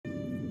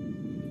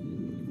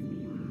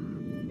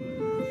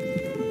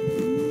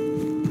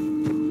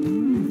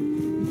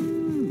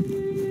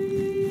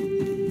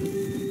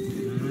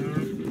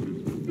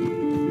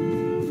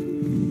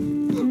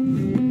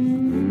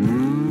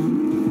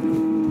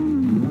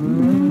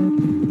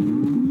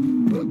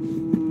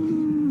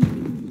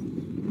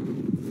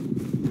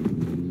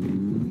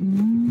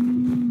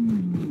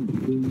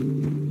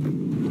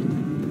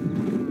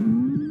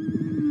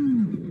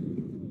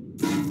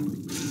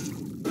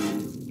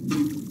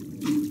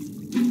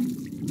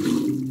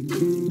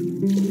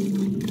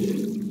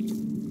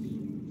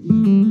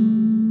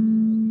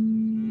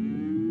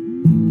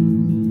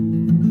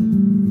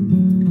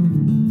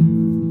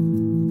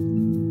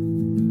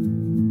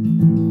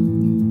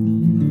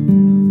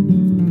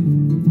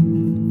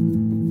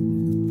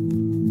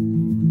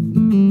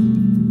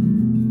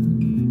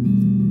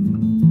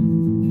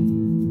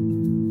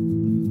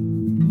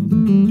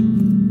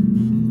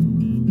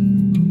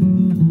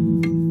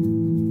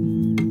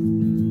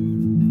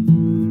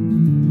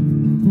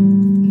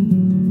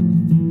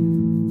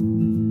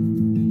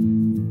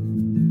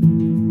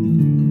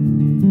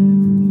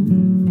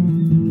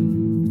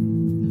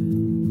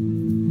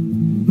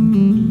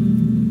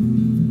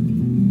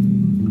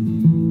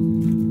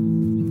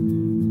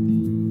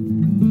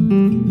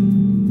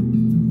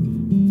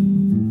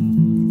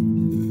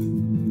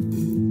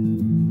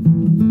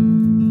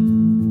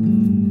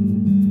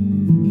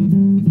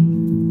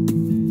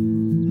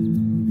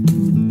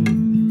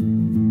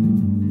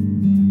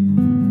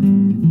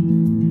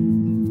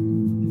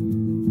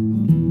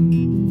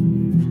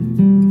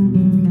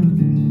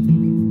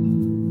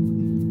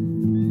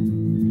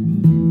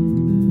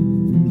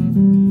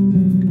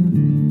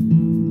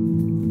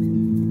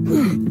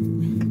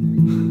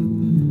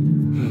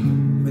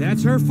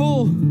are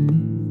full.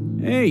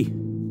 Hey,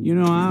 you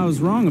know, I was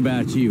wrong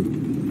about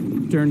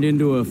you. Turned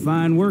into a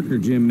fine worker,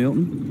 Jim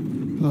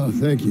Milton. Oh,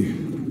 thank you.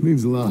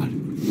 Means a lot.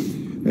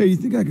 Hey, you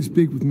think I could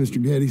speak with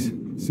Mr. Geddes?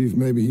 See if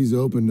maybe he's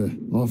open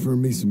to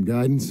offering me some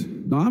guidance?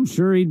 I'm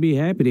sure he'd be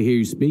happy to hear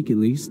you speak, at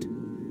least.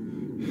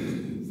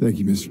 Thank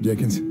you, Mr.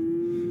 Dickens.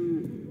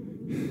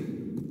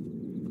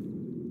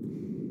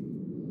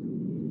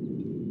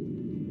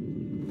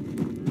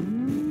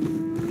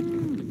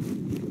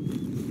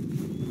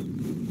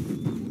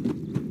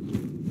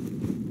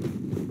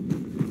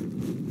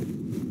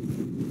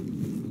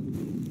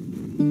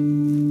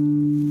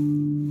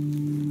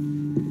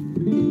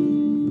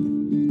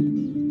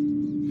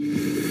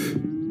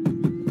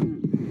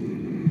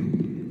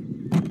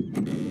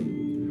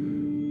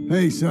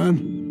 Hey,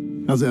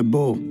 son. How's that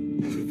bull?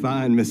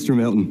 Fine, Mr.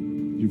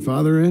 Milton. Your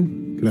father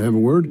in? Could I have a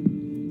word?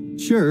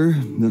 Sure,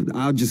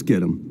 I'll just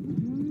get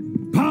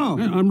him. Pa!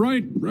 Hey, I'm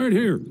right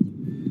here.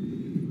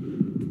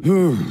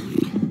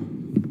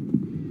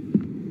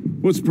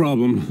 What's the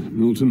problem,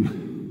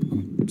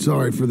 Milton?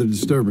 Sorry for the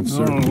disturbance,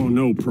 sir. Oh,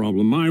 no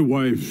problem. My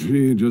wife,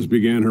 she just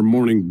began her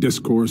morning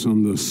discourse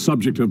on the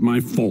subject of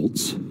my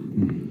faults.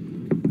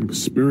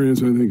 Experience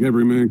I think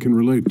every man can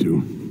relate to.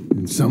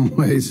 In some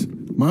ways,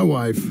 my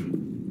wife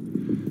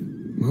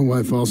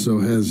also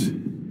has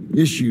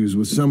issues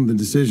with some of the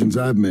decisions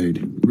I've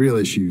made. Real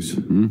issues.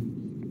 Hmm?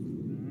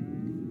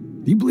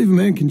 Do you believe a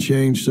man can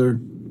change, sir?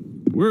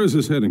 Where is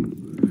this heading?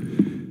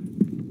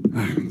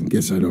 I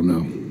guess I don't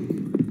know.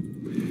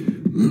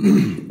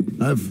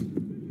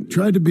 I've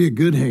tried to be a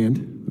good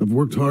hand. I've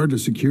worked hard to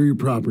secure your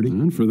property.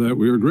 And for that,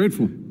 we are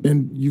grateful.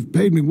 And you've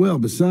paid me well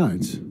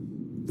besides.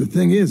 The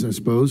thing is, I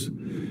suppose,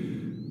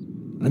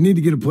 I need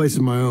to get a place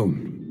of my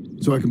own,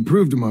 so I can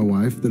prove to my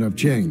wife that I've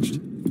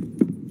changed.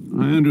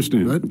 I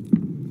understand. But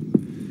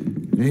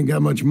I ain't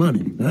got much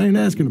money. I ain't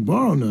asking to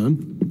borrow none.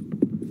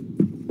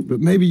 But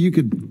maybe you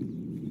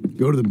could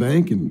go to the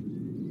bank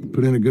and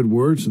put in a good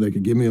word so they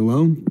could give me a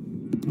loan.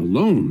 A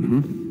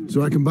loan,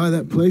 So I can buy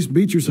that place,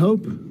 Beecher's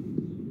Hope? huh?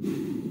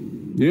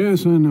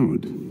 Yes, I know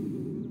it.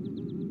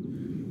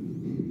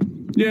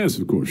 Yes,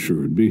 of course, sure.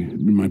 It'd be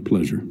my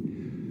pleasure.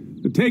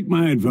 But take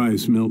my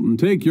advice, Milton.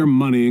 Take your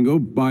money and go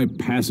buy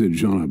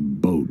passage on a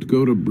boat.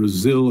 Go to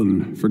Brazil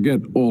and forget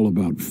all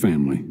about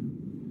family.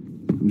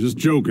 I'm just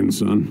joking,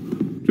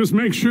 son. Just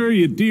make sure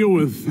you deal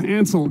with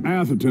Ansel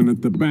Atherton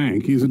at the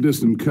bank. He's a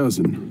distant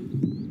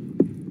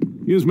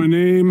cousin. Here's my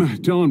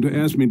name. Tell him to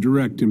ask me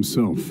direct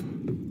himself.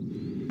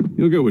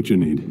 You'll get what you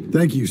need.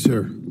 Thank you,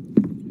 sir.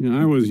 Yeah,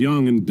 I was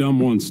young and dumb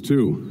once,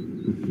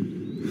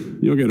 too.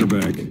 You'll get her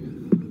back.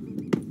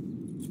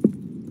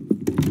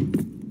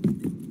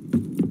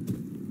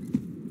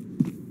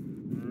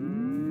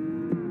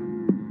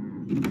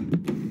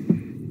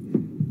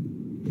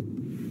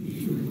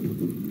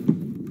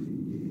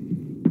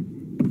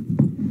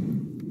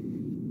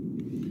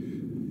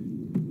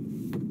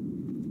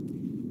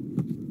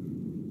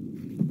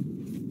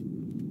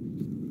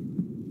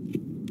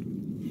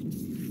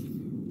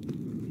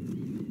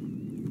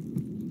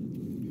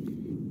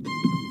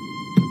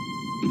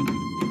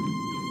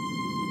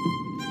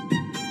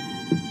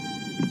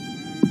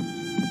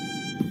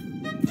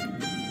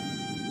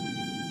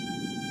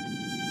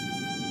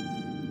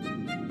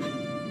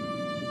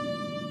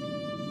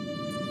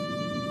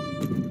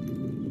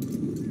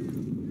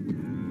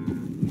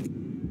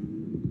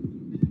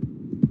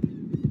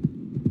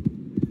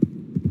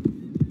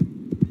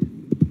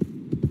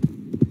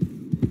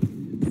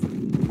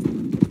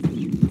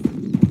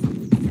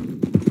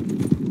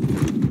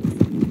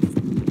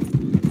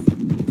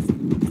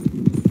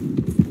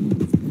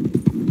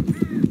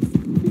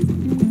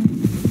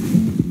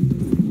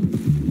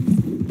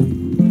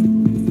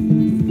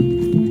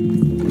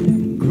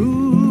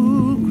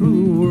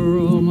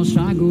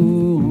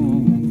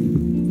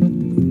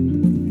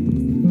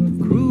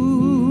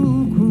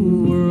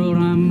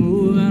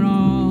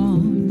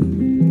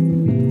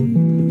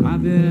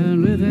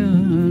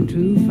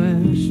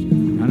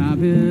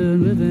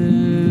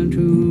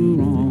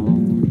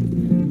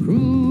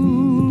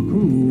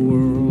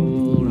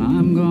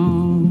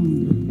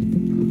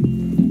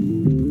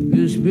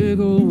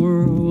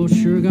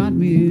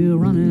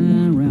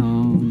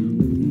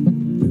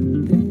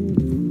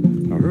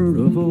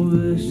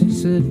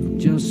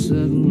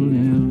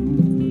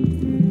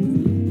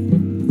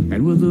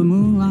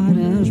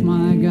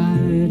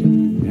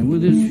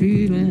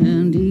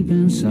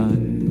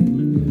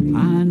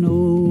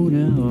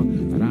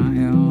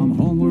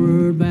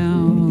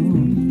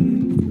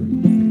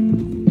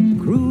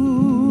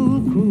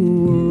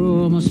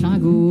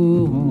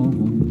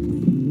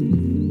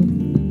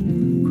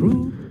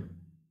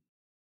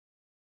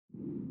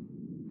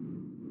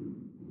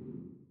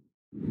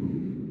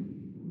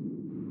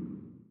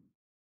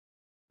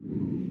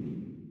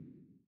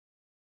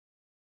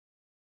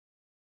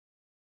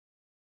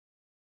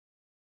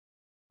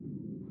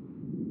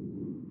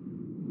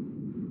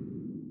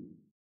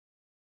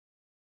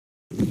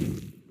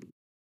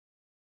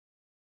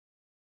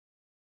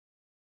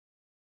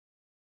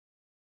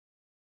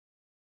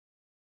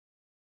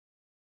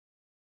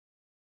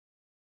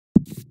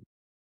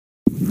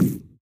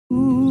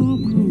 Cruel,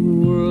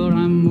 cruel world,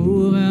 I'm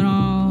moving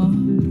on.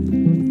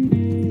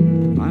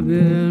 I've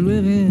been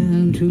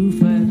living too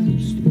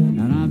fast,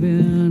 and I've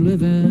been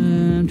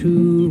living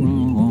too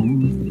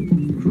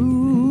wrong.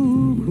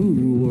 Cruel,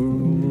 cruel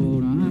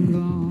world, I'm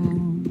gone.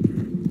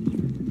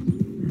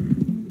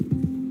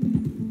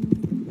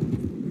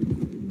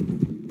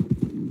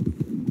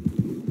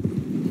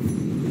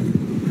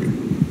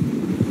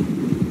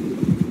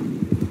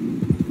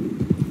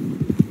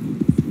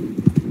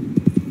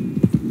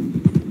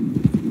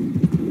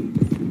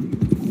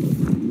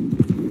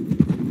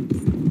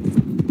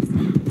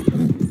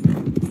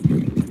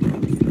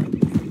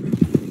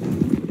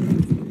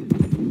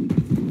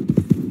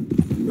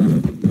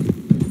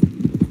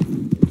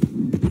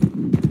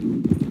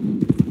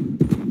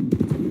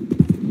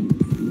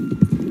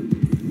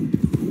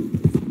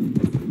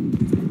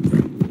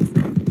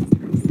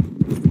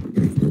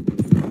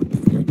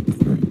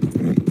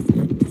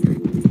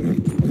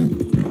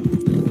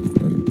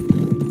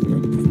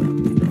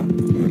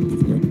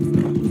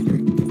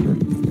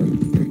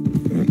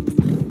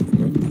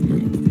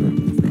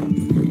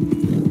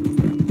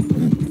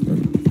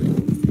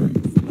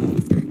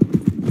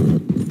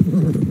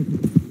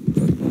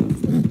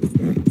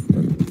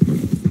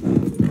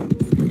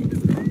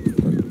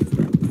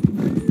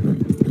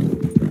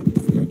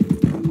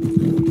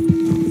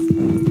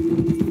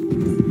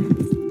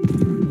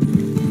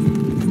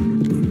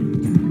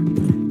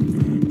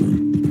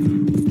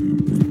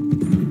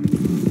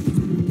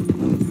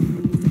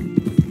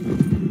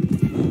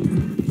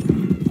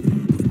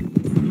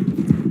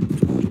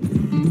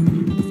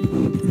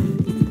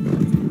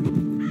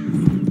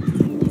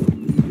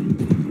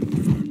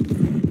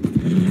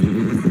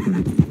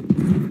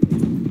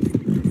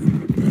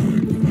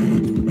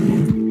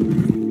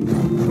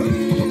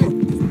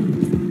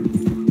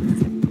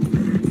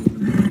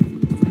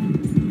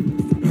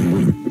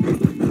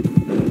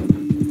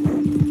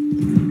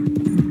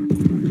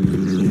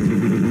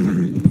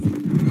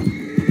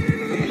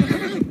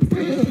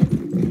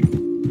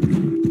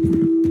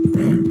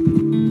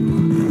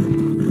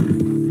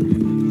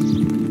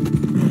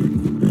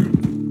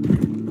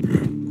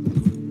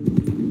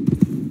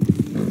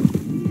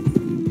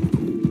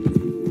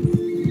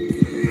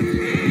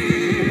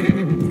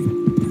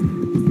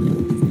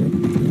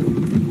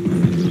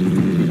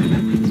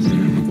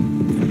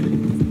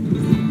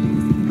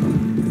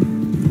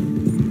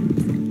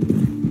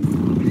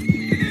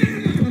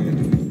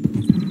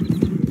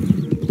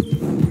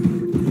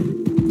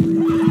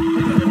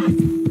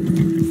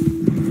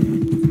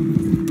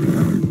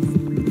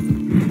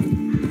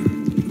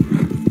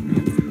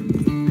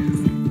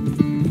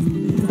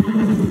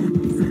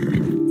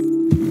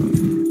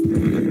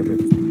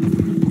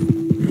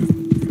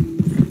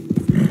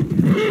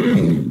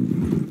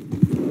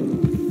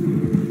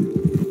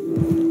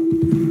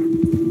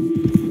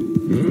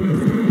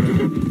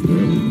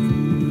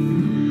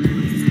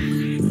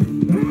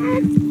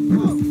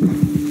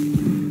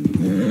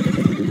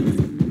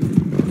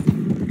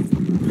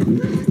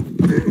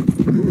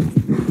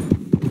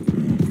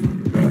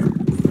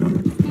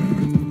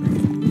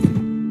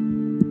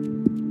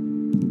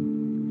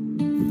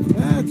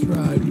 That's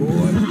right,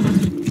 boy.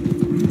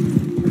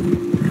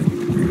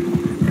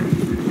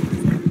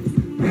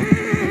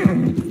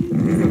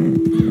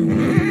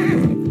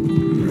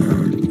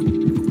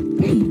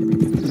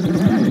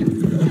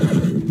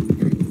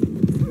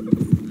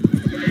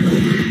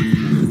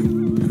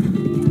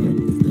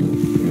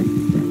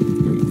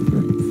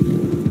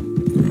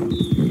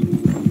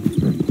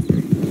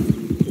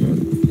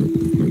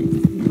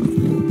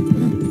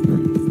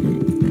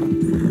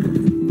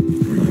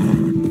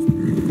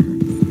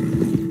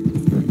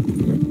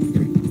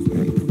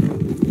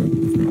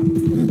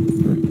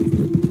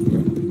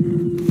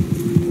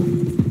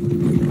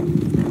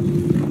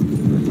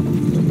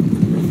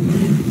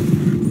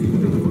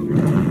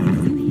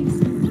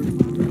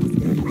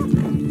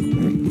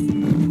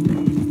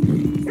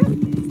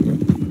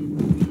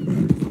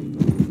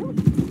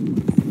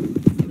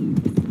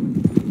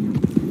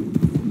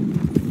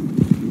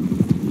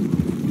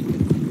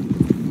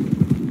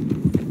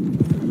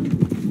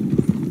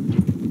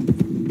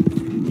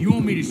 You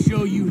want me to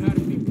show you how to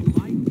be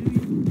polite, do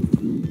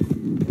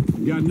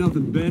you? Got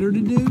nothing better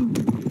to do?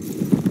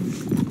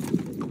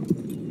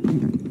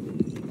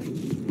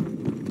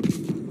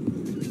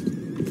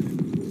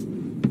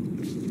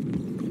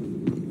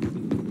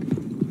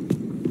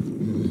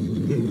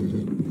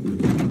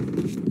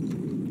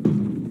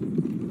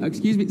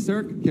 Excuse me,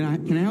 sir.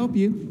 Can I help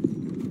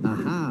you?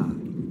 Aha.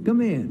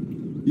 Come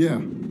in. Yeah.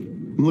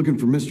 I'm looking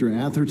for Mr.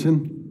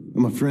 Atherton.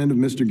 I'm a friend of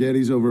Mr.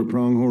 Getty's over at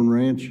Pronghorn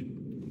Ranch.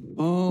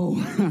 Oh,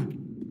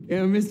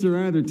 yeah, Mr.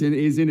 Atherton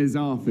is in his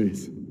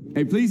office.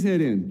 Hey, please head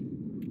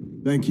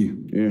in. Thank you.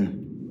 Yeah.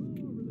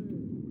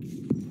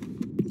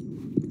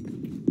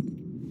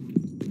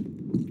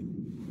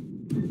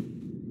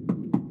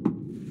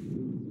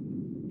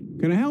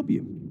 Can I help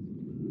you?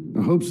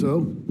 I hope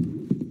so.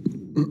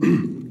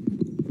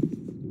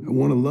 I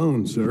want a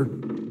loan, sir.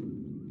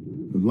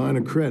 A line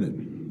of credit,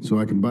 so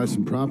I can buy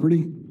some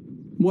property.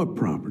 What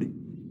property?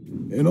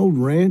 An old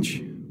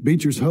ranch,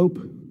 Beecher's Hope.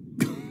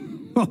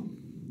 Oh,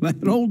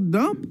 that old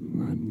dump?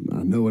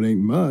 I know it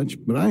ain't much,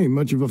 but I ain't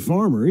much of a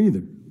farmer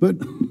either. But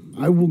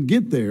I will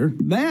get there.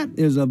 That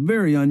is a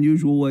very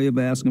unusual way of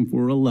asking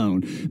for a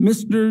loan.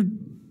 Mr.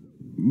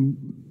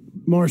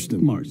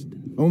 Marston.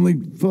 Marston.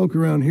 Only folk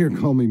around here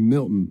call me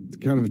Milton. It's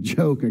kind of a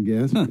joke, I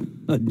guess.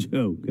 A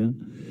joke, huh?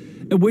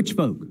 And which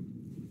folk?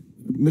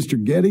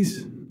 Mr.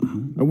 Geddes.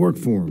 I work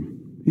for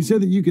him. He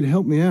said that you could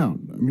help me out.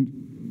 I mean,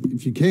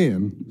 if you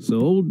can. So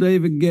old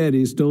David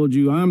Geddes told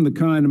you I'm the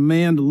kind of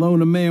man to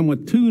loan a man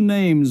with two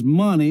names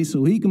money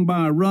so he can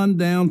buy a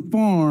rundown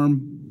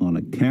farm on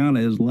account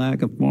of his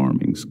lack of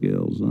farming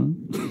skills, huh?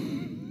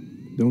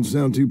 Don't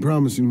sound too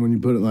promising when you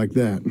put it like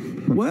that.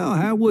 Well,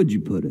 how would you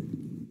put it?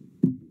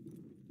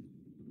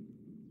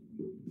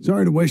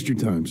 Sorry to waste your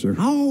time, sir.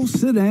 Oh,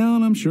 sit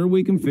down. I'm sure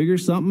we can figure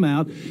something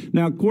out.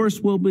 Now, of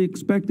course, we'll be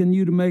expecting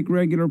you to make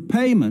regular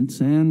payments,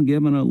 and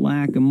given a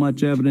lack of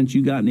much evidence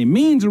you got any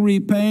means of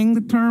repaying,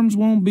 the terms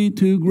won't be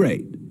too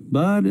great.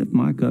 But if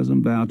my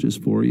cousin vouches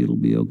for you, it'll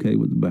be okay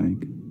with the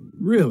bank.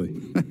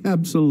 Really?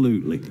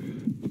 Absolutely.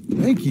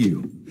 Thank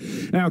you.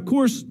 Now, of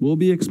course, we'll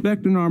be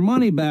expecting our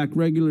money back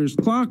regular as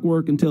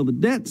clockwork until the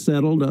debt's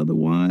settled.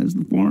 Otherwise,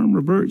 the farm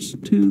reverts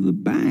to the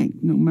bank,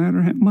 no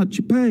matter how much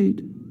you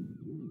paid.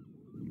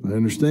 I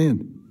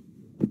understand.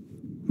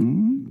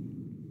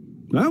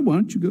 Well, why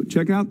don't you go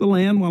check out the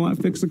land while I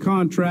fix the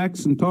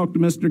contracts and talk to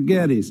Mr.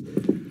 Geddes.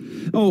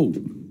 Oh,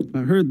 I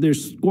heard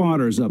there's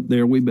squatters up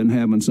there. We've been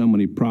having so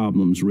many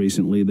problems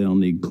recently, they'll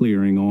need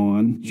clearing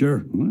on.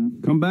 Sure. Well,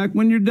 come back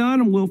when you're done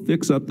and we'll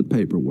fix up the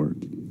paperwork.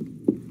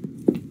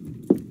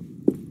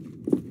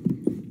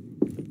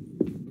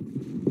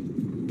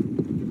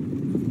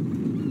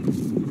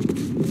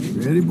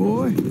 Ready,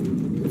 boy?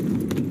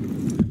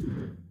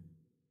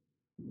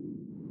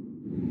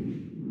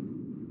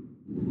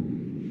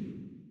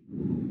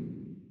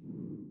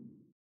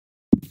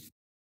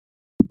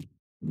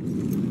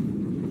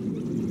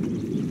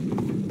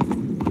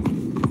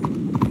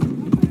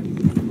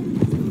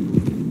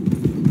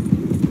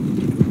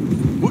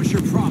 What's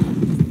your problem?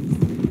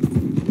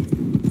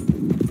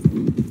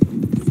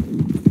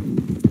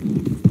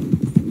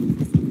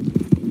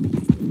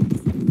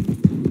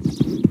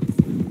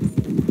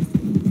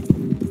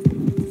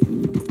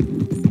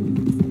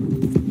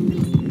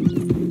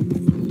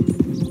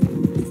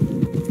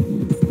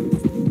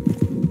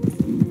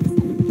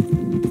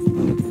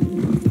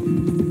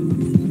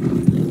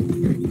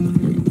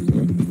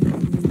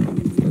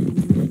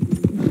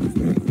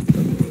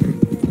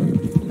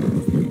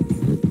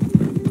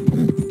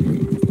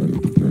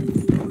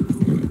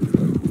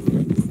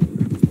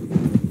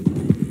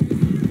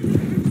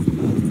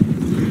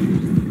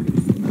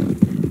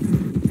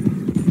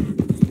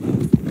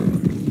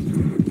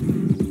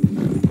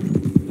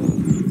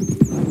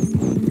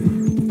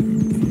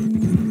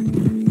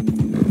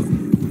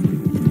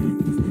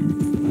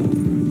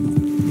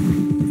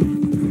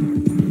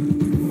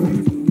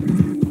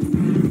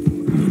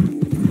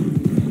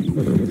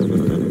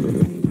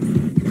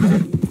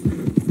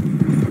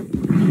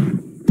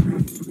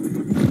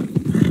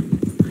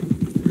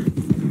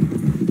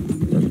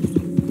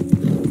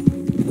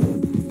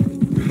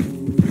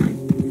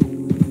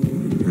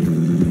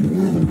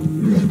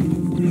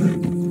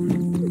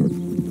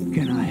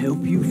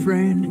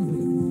 Friend?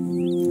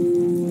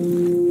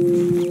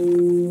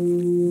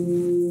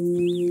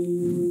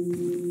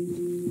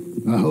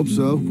 I hope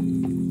so.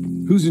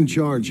 Who's in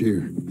charge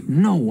here?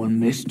 No one,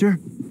 mister.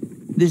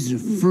 This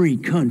is a free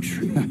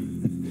country.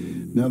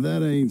 Now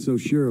that I ain't so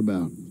sure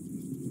about.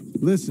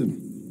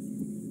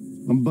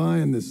 Listen, I'm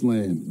buying this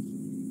land.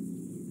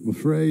 I'm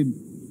afraid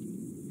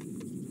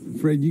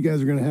you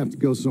guys are gonna have to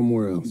go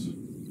somewhere else.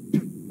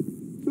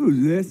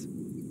 Who's this?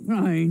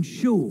 I ain't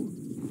sure.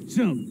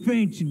 Some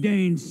fancy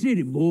Dan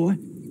city boy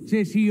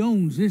says he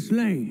owns this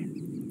land.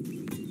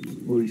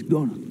 Or he's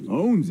gonna.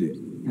 Owns it.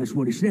 That's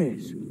what he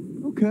says.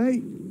 Okay.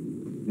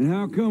 And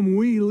how come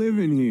we live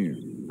in here?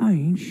 I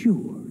ain't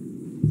sure.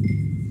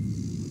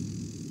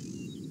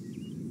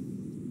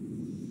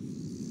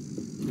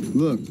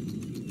 Look,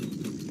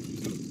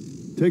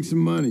 take some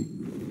money.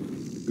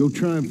 Go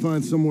try and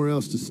find somewhere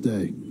else to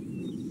stay.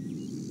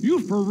 You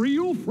for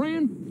real,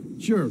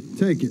 friend? Sure,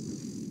 take it.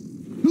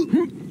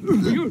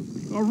 You're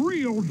a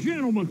real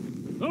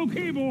gentleman.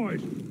 Okay,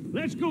 boys,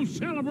 let's go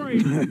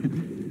celebrate.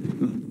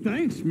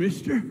 Thanks,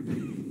 mister.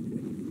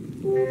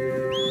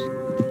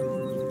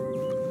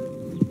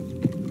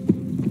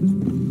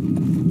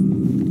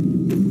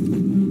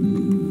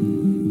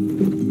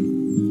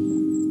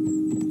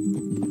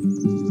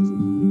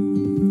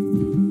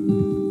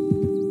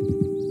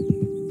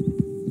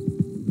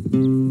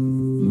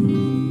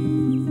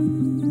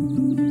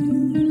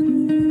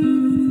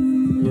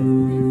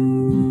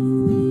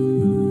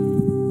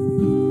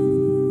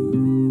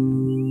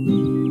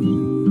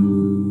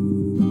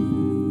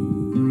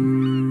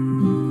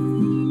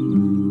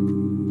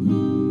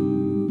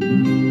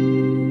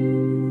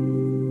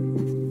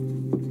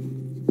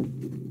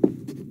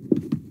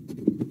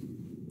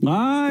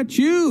 Ah, it's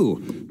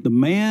you, the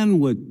man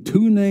with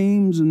two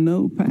names and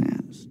no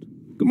past.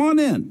 Come on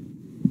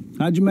in.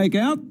 How'd you make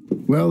out?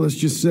 Well, let's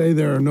just say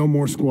there are no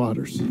more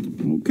squatters.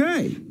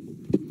 Okay.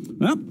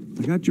 Well,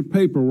 I got your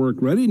paperwork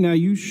ready. Now,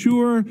 you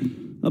sure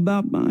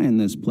about buying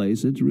this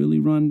place? It's really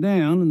run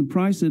down, and the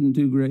price isn't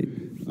too great.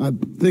 I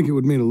think it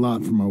would mean a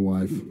lot for my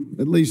wife.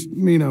 At least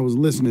mean I was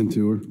listening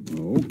to her.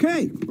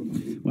 Okay.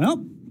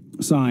 Well,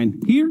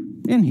 sign here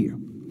and here.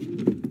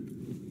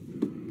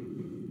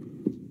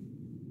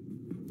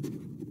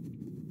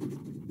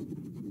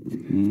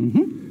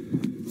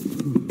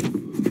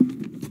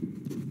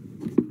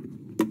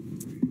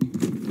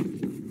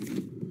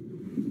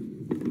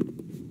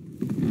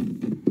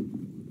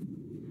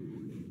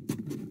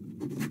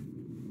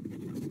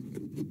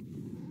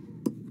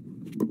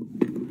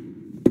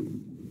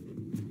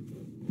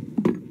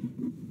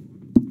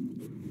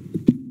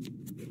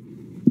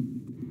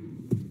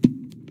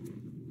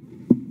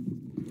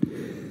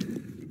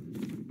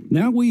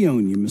 Now, we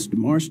own you, Mr.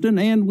 Marston,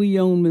 and we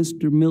own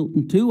Mr.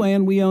 Milton, too,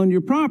 and we own your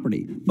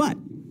property. But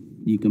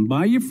you can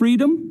buy your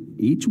freedom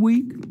each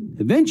week.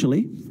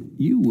 Eventually,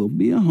 you will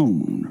be a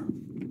homeowner.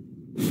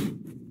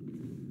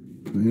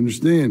 I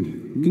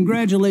understand.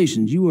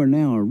 Congratulations, you are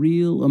now a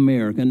real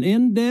American,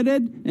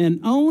 indebted and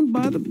owned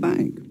by the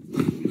bank.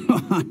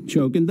 I'm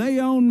joking. They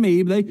own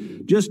me. They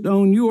just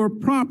own your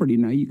property.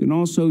 Now, you can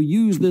also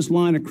use this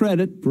line of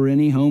credit for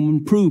any home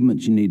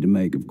improvements you need to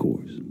make, of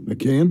course. I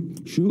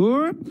can?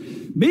 Sure.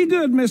 Be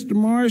good, Mr.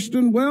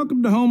 Marston.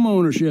 Welcome to home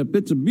ownership.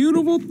 It's a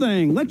beautiful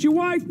thing. Let your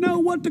wife know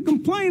what to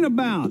complain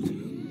about.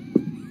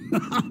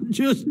 I'm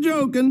just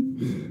joking.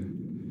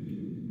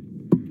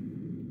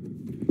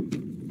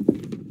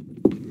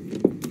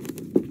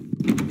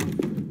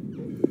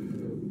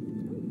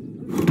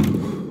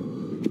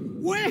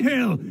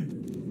 Well,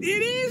 it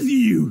is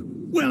you.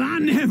 Well,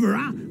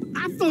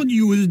 I thought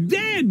you was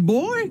dead,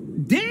 boy.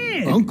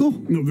 Dead. Uncle?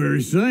 The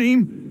very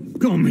same.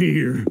 Come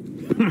here.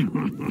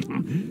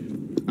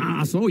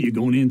 I saw you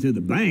going into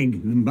the bank,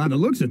 and by the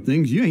looks of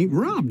things, you ain't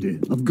robbed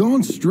it. I've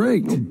gone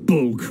straight.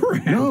 Bull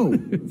crap. No,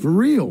 for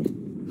real.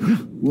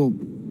 Well,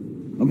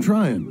 I'm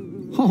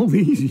trying. All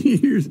these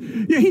years,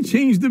 you ain't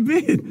changed a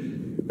bit.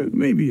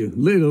 Maybe a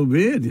little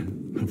bit.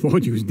 I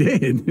thought you was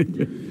dead.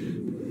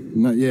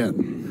 Not yet.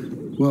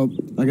 Well,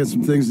 I got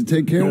some things to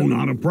take care Oh, of.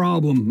 not a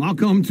problem. I'll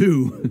come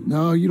too.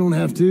 No, you don't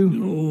have to.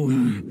 Oh,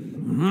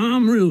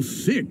 I'm real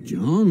sick,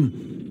 John.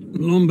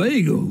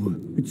 Lumbago.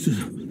 It's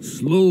a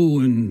slow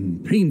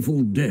and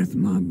painful death,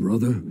 my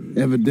brother.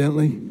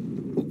 Evidently.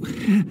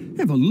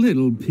 Have a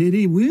little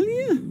pity, will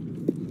you?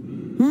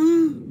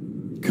 Huh?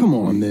 Come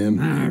on, then.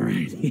 All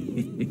right.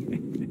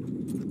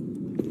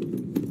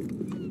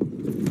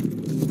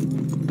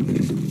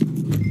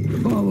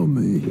 Follow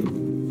me.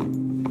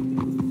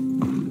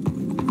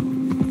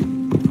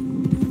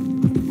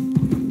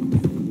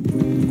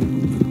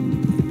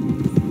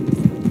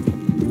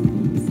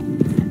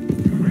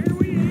 Where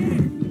we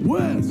at?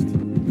 West.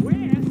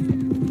 West?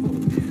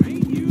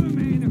 Ain't you a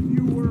man of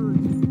few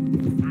words?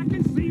 I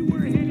can see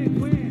we're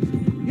headed west.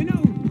 You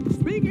know,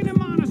 speaking of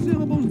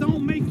monosyllables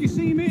don't make you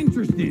seem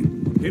interesting.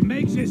 It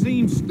makes you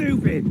seem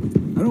stupid.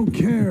 I don't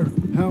care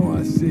how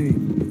I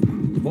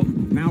seem. Well,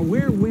 now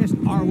where west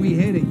are we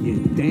headed,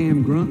 you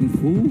damn grunting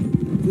fool?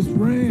 This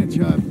ranch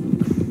a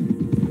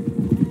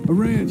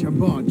ranch I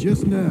bought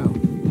just now.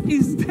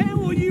 Is that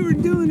what you were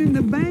doing in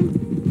the bank?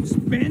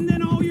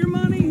 Spending all your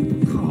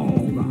money?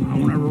 Oh,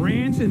 on a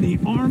ranch in the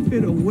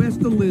armpit of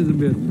West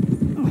Elizabeth.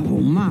 Oh,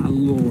 my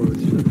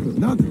lord.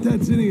 Not that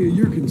that's any of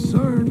your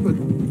concern, but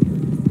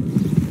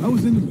I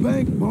was in the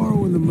bank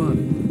borrowing the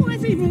money. Well,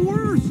 that's even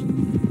worse.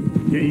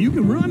 Yeah, you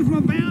can run from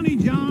a bounty,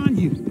 John.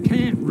 You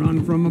can't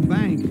run from a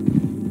bank.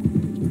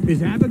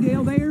 Is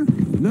Abigail there?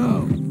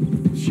 No,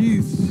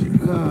 she's,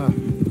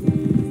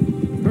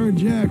 her and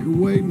Jack are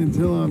waiting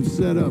until I'm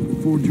set up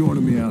before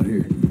joining me out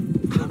here.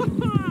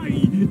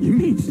 You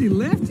mean she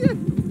left you?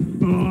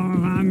 Oh,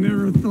 I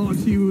never thought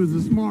she was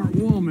a smart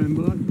woman,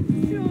 but,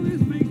 you know,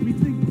 this makes me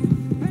think,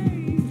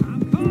 hey,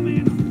 I'm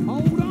coming.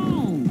 Hold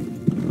on.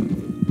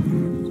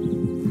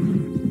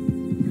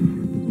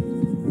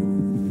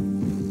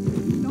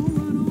 Don't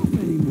run off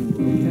anymore,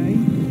 okay?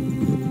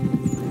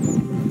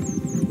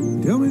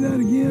 Tell me that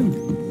again.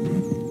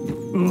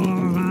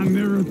 Oh, I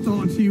never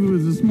thought she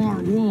was a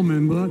smart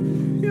woman, but,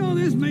 you know,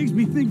 this makes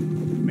me think,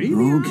 maybe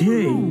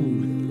Okay. I'm wrong.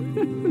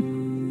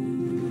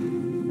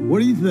 What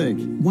do you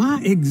think?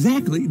 Why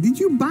exactly did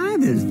you buy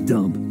this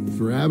dump?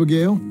 For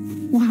Abigail?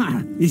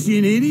 Why? Is she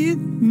an idiot?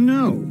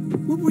 No.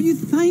 What were you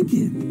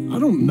thinking? I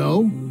don't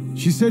know.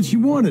 She said she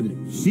wanted it.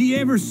 She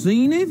ever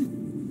seen it?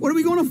 What are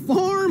we going to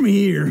farm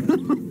here?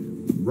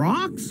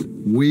 Rocks?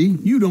 We?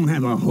 You don't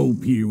have a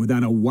hope here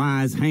without a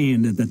wise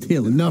hand at the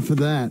tiller. Enough of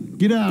that.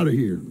 Get out of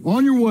here.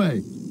 On your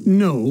way.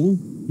 No,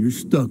 you're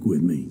stuck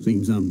with me.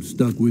 Seems I'm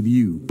stuck with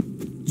you.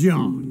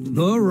 John,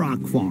 the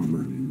rock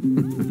farmer.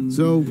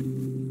 So,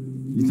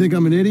 you think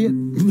I'm an idiot?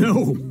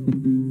 No,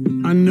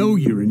 I know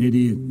you're an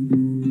idiot.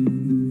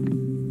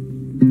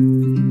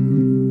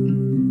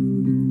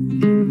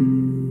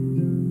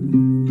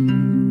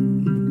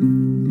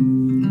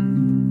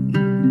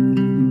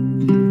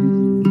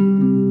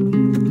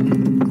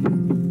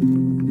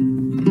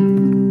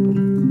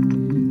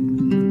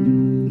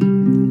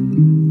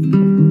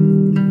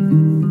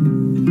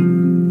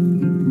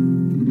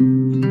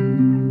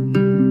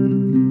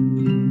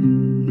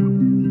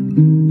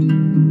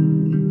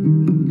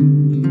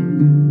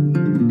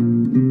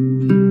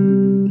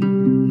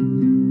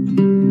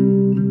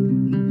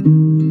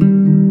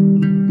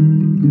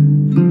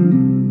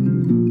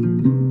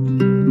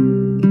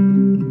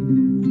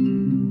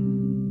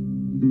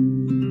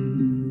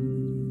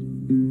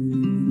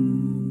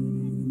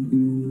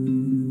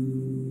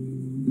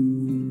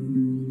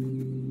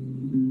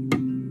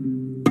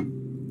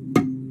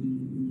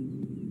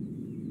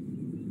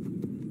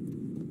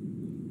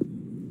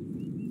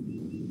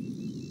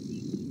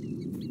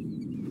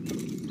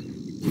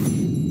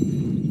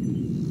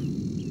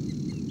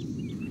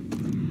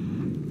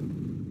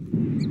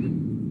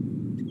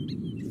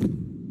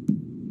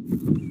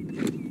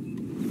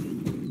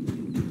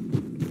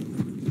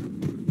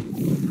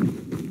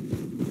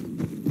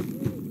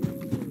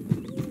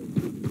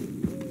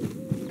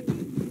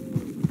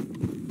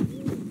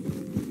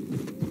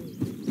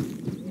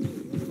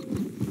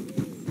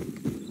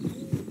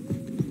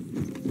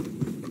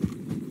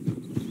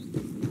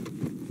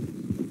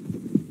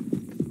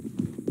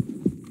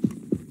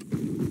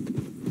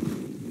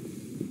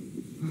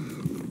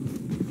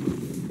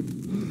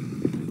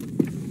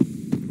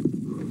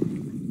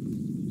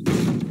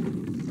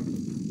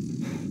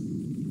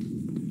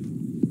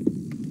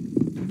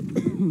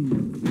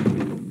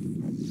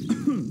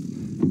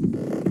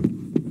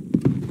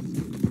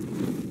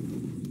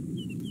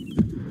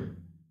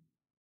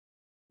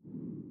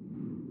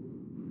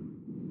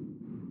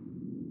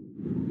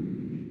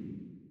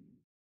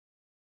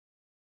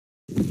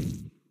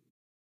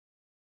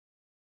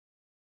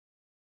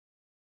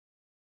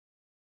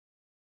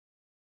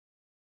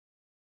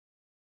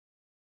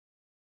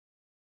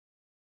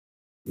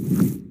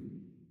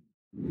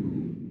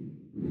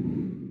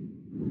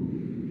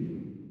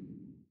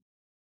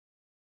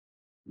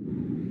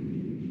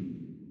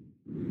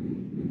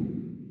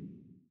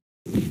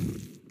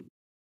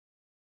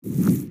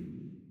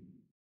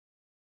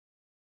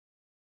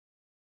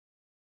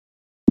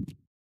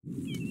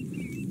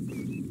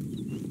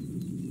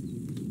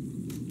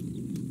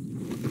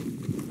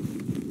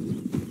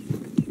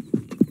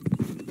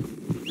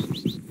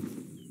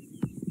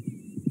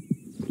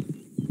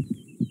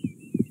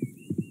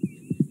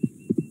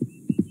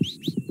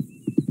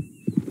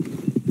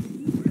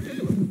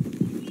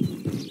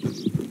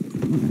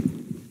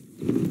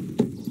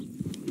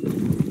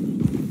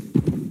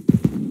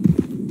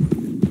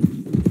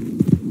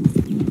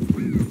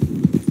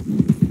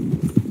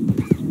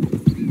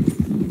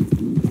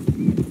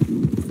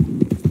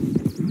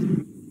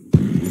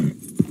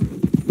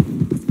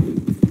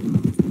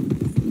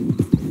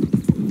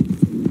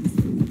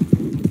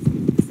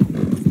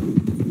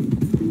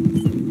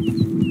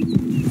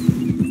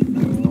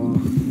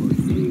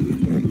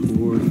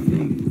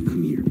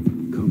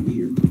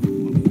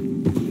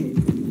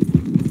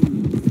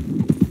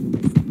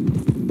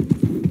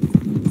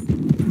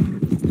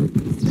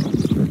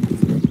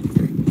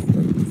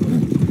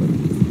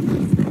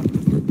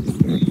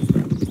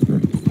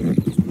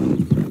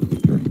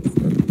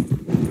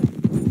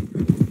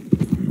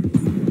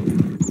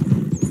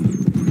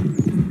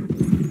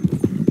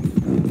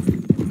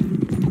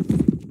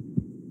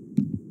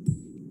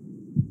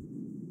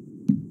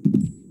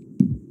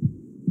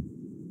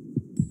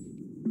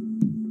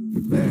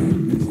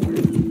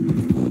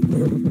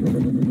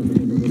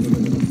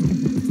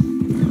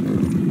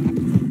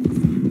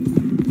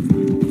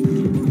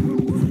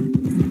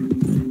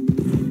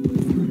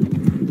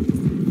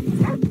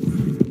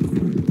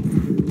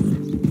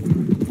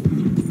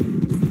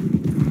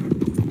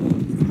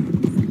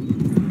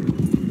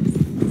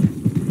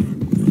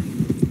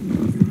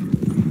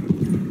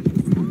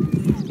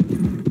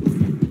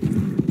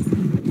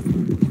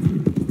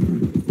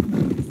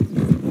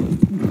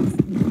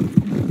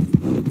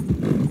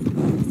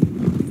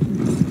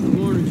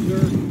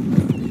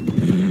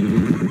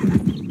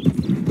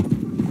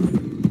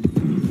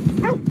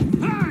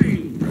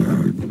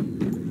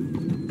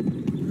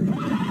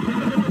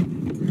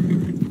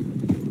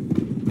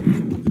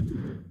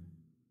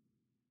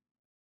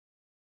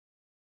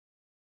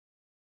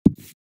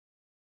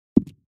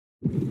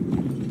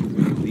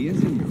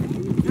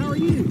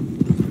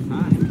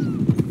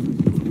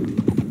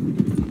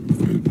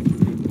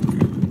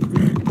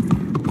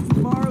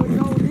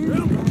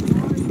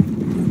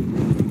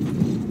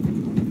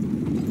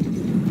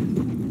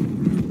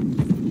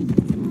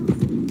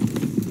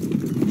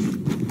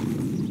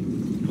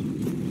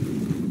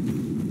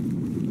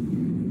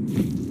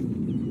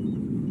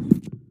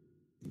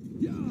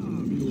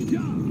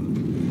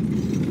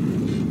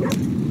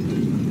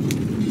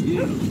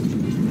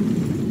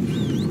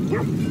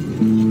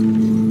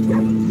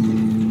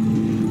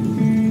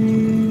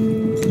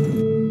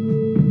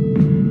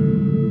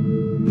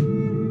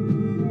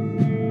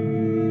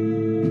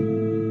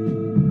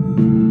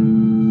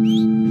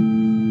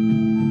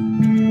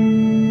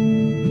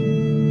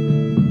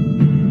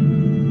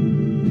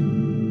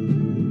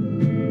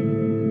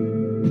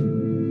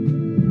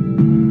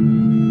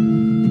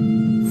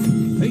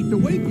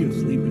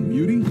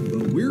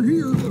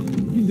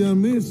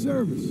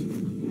 Service.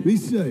 Be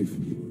safe.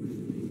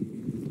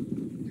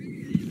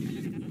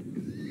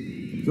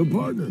 So,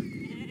 partner,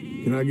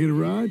 can I get a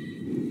ride?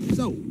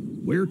 So,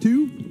 where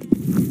to?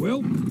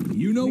 Well,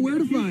 you know where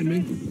to find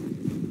me.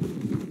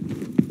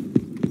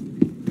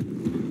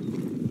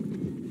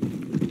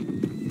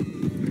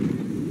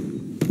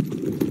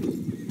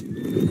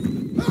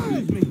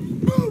 Hey!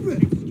 Move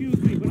it! Excuse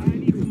me, but I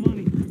need some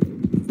money.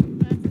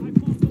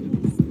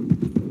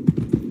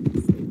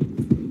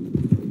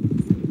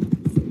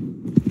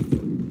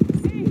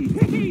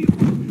 Hey,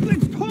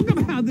 let's talk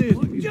about this.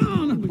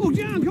 John, oh,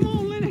 John, come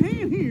on, lend a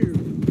hand here.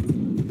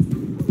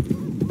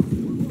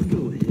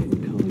 Go ahead,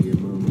 call your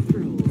mama.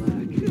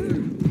 Relax. Sure.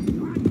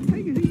 All right,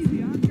 take it easy.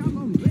 I got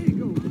my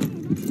leg over.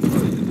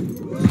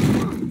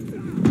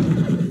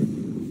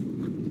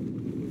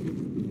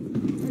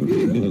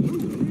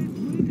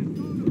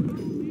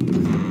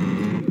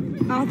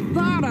 I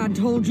thought I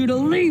told you to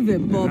leave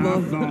it, I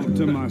Bubba. thought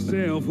to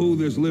myself who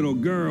this little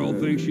girl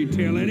thinks she's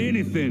telling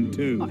anything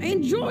to.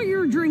 Enjoy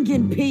your drink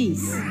in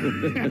peace.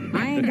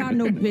 I ain't got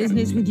no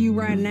business with you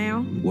right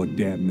now. What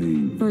that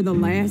mean? For the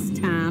last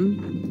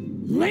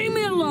time, leave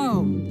me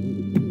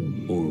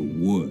alone. Or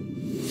what?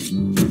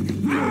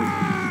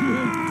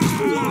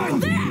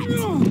 What's that?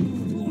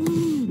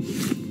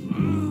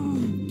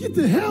 Get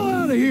the hell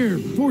out of here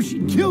before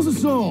she kills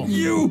us all!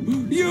 You!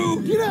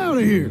 Get out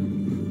of here!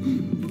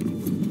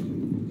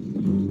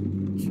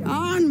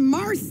 John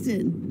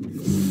Marston.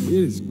 It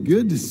is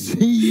good to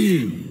see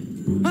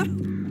you.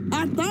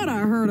 I thought I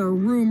heard a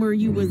rumor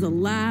you was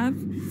alive.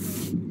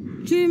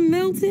 Jim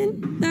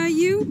Milton, that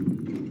you?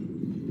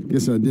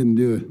 Guess I didn't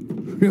do a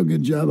real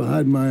good job of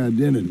hiding my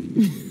identity.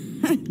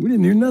 We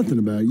didn't hear nothing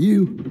about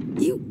you.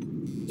 You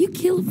You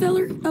kill a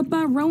feller up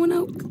by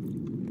Roanoke?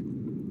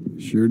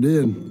 Sure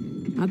did.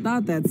 I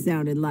thought that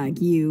sounded like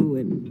you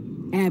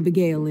and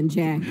Abigail and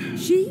Jack.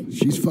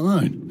 She's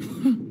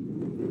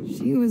fine.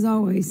 She was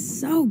always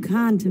so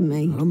kind to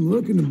me. I'm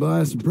looking to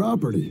buy some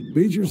property.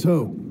 Beecher's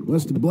Hope,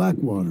 west of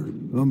Blackwater.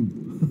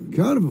 I'm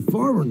kind of a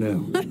farmer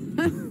now.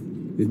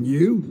 And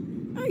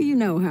you? Oh, you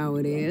know how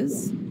it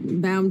is.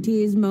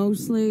 Bounties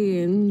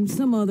mostly and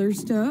some other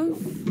stuff,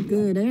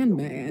 good and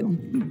bad.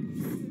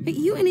 Hey,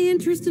 you any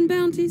interest in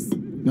bounties?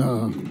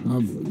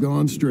 I've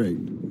gone straight.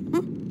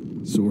 Huh?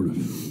 Sort of.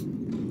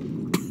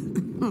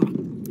 Huh.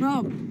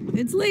 Well,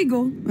 it's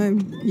legal,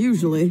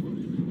 usually.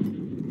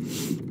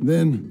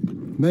 Then,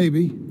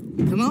 maybe.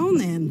 Come on,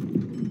 then.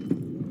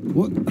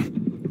 What?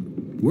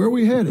 Where are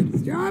we headed?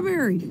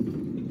 Strawberry.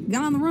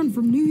 Got on the run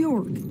from New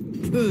York.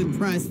 Good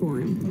price for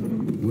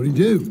him. What'd he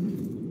do?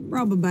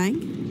 Rob a bank.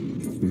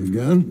 With a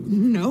gun?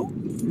 No,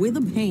 with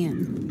a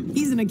pen.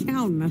 He's an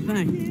accountant, I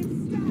think.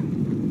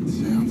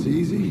 Sounds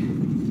easy.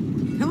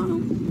 Come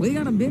on, we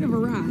got a bit of a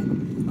ride.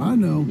 I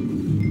know.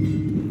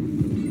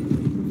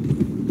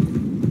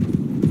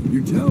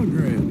 Your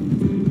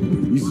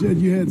telegram. You said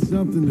you had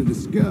something to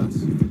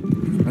discuss.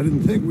 I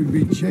didn't think we'd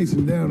be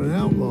chasing down an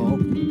outlaw.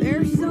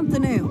 There's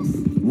something else.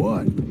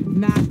 What?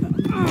 Micah.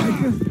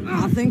 Micah?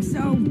 I think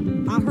so.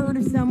 I heard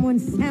of someone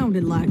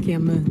sounded like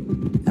him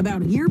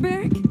about a year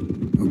back.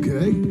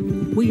 Okay.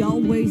 We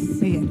always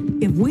said,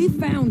 if we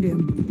found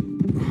him...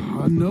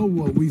 I know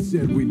what we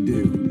said we'd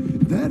do.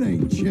 That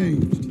ain't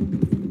changed.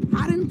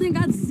 I didn't think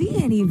I'd see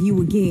any of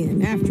you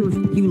again after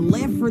you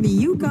left for the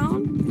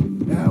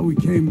Yukon. Now we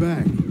came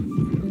back.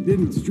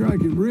 Didn't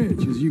strike it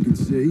rich, as you can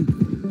see.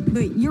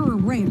 But you're a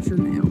rancher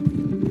now.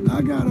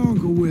 I got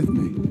Uncle with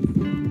me.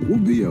 We'll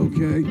be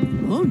okay.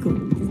 Uncle?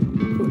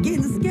 Well,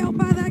 getting scalped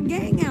by that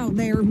gang out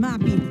there might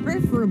be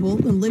preferable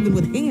than living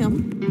with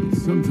him.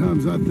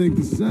 Sometimes I think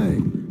the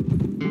same.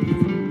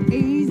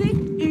 Easy,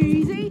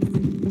 easy.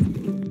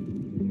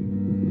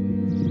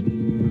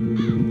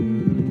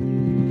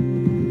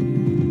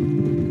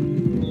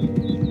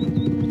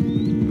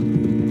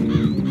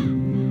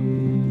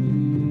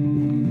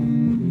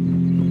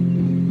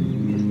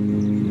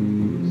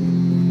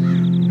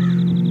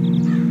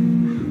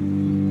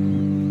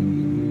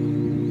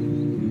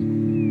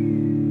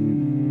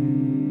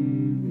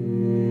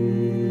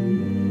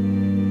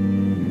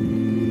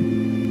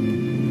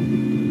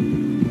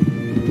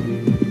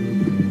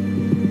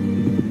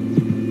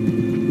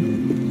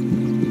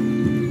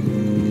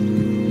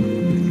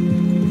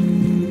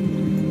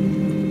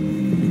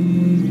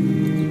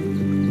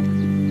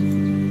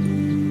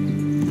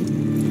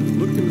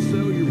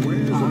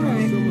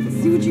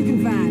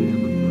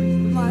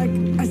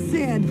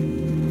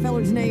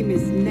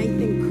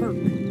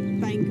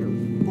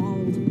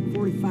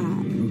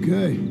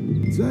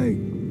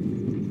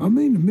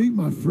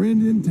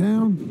 Friend in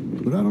town,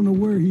 but I don't know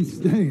where he's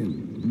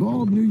staying.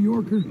 Bald New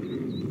Yorker,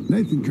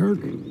 Nathan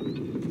Kirk.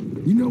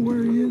 You know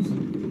where he is?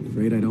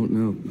 Afraid I don't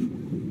know.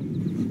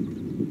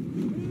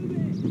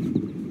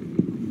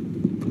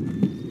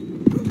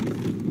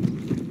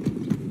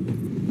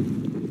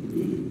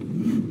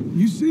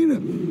 You seen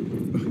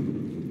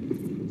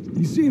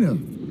a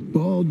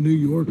bald New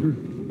Yorker,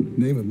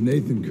 name of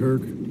Nathan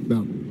Kirk,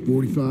 about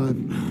 45?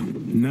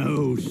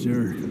 No,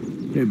 sir.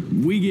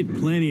 We get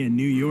plenty of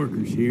New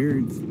Yorkers here.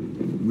 It's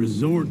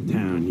resort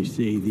town, you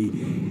see, the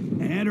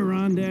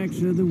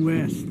Adirondacks of the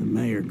West, the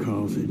mayor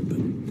calls it, but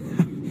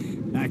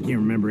I can't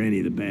remember any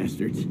of the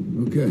bastards.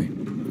 Okay.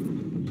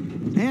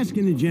 Ask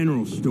in the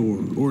general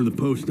store or the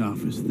post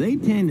office. They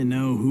tend to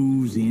know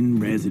who's in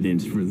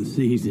residence for the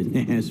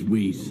season, as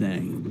we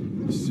say.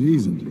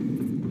 Season?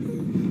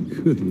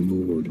 Good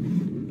Lord.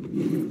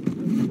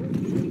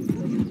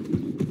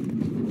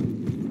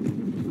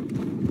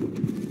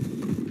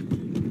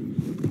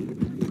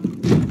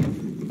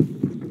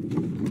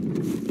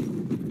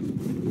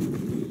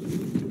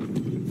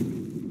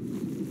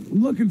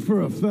 Looking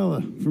for a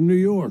fella from New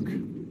York.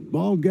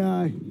 Bald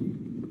guy,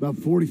 about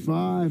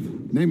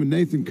 45, name of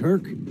Nathan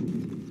Kirk.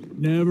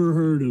 Never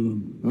heard of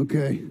him.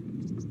 Okay.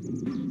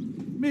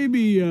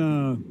 Maybe,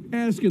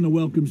 ask in the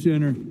Welcome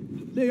Center.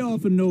 They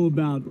often know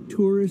about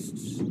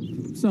tourists.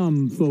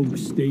 Some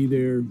folks stay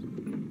there.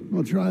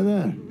 I'll try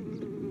that.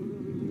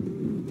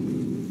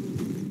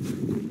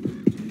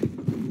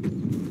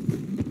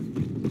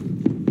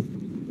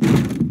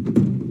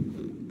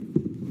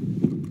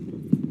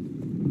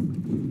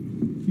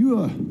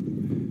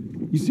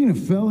 You seen a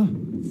fella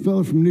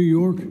from New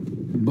York?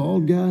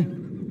 Bald guy?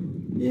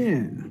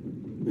 Yeah.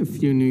 A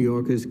few New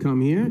Yorkers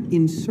come here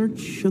in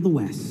search of the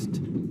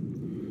West.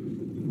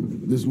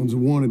 This one's a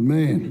wanted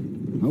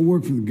man. I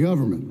work for the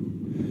government.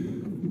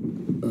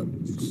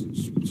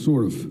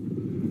 Sort of.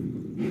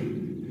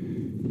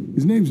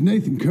 His name's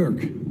Nathan Kirk.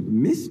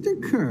 Mr.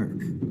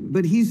 Kirk?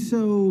 But he's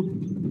so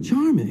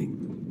charming.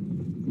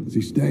 Is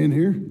he staying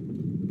here?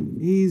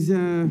 He's,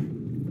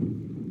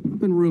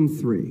 up in room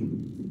 3.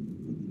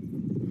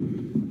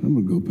 I'm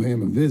gonna go pay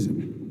him a visit.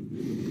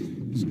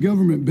 It's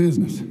government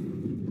business.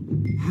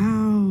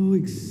 How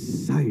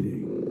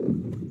exciting.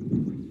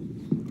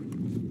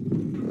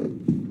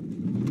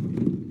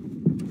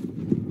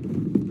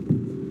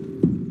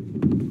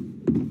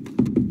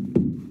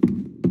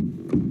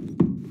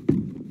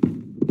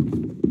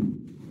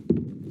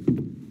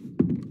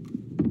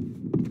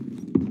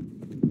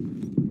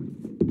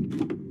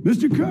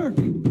 Mr. Kirk!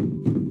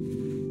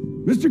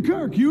 Mr.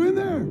 Kirk, you in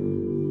there?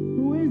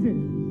 Who is it?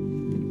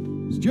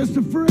 It's just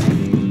a friend.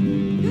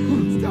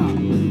 Stop!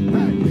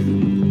 Hey!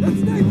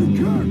 That's Nathan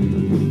Kirk!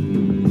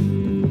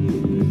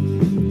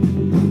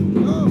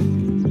 Oh!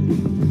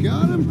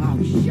 Got him? Oh,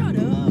 shut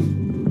up.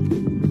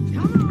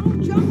 Come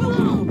on, jump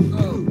along.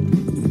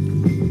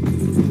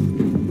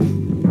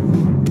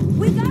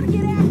 We gotta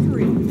get after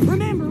him.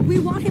 Remember, we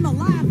want him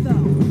alive,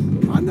 though.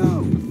 I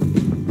know.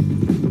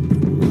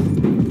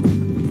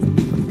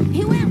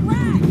 He went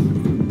right.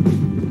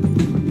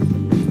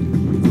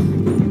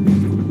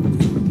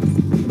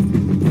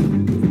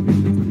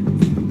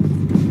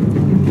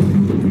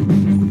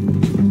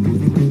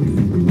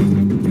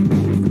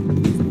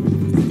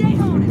 Stay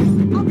on it.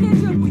 I'll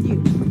catch up with you.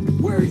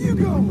 Where are you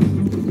going?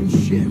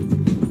 Shit.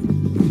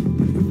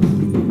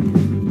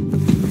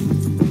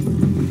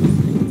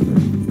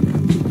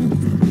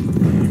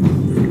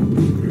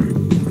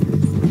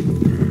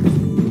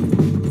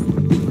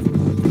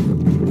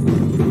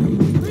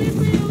 Leave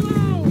me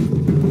alone!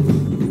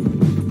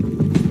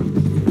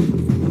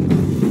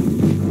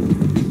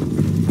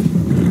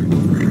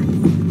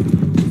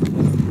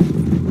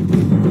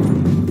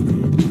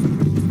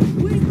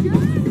 We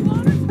just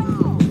want to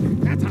talk.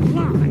 That's a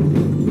lie!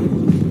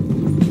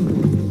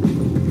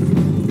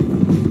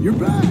 You're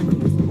back!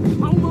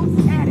 Almost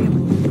had him.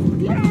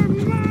 You're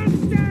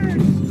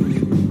monsters!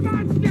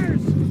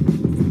 Monsters!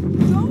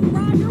 Don't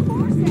ride your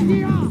horse at him.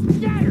 Yeah,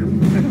 scatter!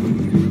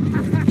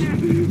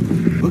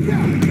 Look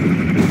out!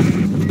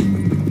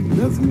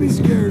 Nothing to be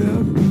scared of.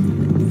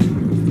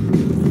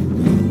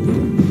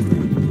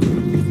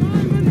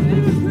 I'm an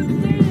innocent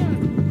man!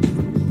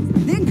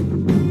 Then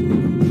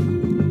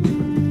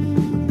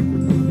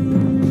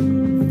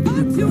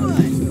up to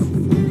us.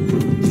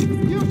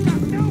 You've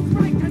got no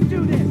right to do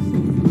this!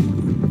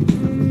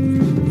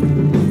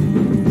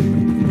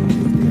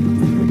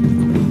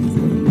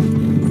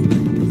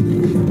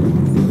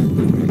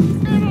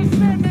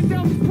 Innocent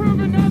until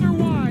proven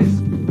otherwise!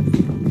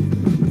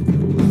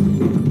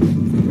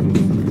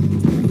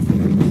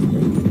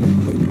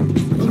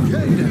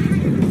 Okay, now.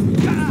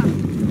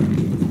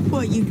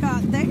 What you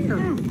got there?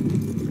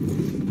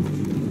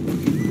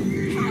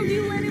 How'd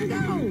you let him go?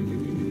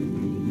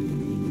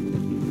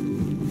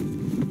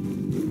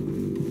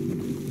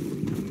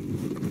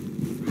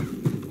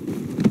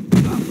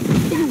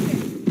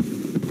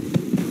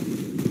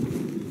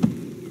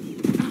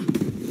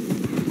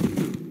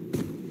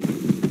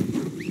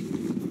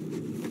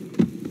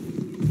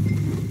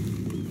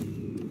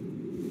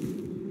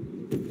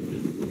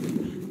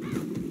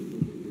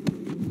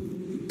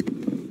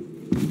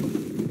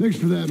 Thanks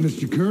for that,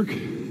 Mr. Kirk.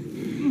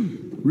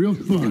 Real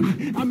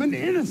fun. I'm an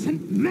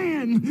innocent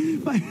man,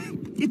 but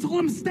it's all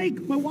a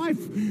mistake. My wife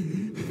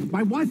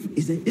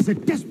is a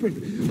desperate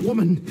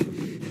woman.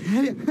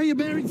 Are you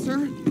married, sir?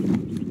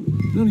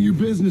 None of your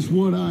business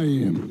what I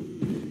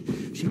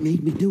am. She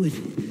made me do it.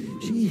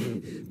 She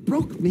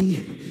broke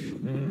me.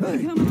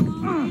 Coming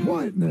along.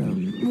 What now?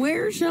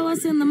 Where shall I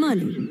send the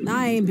money?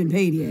 I ain't been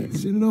paid yet.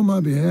 Send it on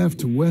my behalf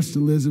to West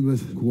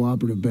Elizabeth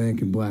Cooperative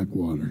Bank in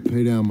Blackwater.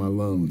 Pay down my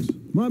loans.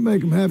 Might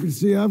make them happy to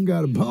see I've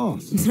got a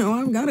boss. So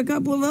I've got a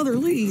couple of other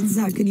leads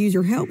I could use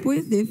your help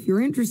with if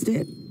you're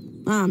interested.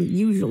 I'm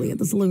usually at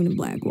the saloon in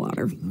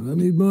Blackwater. I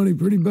need money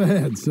pretty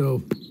bad,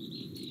 so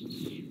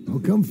I'll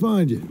come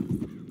find you.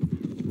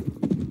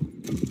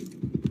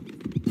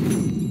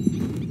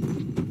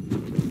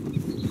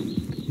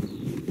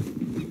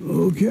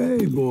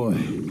 Okay, boy.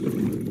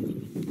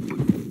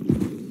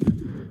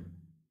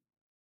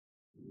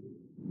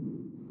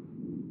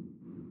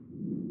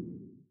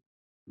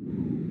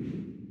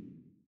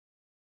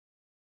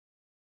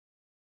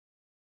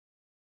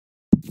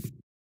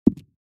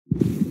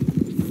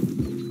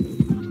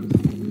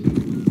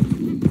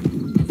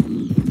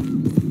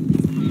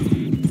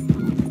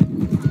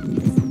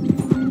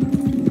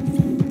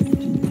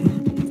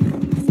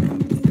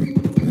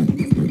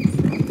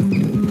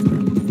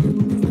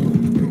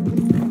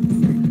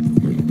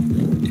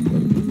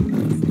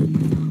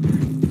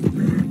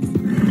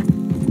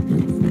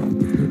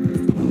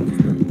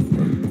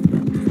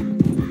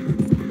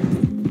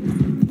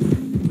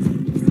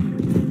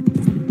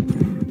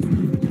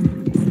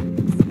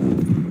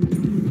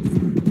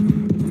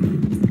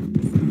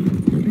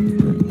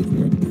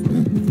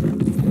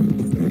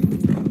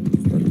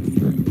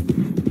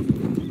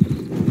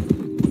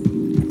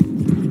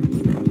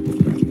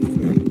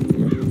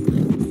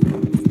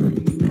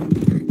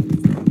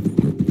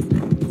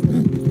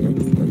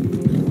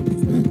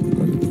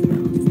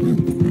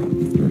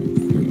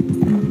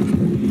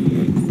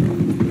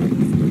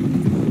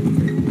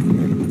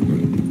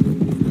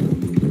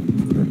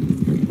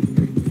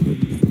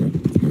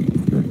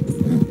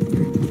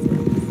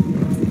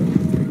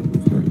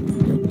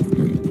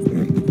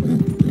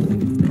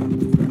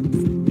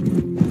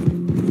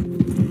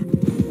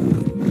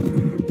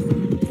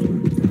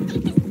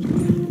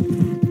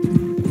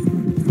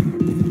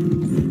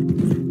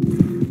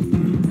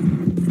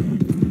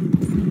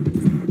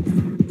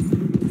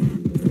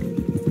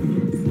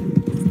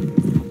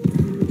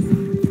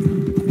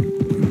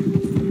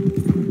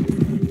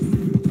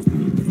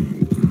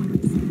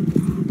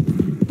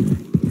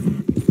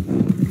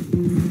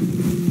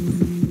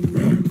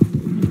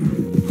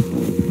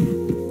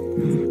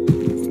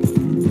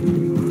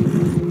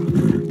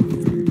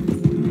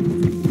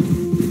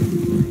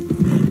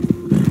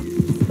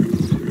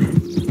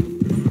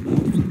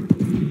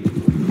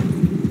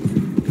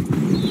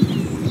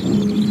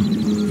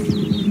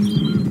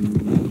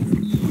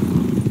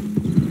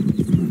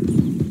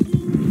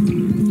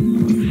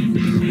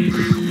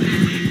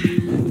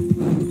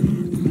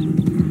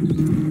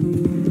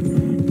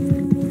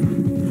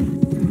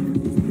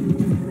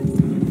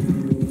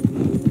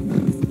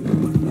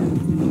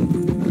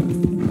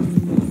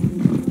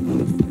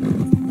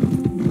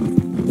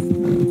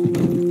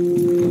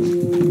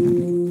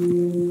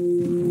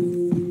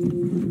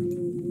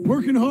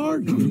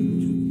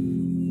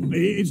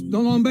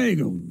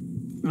 lumbago.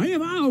 Now,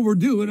 if I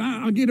overdo it,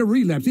 I'll get a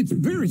relapse. It's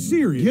very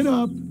serious. Get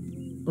up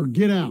or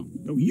get out.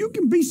 Oh, you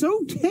can be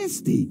so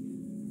testy.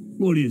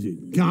 What is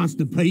it,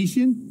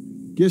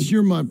 constipation? Guess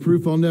you're my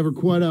proof I'll never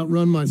quite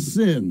outrun my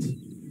sins.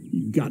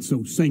 You got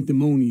so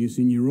sanctimonious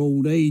in your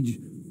old age.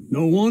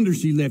 No wonder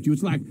she left you.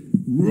 It's like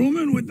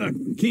rooming with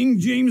the King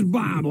James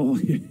Bible.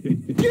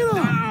 Get up!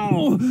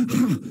 Ow!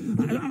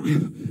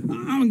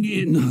 I'm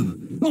getting up.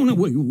 Oh, no,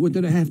 wait, what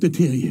did I have to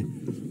tell you?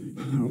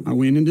 I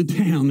went into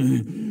town.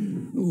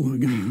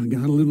 I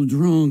got a little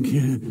drunk.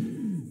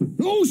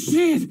 Oh,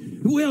 shit!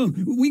 Well,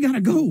 we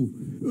gotta go.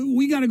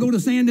 We gotta go to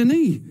Saint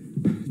Denis.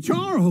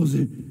 Charles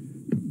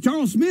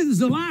Smith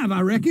is alive,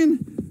 I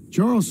reckon.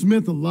 Charles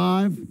Smith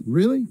alive?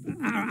 Really?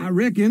 I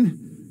reckon.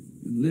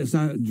 Unless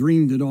I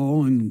dreamed it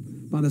all,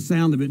 and by the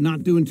sound of it,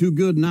 not doing too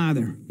good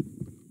neither.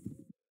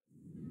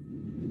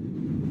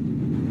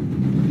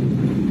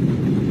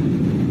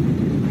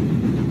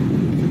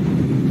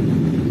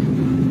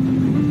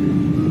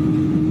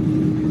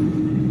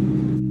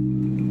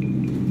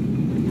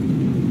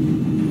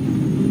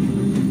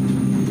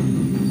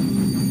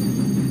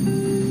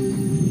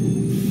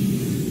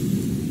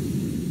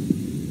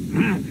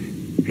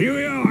 Here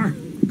we are.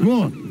 Come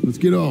on, let's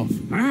get off.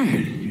 All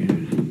right.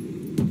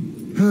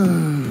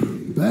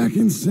 Back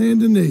in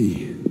Saint Denis.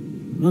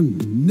 I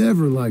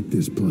never liked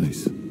this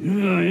place.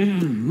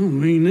 Yeah,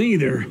 me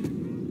neither.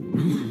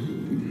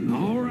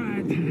 All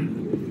right.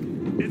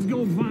 Let's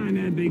go find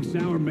that big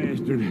sour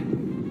bastard.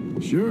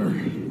 Sure.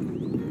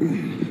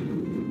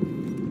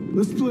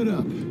 Let's split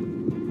up.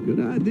 Good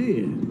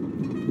idea.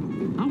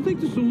 I'll take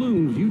the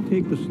saloons, you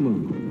take the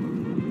slums.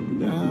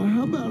 Now,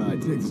 how about I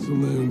take the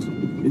saloons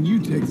and you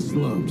take the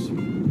slums?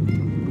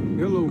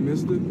 Hello,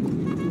 mister.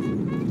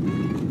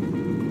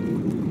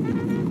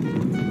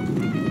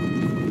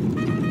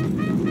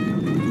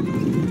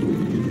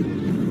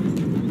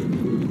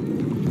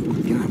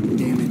 God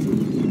damn it.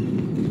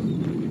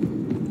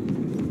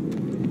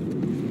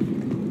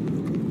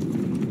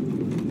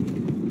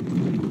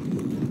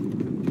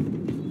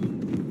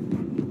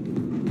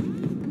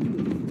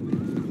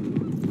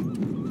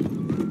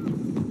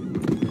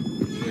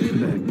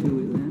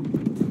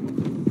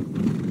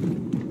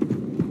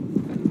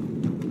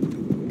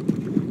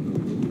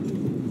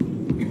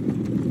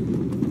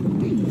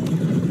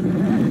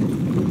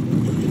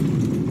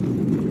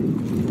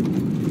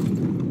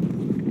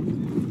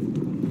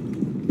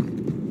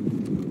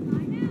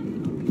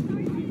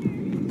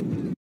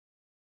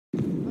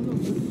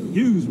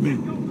 Excuse me.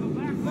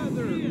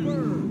 Leather,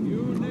 fur,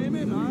 you name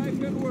it, I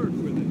can work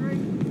with it.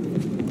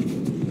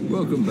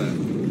 Welcome back.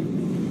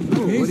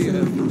 Oh, what do you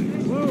have for me?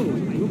 Whoa,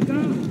 look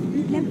down.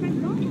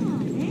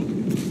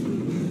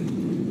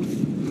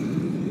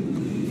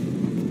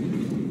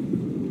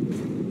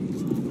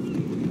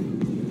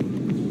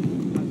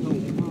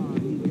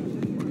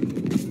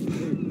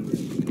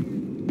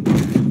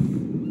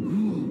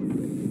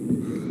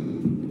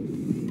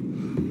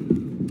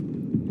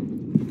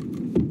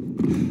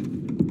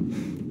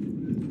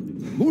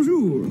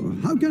 Bonjour.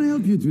 How can I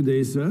help you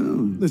today, sir?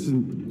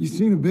 Listen, you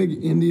seen a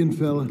big Indian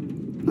fella?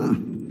 Ah,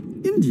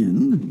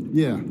 Indian?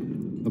 Yeah,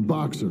 a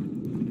boxer.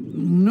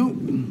 No.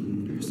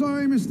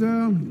 Sorry, mister.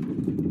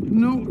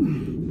 No.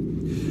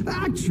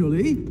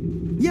 Actually,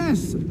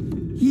 yes.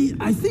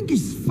 I think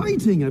he's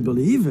fighting, I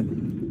believe.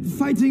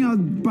 Fighting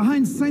out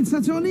behind Saint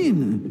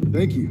Saturnin.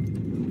 Thank you.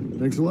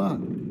 Thanks a lot.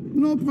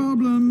 No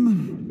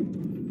problem.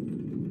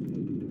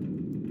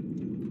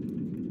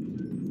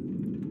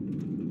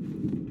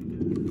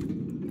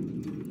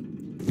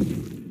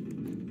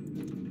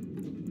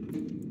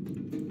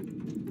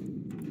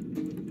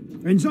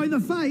 Enjoy the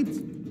fight.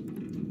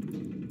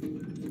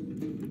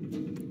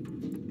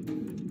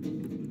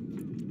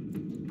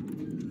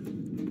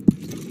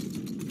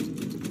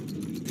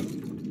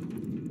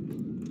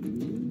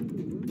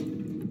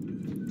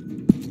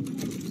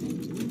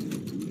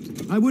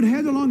 I would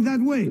head along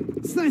that way.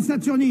 Saint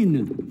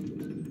Saturnin.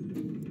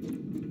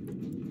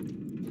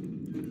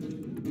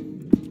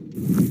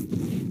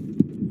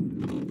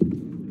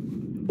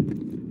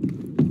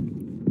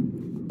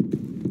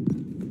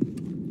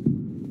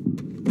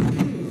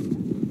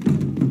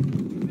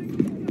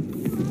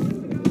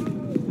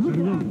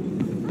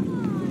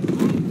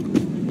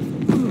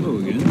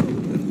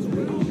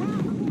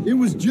 It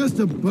was just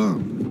a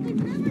bump.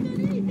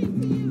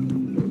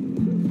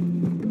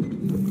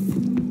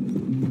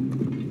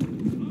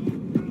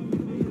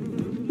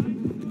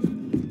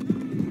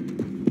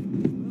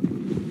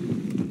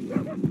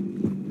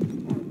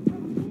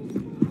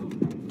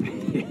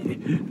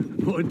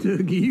 What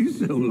took you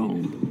so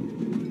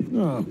long?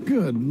 Oh,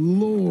 good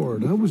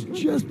Lord. I was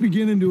just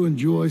beginning to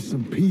enjoy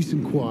some peace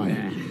and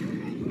quiet.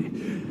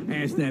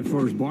 Asked that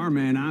first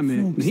barman I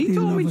met. He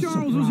told me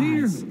Charles was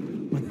here.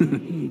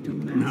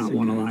 Not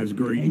one of life's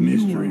great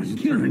mysteries,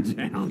 it turns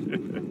out.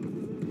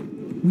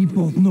 We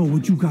both know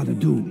what you gotta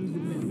do.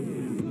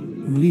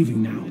 I'm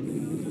leaving now.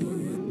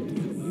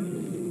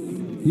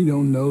 He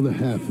don't know the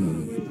half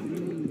of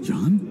it.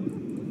 John?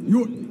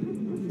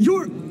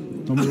 You're...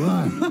 I'm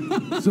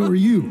alive. So are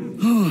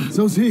you.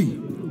 So's he.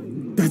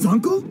 That's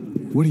Uncle?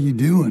 What are you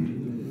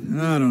doing?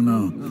 I don't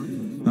know.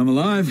 I'm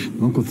alive.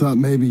 Uncle thought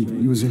maybe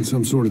he was in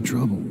some sort of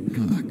trouble.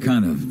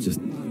 Kind of. Just...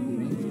 I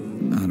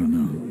don't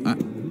know.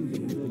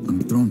 I'm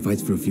throwing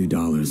fights for a few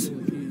dollars.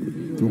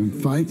 Throwing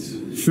fights?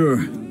 Sure.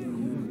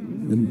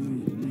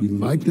 And you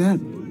like that?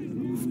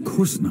 Of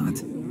course not.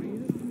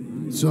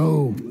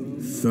 So...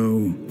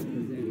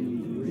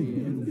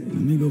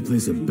 Let me go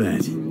place a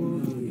bet.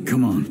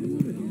 Come on.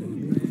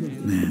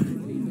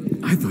 Man,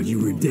 I thought you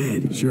were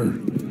dead. Sure.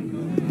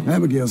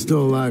 Abigail's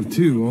still alive,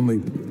 too,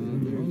 only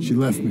she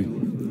left me.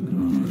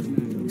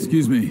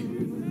 Excuse me.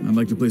 I'd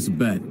like to place a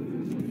bet.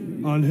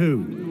 On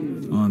who?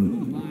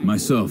 On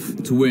myself,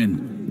 to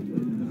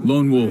win.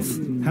 Lone Wolf.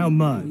 How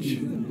much?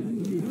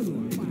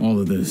 All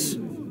of this.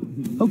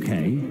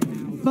 Okay.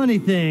 Funny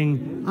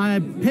thing, I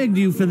pegged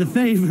you for the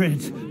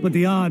favorite, but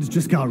the odds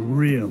just got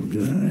real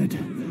good.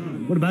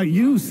 What about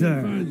you,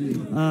 sir?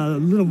 A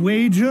little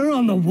wager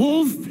on the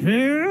wolf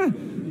here?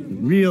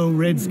 Real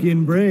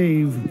redskin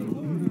brave.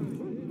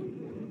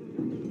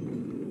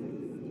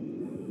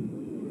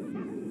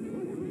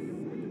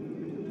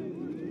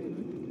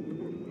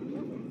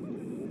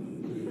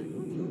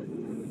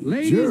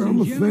 Sure,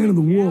 I'm a fan of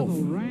the wolf.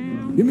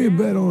 Give me a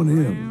bet on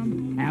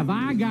him. Have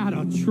I got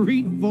a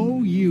treat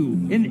for you?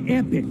 An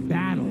epic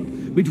battle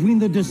between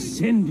the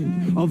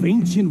descendant of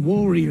ancient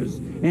warriors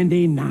and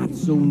a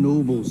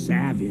not-so-noble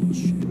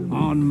savage.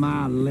 On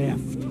my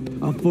left,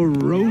 a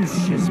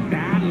ferocious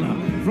battler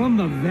from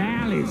the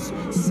valleys,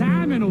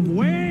 Simon of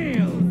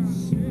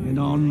Wales. And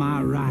on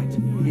my right,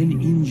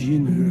 an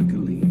Indian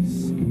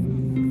Hercules.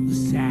 The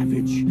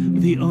savage,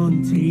 the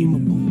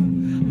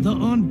untamable, the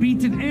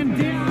unbeaten, and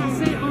dare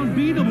I say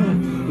unbeatable,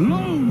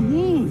 Lone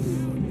Wolf.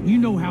 You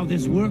know how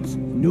this works.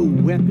 No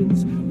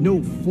weapons,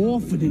 no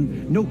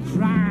forfeiting, no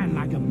crying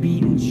like a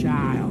beaten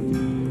child.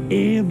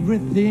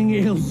 Everything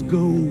else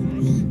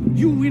goes.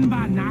 You win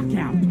by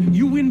knockout,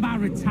 you win by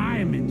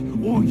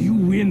retirement, or you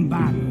win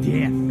by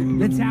death.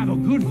 Let's have a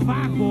good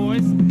fight,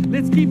 boys.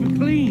 Let's keep it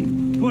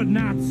clean, but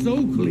not so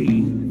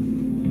clean.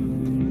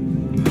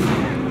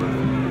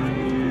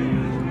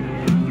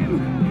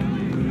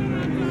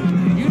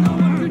 You know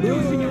what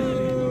producing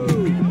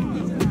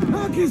is?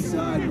 Knock his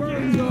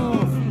sideburns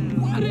off.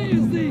 What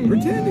is this?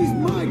 Pretend he's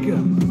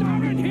Micah.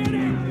 Start hit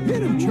him.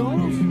 Hit him,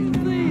 Charles.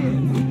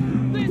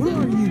 What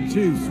are you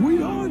two,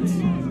 sweethearts?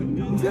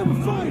 Let's have a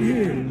fight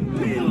here.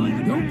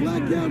 Don't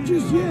black out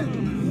just yet.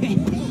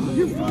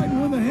 You're fighting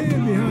with a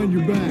hand behind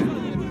your back.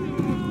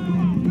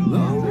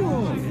 Lone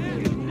Wolf.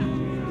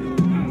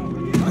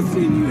 I've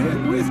seen you hit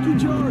whiskey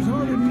jars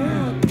harder than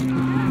that.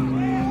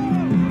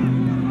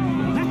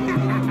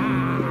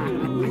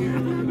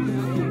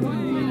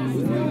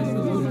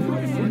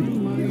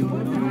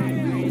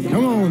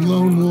 Come on,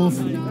 Lone Wolf.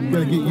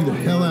 Gotta get you the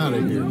hell out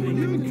of here.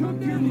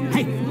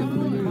 Hey,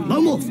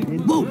 Lone Wolf,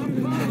 whoa!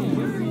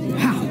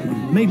 How?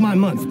 Made my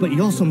month, but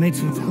you also made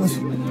some fellas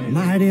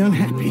mighty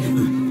unhappy.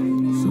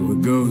 So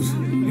it goes.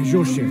 Here's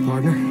your share,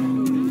 partner.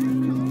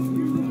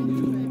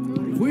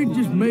 If we'd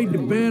just made the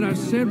bet I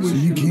said we So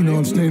you keen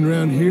on staying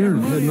around here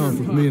or heading off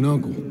with me and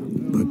Uncle?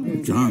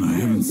 But, John, I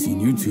haven't seen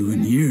you two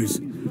in years.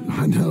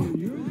 I know.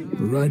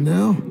 But right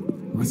now,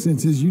 my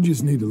sense is you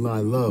just need to lie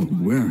low.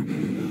 Where?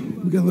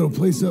 We got a little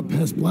place up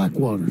past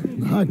Blackwater, in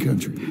the high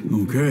country.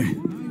 Okay.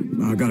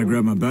 I gotta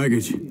grab my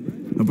baggage.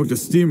 I booked a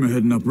steamer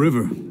heading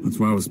upriver. That's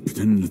why I was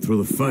pretending to throw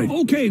the fight.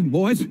 Okay,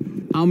 boys.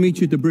 I'll meet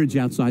you at the bridge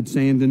outside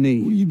Saint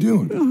Denis. What are you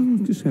doing? Oh,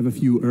 just have a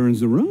few errands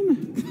to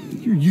run.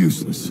 You're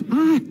useless.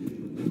 I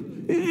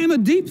am a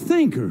deep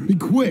thinker. Be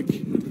quick.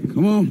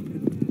 Come on.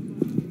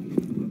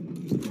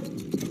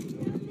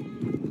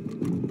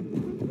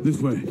 This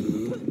way.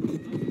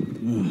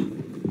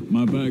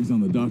 My bag's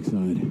on the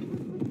dockside.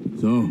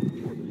 So,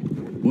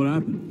 what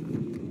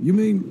happened? You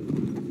mean...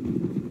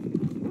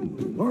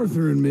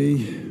 Arthur and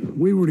me,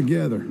 we were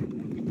together.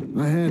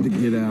 I had to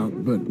get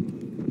out, but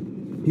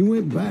he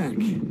went back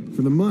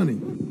for the money.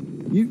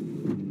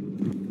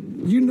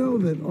 You know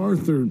that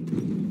Arthur...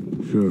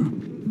 Sure.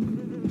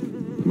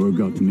 Word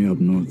got to me up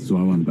north, so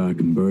I went back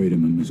and buried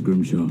him in Miss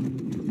Grimshaw.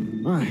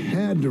 I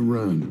had to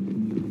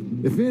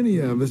run. If any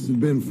of us had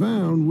been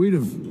found, we'd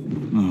have...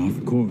 Oh,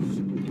 of course.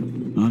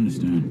 I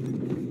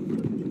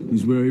understand.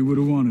 He's where he would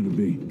have wanted to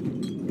be.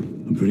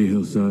 A pretty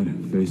hillside,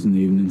 facing the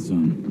evening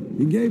sun.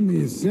 He gave me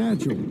his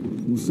satchel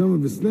with some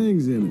of his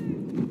things in it.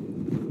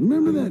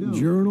 Remember that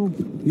journal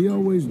he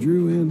always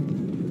drew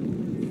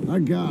in? I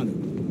got it.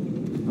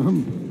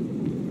 I'm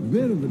a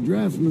bit of a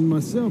draftsman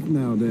myself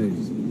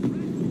nowadays.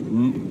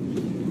 Well,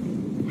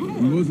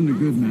 he wasn't a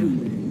good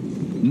man.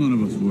 None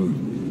of us were.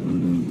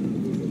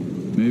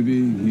 But,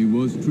 maybe he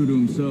was true to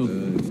himself.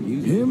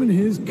 Him and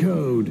his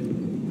code.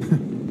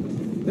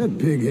 That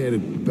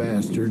pig-headed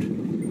bastard.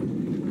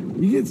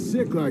 You get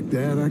sick like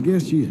that, I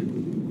guess you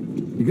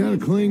gotta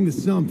cling to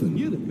something.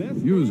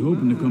 He was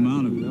hoping to come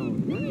out of it.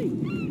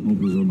 Hope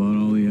was about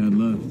all he had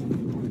left.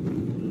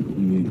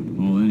 Maybe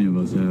all any of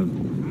us have.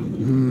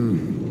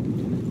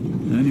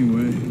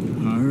 Anyway,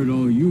 I heard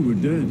all you were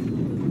dead.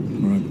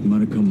 Or I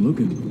might have come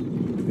looking.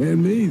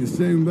 And me, the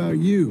same about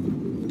you.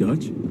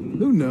 Dutch?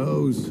 Who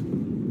knows?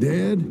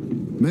 Dead?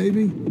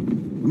 Maybe?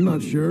 I'm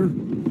not sure.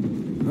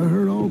 I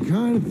heard all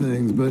kind of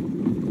things, but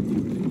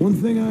one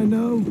thing I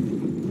know,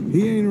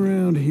 he ain't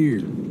around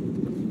here.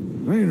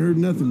 I ain't heard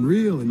nothing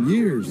real in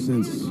years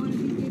since,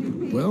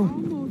 well,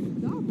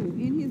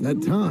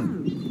 that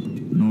time.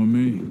 Nor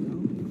me.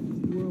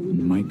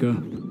 Micah?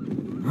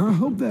 I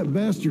hope that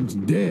bastard's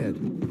dead.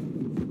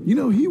 You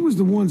know, he was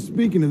the one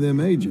speaking to them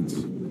agents.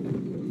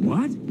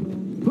 What?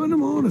 Putting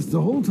them on us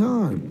the whole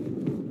time.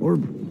 Or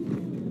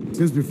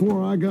since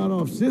before I got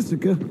off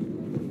Sisika.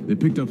 They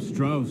picked up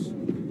Strauss.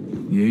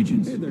 The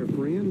agents. Hey there,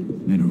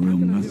 friend. Made a real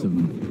mess of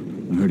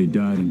him. I heard he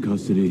died in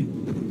custody.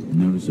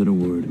 Never said a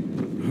word.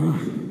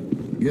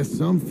 Guess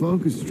some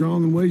folk is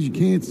strong in ways you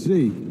can't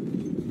see.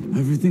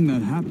 Everything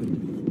that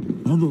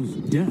happened. All those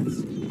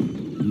deaths.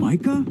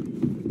 Micah?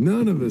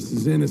 None of us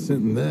is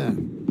innocent in that.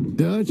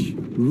 Dutch,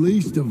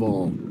 least of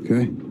all.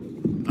 Okay?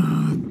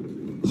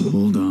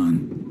 Hold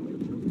on.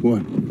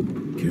 What?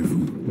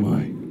 Careful.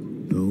 Why?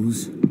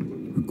 Those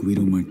are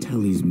Guido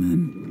Martelli's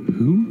men.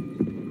 Who?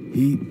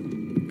 He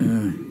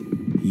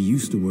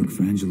used to work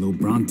for Angelo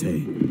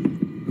Bronte.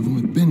 I've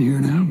only been here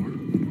an hour.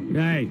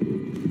 Hey.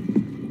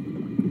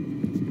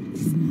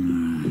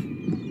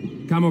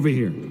 Come over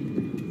here.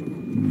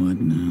 What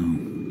now?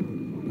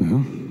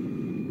 Well,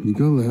 you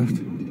go left,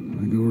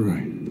 I go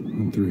right.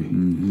 On three.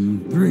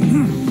 Three.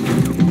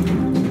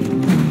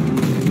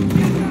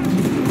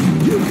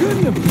 You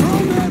couldn't have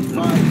thrown that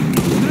fight!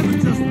 Never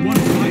just one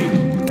fight.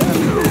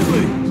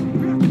 Absolutely!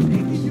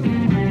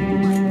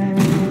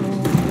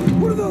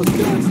 What are those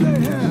guns they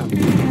have?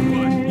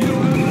 What? You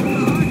don't have the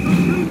high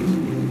country?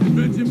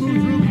 Bet you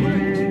move real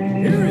quick.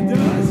 Here it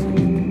does.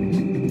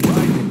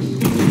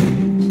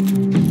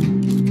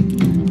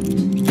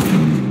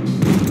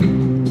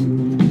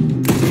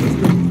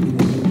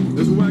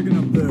 There's a wagon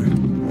up there.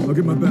 I'll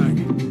get my bag.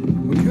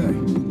 Okay.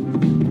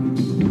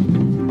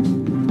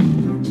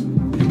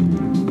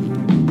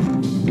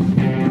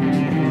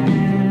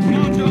 Come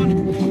on, John.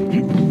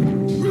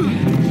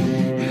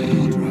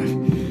 I'll drive.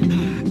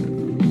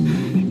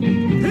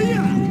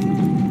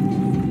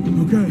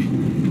 Okay.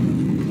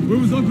 Where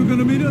was Uncle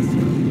gonna meet us?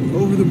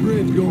 Over the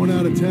bridge going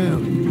out of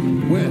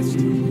town. West.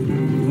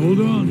 Hold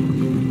on.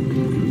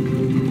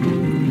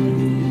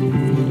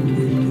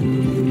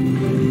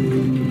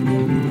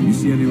 You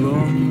see any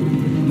law?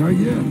 Not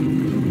yet.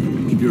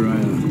 Keep your eye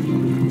out.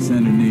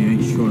 Saint Denis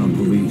ain't short on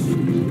police. I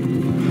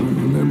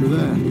remember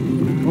that.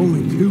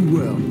 Only too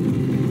well.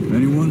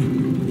 Anyone?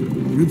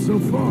 Good so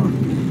far.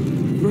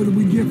 The further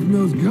we get from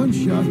those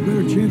gunshots,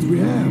 better chance we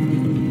have.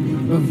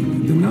 Of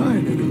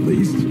denying it, at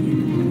least.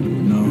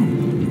 No.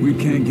 We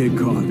can't get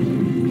caught.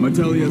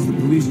 Martelli has the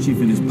police chief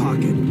in his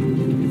pocket.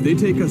 If they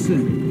take us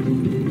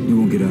in, he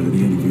won't get out of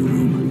the interview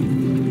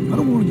room. I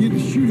don't want to get in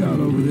a shootout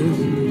over this.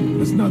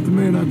 That's not the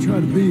man I try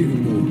to be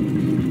anymore.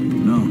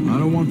 No, I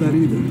don't want that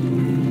either.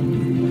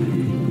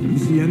 You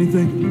see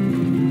anything?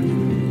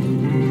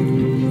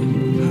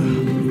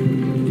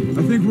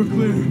 I think we're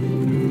clear.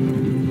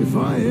 If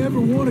I ever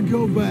want to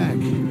go back,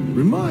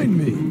 remind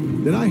me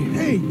that I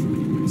hate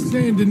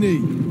Saint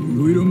Denis.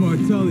 Guido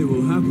Martelli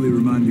will happily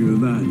remind you of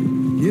that.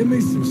 Give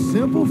me some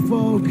simple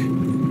folk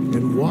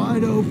and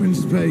wide open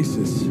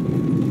spaces.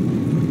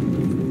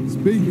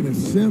 Speaking of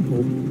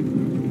simple,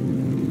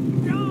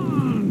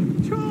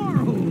 John!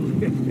 Charles!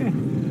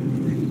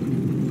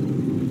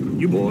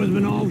 You boys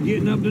been off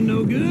getting up to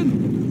no good?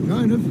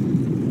 kind of.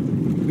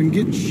 Been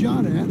getting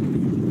shot at.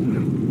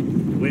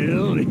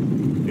 Well,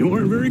 they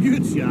weren't very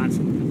good shots.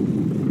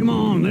 Come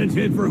on, let's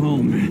head for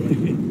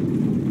home.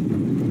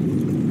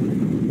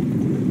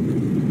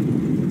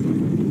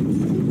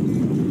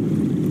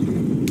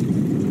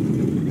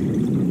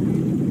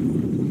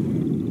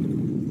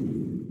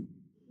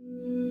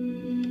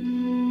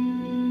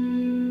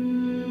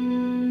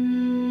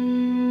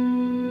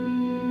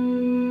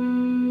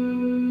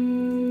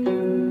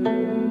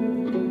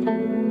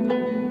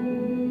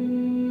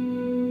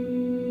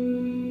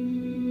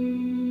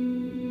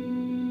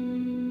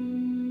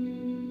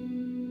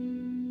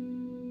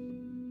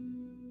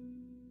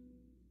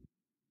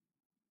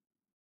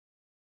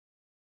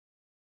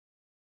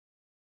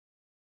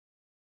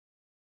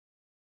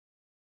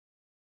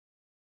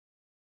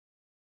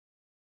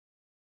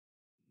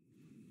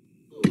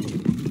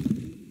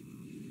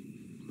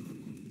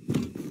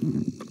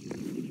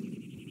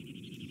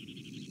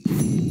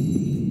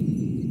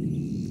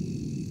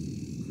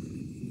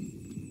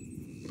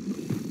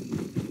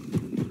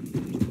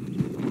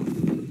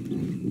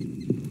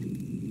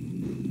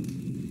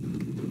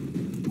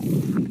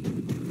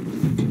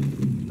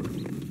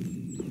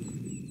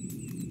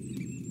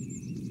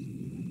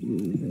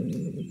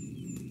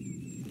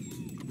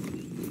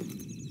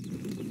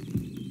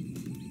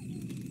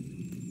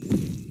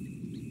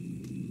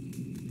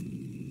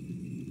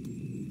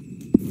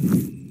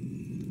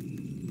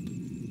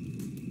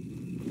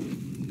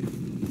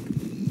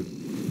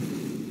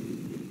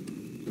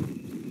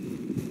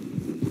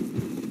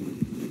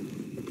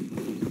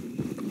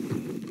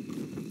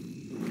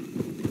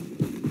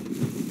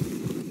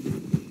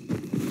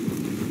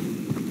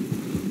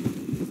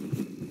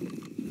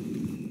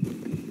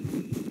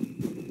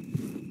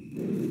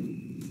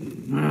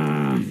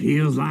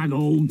 Feels like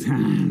old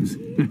times.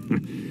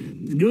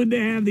 It's good to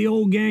have the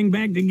old gang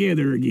back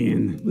together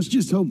again. Let's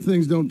just hope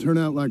things don't turn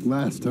out like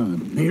last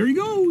time. There he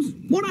goes.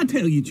 What'd I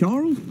tell you,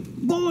 Charles?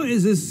 Boy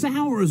is as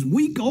sour as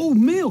weak old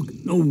milk.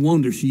 No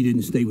wonder she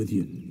didn't stay with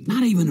you.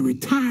 Not even a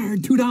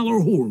retired $2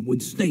 whore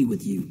would stay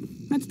with you.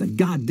 That's the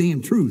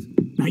goddamn truth.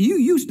 Now, you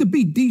used to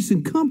be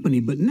decent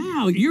company, but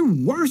now you're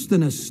worse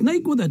than a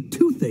snake with a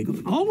toothache.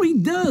 All he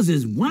does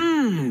is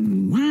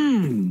whine,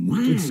 whine,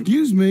 whine.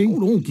 Excuse me? Oh,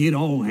 don't get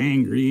all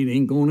angry. It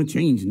ain't gonna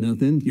change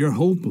nothing. You're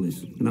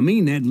hopeless. And I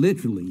mean that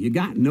literally. You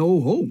got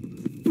no hope.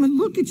 I mean,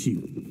 look at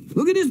you.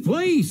 Look at this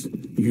place.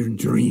 Your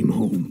dream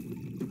home.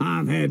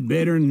 I've had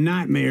better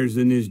nightmares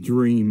than this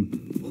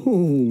dream.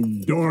 Oh,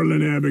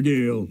 darling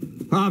Abigail,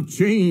 I've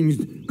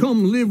changed.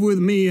 Come live with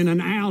me in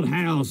an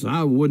outhouse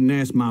I wouldn't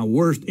ask my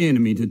worst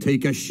enemy to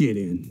take a shit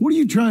in. What are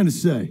you trying to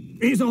say?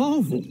 It's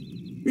awful.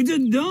 It's a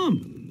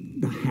dump.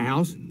 The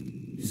house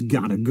has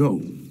gotta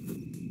go.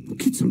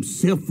 Get some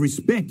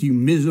self-respect, you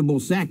miserable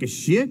sack of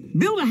shit.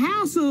 Build a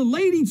house a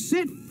lady'd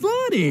set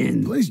foot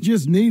in. The place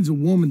just needs a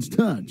woman's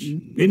touch.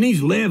 It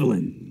needs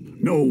leveling.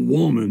 No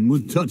woman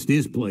would touch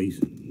this place.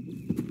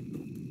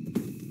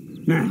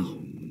 Now,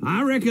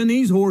 I reckon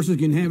these horses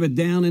can have it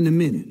down in a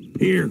minute.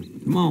 Here,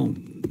 come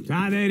on.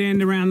 Tie that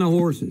end around the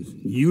horses.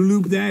 You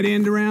loop that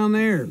end around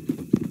there.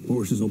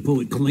 Horses will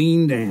pull it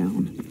clean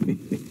down.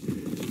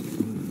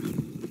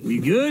 We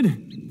good?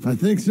 I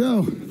think so.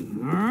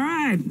 All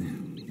right.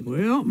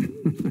 Well,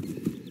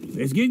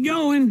 let's get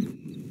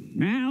going.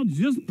 Now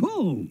just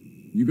pull.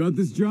 You got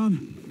this,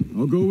 John?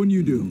 I'll go when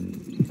you do.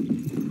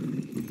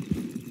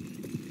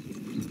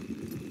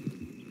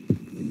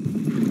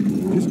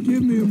 Just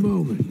give me a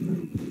moment.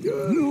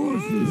 Good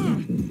horses.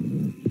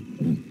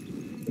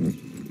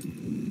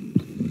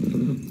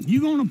 You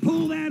gonna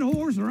pull that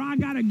horse or I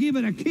gotta give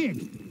it a kick?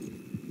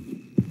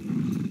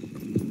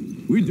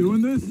 We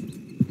doing this?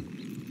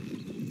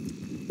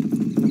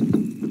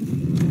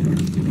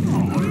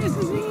 Oh, this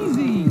is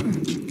easy.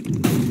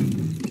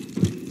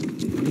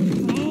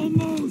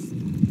 Almost.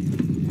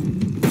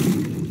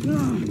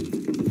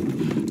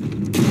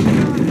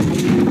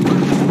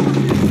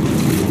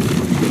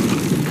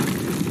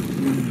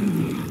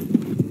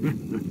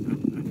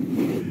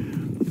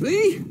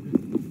 See?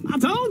 I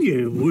told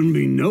you it wouldn't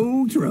be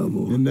no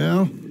trouble. And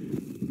now?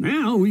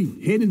 Now we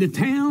head into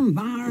town,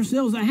 buy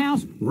ourselves a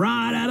house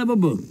right out of a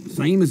book.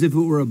 Same as if it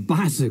were a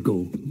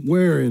bicycle.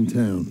 Where in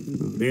town?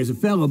 There's a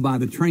fella by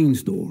the train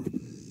store.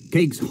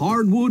 Cakes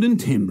hardwood and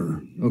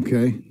timber.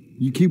 Okay.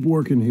 You keep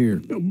working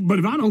here. But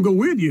if I don't go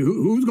with you,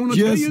 who's going to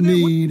tell you that?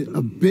 Just need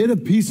a bit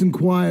of peace and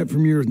quiet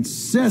from your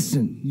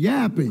incessant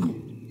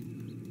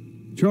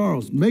yapping.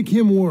 Charles, make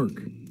him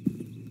work.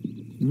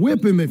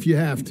 Whip him if you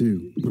have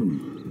to.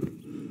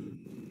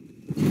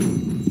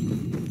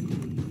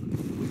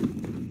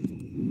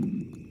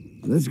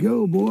 Let's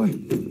go, boy.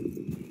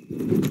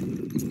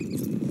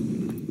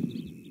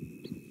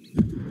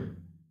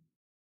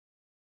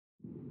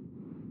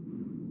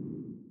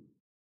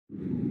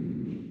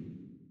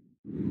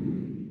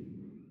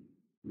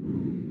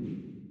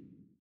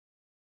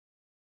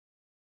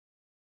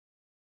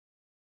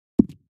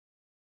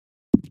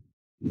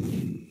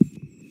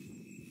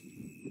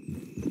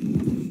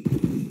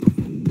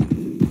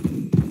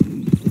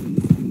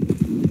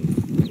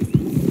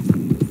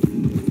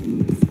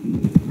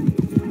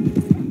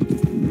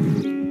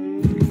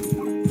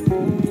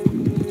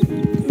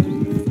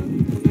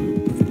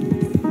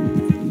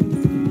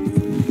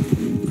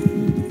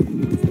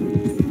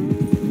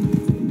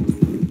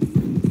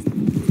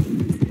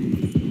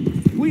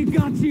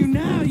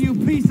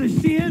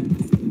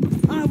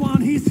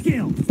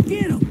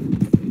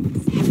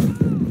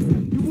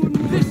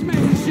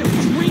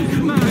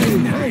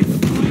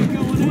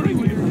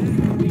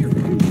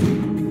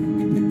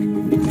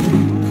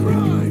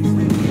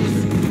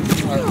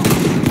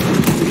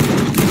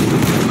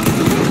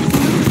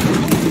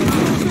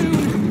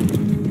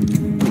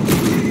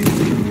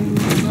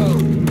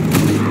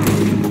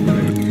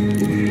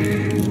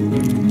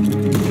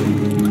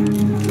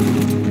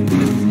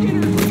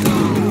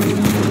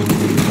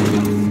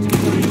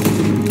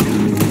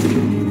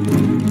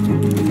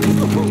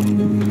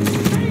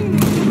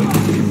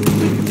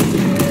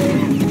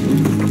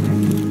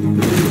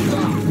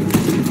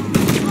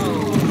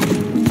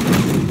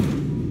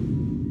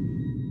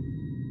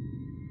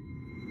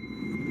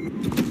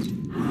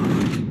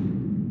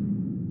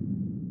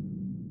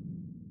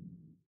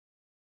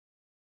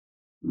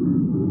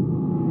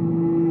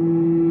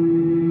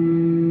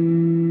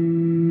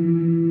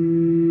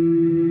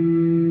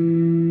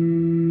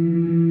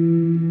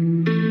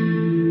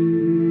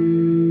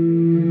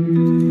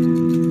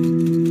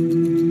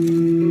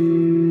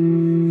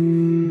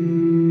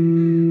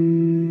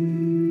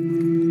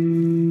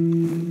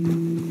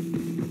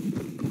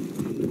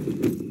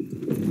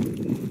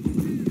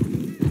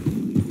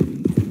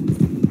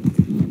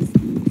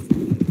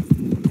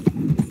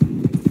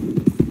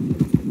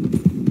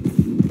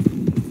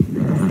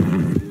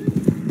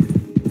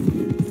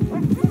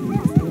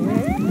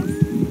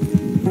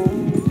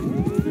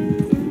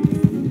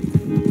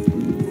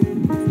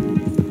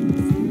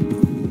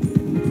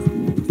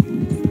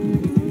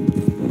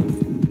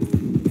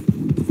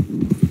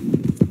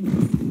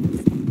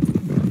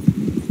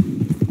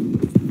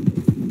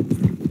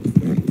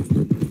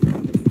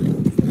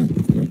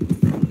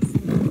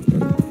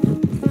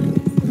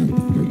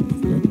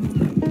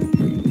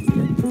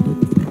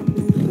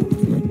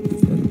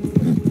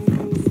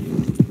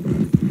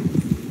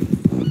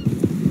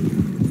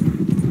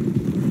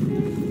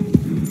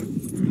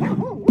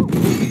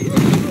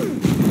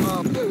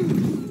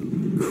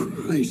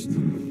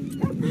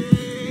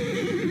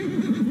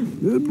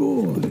 Good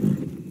boy.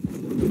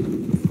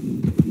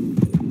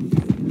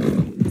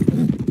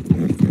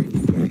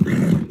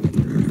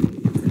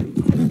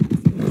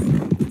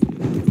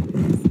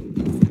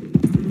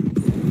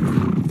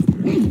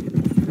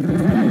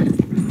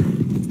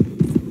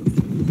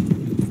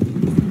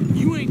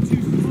 You ain't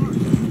too smart.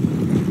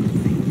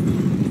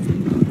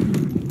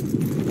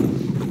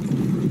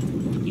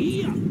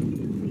 Yeah.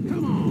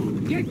 Come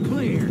on, get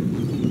clear.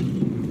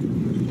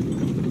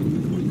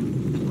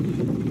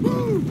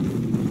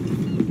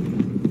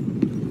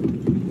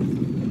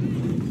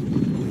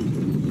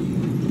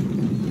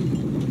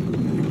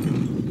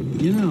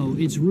 You know,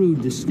 it's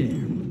rude to stare.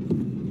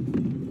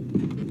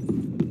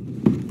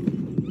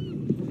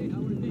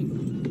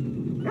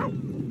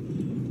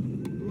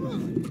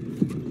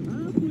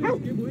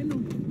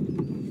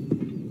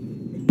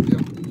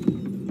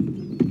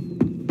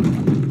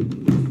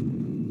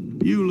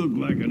 You look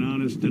like an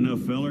honest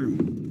enough feller.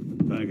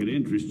 If I could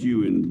interest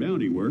you in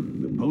bounty work,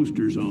 the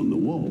poster's on the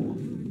wall.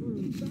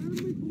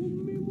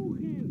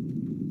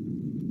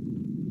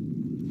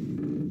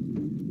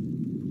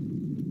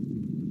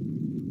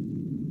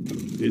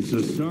 It's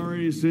a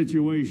sorry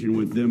situation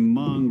with them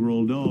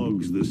mongrel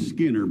dogs, the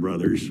Skinner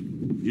brothers.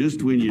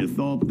 Just when you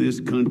thought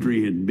this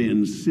country had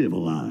been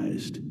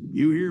civilized.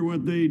 You hear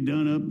what they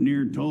done up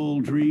near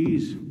tall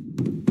trees?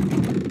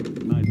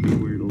 Might be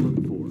where to look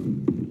for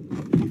them,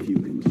 if you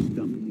can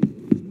stomach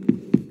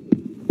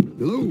it.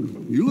 Hello,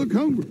 you look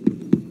hungry.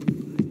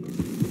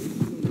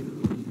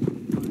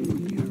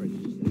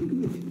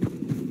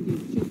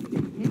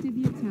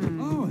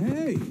 Oh,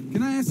 hey,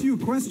 can I ask you a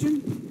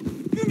question?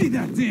 Give me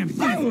that damn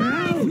thing!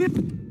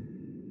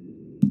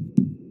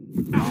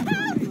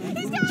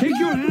 Take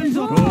your hands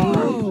off!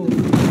 Oh.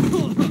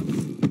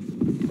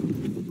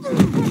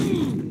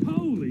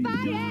 Holy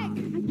How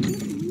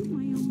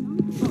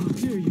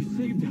dare you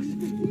saved us?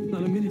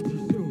 Not a minute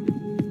too soon.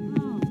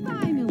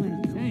 Finally,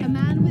 a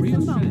man with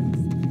some bones.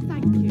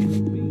 Thank you.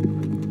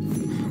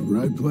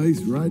 Right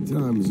place, right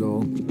time is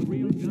all.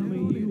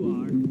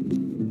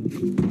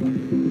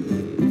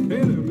 Hey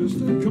there,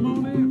 mister. Come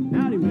on in.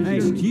 Howdy, mister.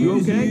 Excuse You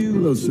okay? you.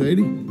 Hello,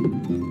 Sadie.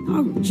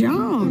 Oh,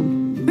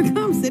 John.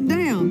 Come sit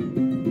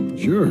down.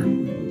 Sure.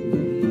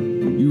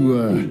 You,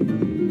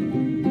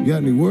 got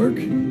any work?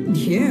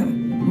 Yeah.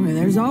 Well,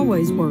 there's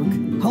always work.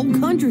 Whole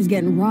country's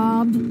getting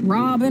robbed,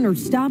 robbing, or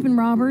stopping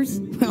robbers.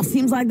 Well,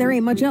 seems like there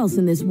ain't much else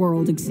in this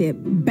world except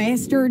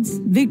bastards,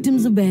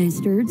 victims of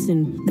bastards,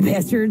 and the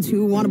bastards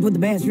who want to put the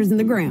bastards in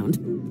the ground.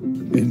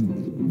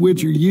 And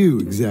which are you,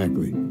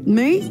 exactly?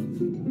 Me?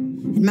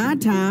 In my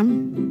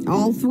time,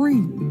 all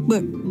three.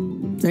 But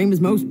same as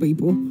most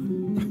people.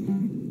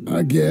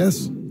 I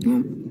guess.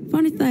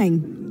 Funny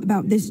thing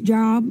about this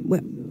job,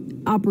 well,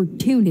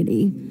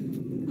 opportunity,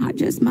 I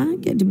just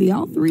might get to be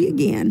all three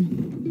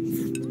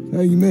again.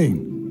 How you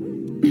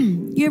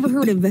mean? You ever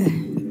heard of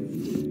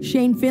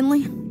Shane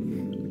Finley?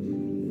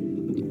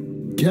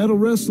 Cattle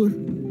wrestler?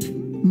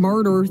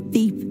 Murderer,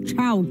 thief,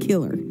 child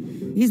killer.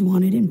 He's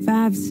wanted in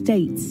 5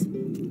 states.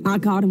 I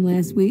caught him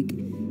last week.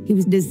 He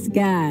was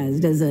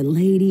disguised as a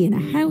lady in a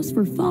house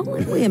for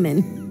fallen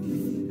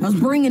women. I was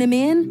bringing him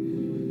in,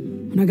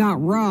 and I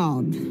got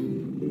robbed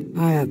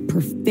by a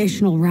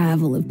professional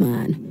rival of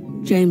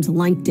mine, James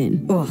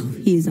Langton. Oh,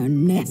 he's a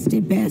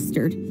nasty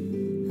bastard.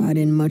 I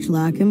didn't much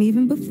like him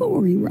even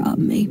before he robbed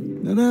me.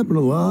 That happened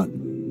a lot.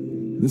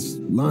 This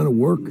line of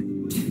work.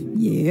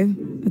 Yeah,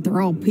 but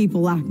they're all people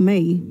like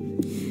me.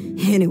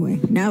 Anyway,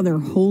 now they're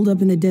holed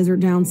up in the desert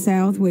down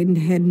south, waiting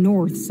to head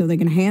north so they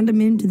can hand them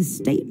in to the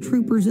state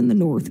troopers in the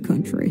North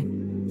Country.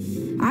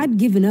 I'd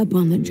given up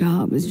on the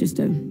job as just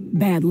a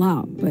bad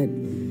lot, but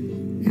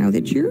now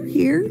that you're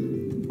here,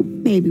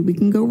 maybe we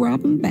can go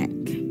rob them back.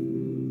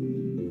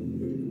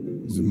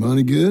 Is the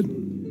money good?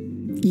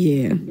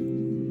 Yeah,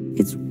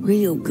 it's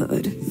real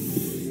good.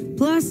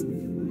 Plus,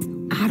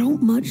 I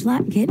don't much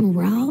like getting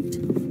robbed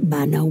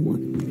by no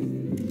one.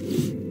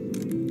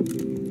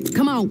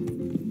 Come on.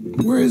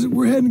 Where is it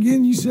we're heading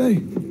again, you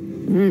say?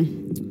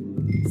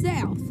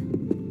 South.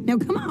 Now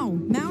come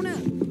on, mount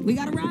up. We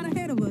got a ride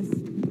ahead of us.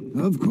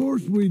 Of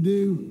course we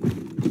do.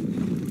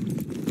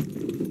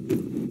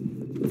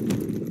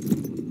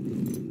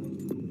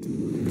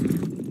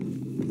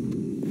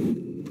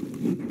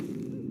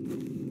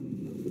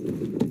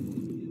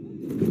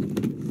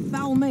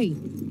 Follow me.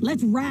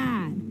 Let's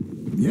ride.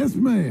 Yes,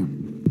 ma'am.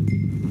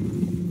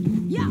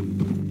 Yeah.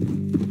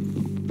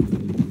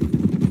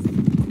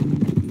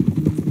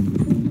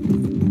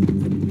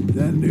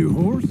 That a new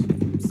horse?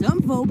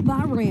 Some folk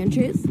buy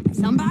ranches,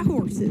 some buy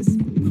horses.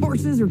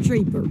 Horses are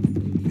cheaper.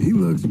 He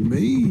looks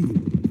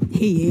mean.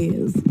 He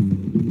is.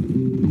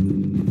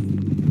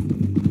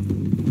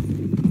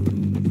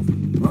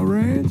 My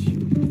ranch?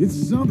 It's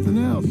something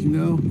else, you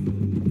know.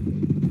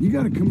 You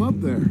gotta come up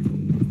there.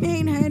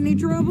 Ain't had any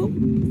trouble?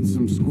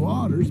 Some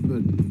squatters,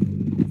 but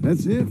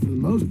that's it for the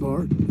most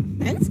part.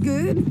 That's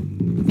good.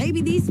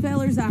 Maybe these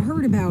fellers I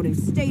heard about have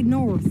stayed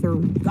north or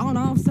gone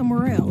off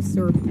somewhere else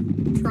or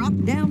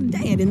dropped down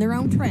dead in their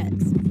own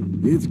tracks.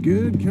 It's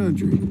good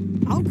country.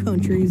 All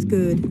country is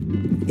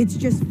good. It's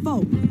just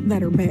folk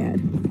that are bad.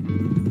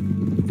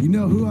 You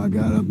know who I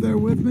got up there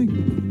with me?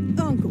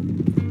 Uncle.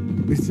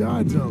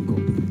 Besides Uncle.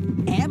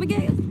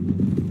 Abigail?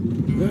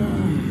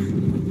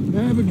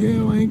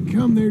 Abigail ain't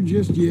come there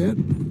just yet.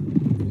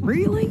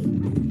 Really?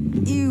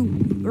 You,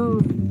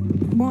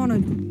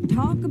 wanna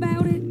talk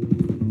about it?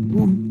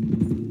 Well,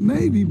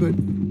 maybe, but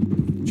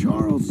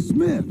Charles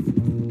Smith.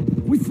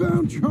 We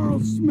found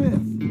Charles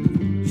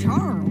Smith.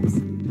 Charles?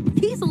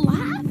 He's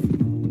alive?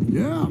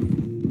 Yeah.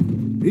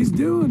 He's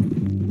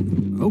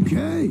doing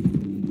okay.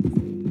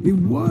 He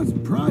was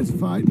prize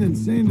fighting in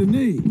Saint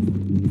Denis.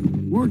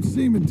 Weren't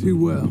seeming too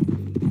well.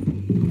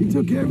 He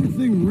took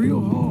everything real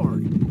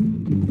hard.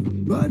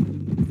 But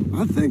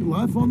I think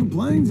life on the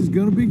plains is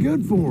gonna be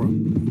good for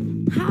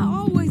him. I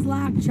always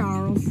liked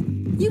Charles.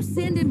 You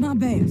send him my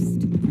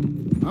best.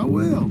 I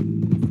will.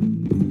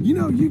 You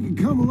know, you can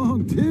come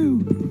along too.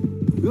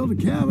 Build a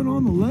cabin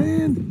on the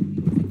land.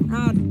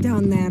 I've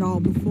done that all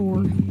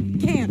before.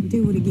 Can't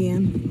do it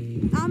again.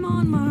 I'm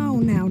on my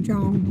own now,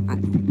 John.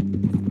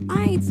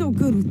 I ain't so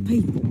good with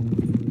people.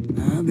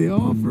 The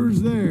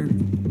offer's there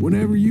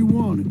whenever you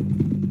want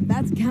it.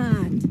 That's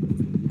kind.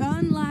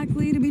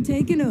 Unlikely to be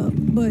taken up,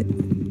 but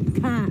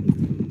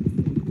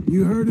kind.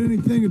 You heard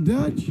anything of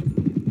Dutch?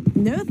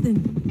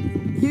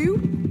 Nothing. You?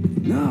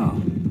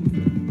 No.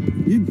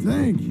 You'd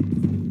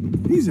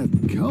think. He's a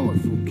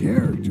colorful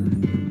character.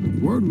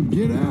 Word would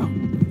get out.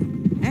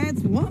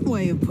 That's one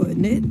way of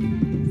putting it.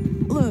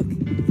 Look,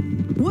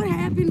 what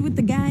happened with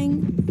the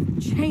gang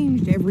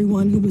changed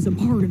everyone who was a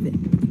part of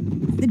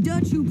it. The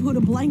Dutch who put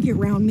a blanket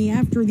round me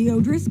after the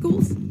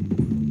O'Driscolls,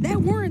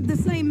 that weren't the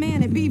same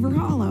man at Beaver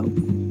Hollow.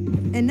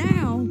 And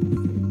now,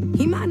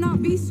 he might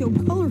not be so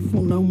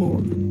colorful no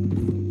more.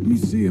 You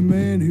see a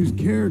man whose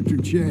character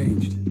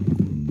changed.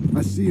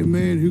 I see a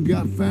man who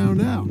got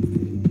found out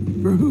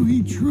for who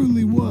he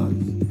truly was.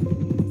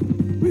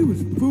 We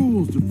was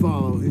fools to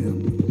follow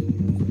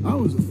him. I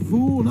was a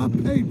fool and I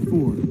paid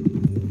for it.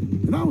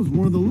 And I was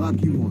one of the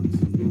lucky ones.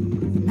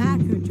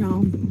 Micah,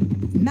 John.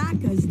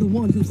 Micah's the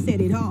one who set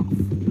it off.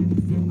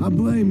 I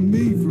blame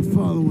me for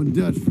following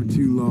Dutch for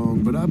too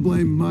long, but I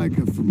blame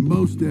Micah for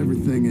most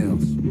everything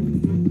else.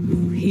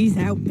 He's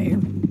out there.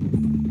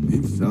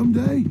 And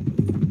someday,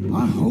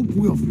 I hope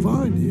we'll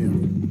find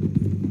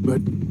him.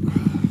 But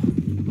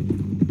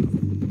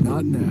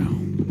not now.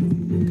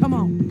 Come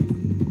on.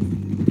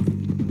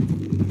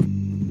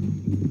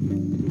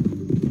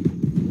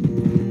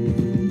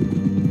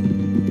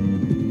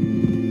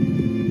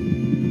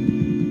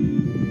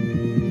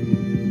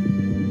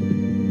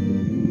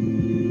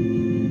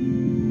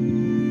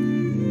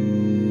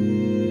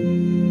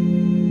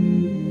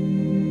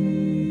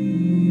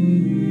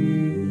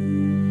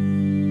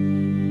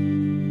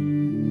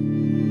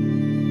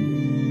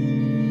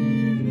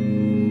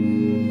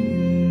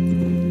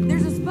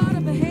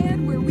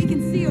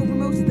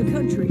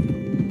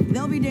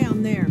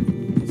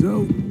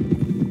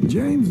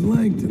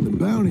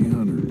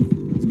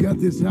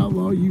 This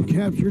outlaw you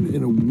captured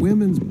in a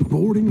women's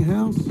boarding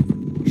house?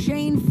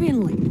 Shane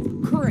Finley,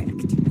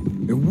 correct.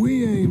 And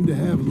we aim to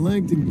have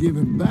Langton give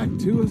him back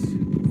to us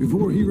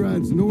before he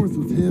rides north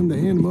with him to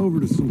hand him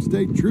over to some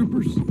state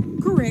troopers?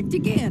 Correct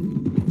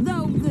again.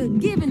 Though the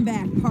giving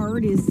back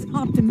part is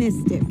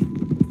optimistic.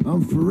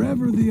 I'm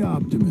forever the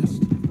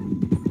optimist.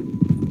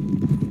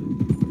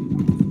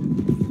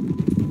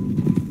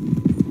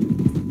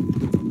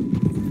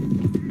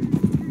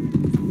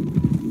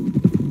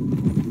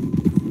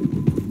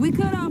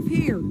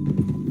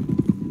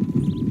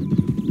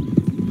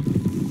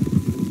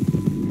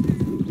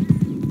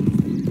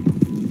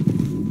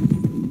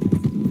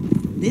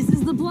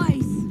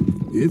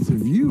 It's a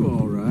view,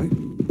 all right.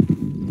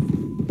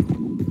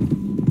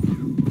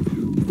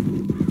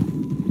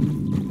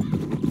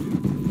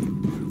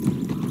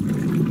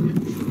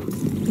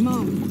 Come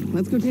on,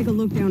 let's go take a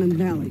look down in the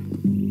valley.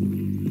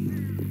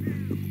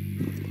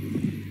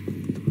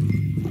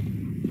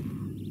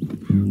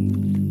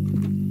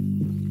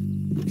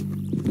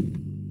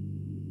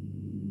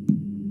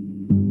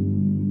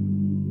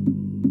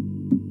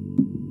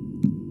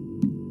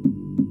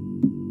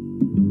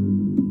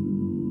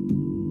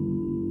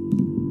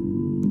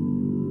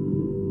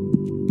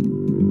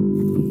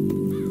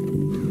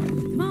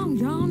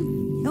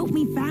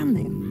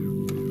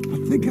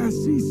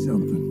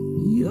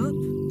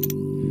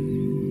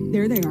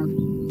 There they are,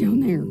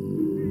 down there.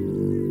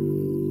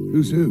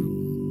 Who's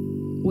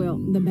who? Well,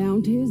 the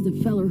bounty is the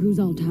feller who's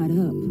all tied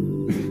up.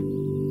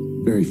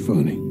 Very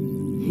funny.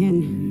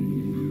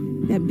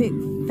 And that big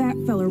fat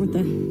feller with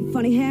the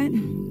funny hat,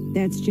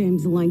 that's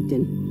James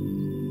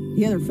Langton.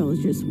 The other fellas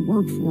just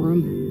work for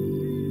him.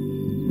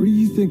 Where do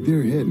you think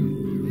they're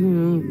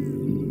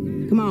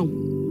heading? Come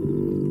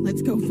on,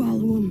 let's go follow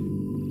them.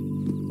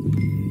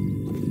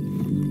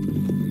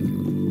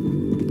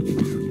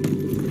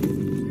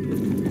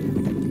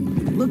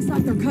 Looks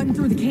like they're cutting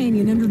through the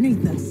canyon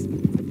underneath us.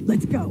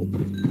 Let's go.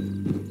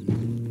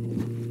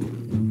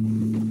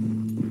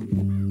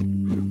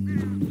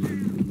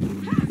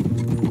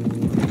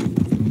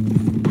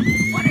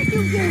 What are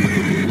you doing?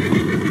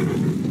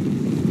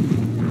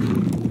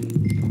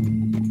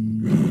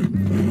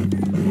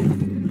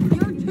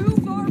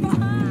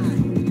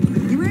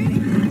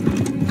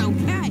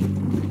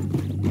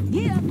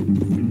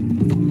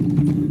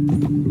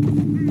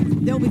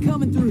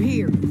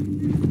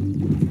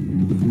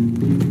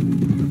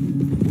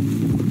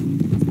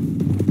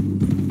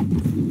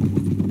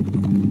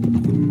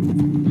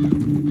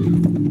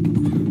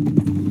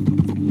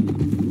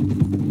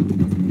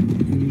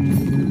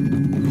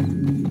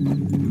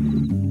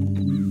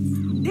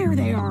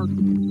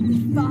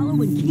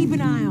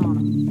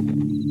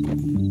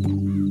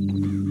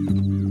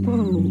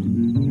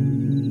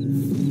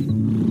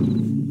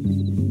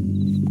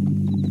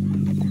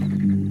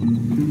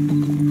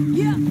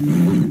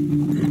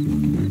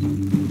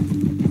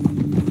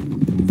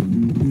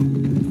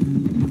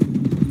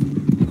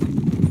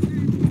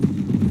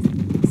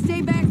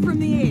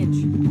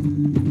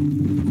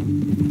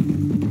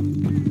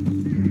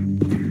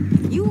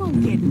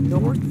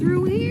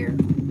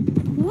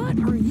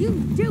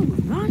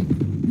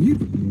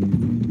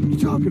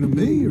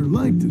 Me or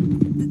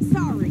Langton?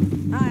 Sorry,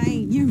 I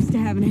ain't used to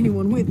having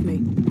anyone with me.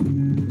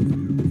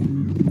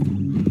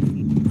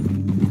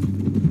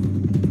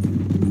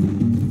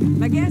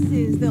 My guess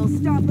is they'll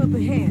stop up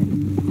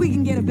ahead. We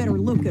can get a better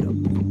look at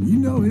them. You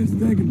know his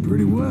thinking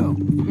pretty well.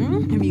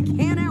 If you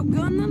can't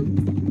outgun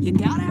them, you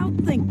gotta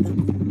outthink them.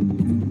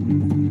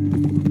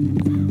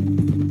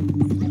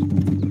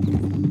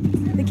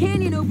 The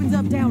canyon opens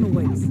up down a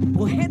ways.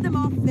 We'll head them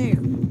off there.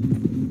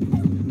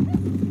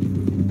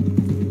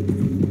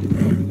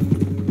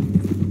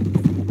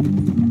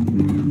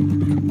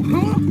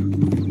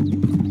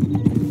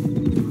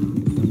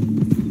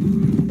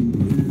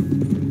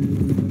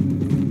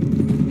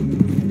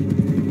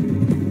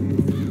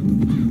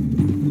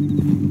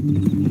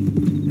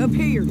 Up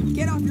here,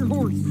 get off your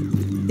horse.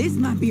 This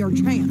might be our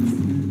chance.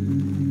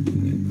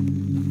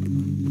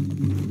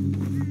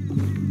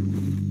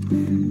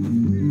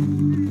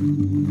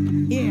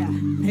 Yeah,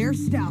 they're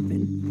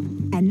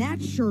stopping. And that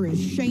sure is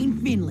Shane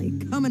Finley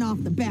coming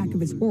off the back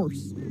of his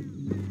horse.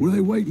 What are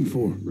they waiting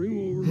for?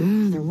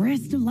 The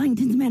rest of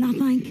Langton's men, I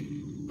think.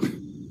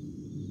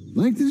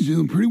 Langton's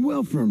doing pretty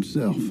well for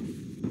himself.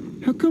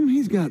 How come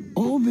he's got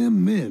all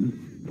them men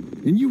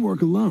and you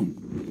work alone?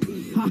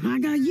 I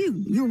got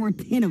you. You're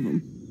worth 10 of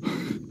them.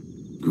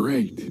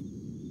 Great.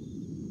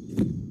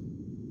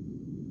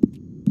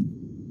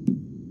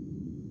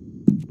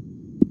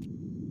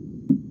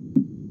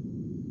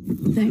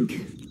 Think.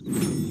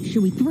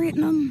 Should we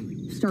threaten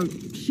them? Start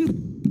shoot?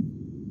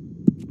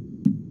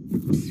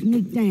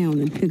 Sneak down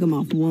and pick them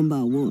off one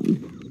by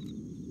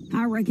one.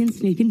 I reckon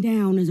sneaking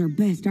down is our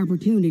best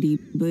opportunity,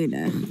 but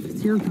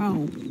it's your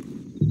call.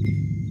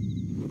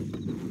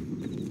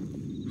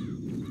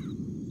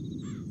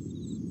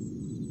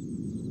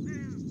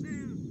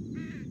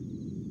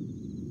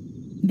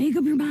 Make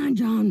up your mind,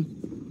 John.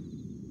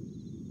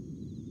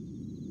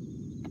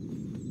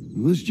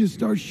 Let's just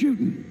start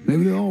shooting.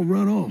 Maybe they'll all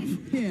run off.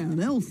 Yeah,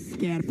 they'll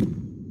scatter.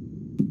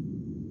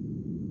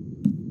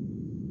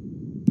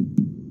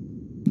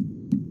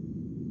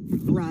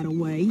 Right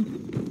away.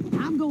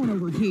 I'm going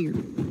over here.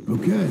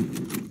 Okay.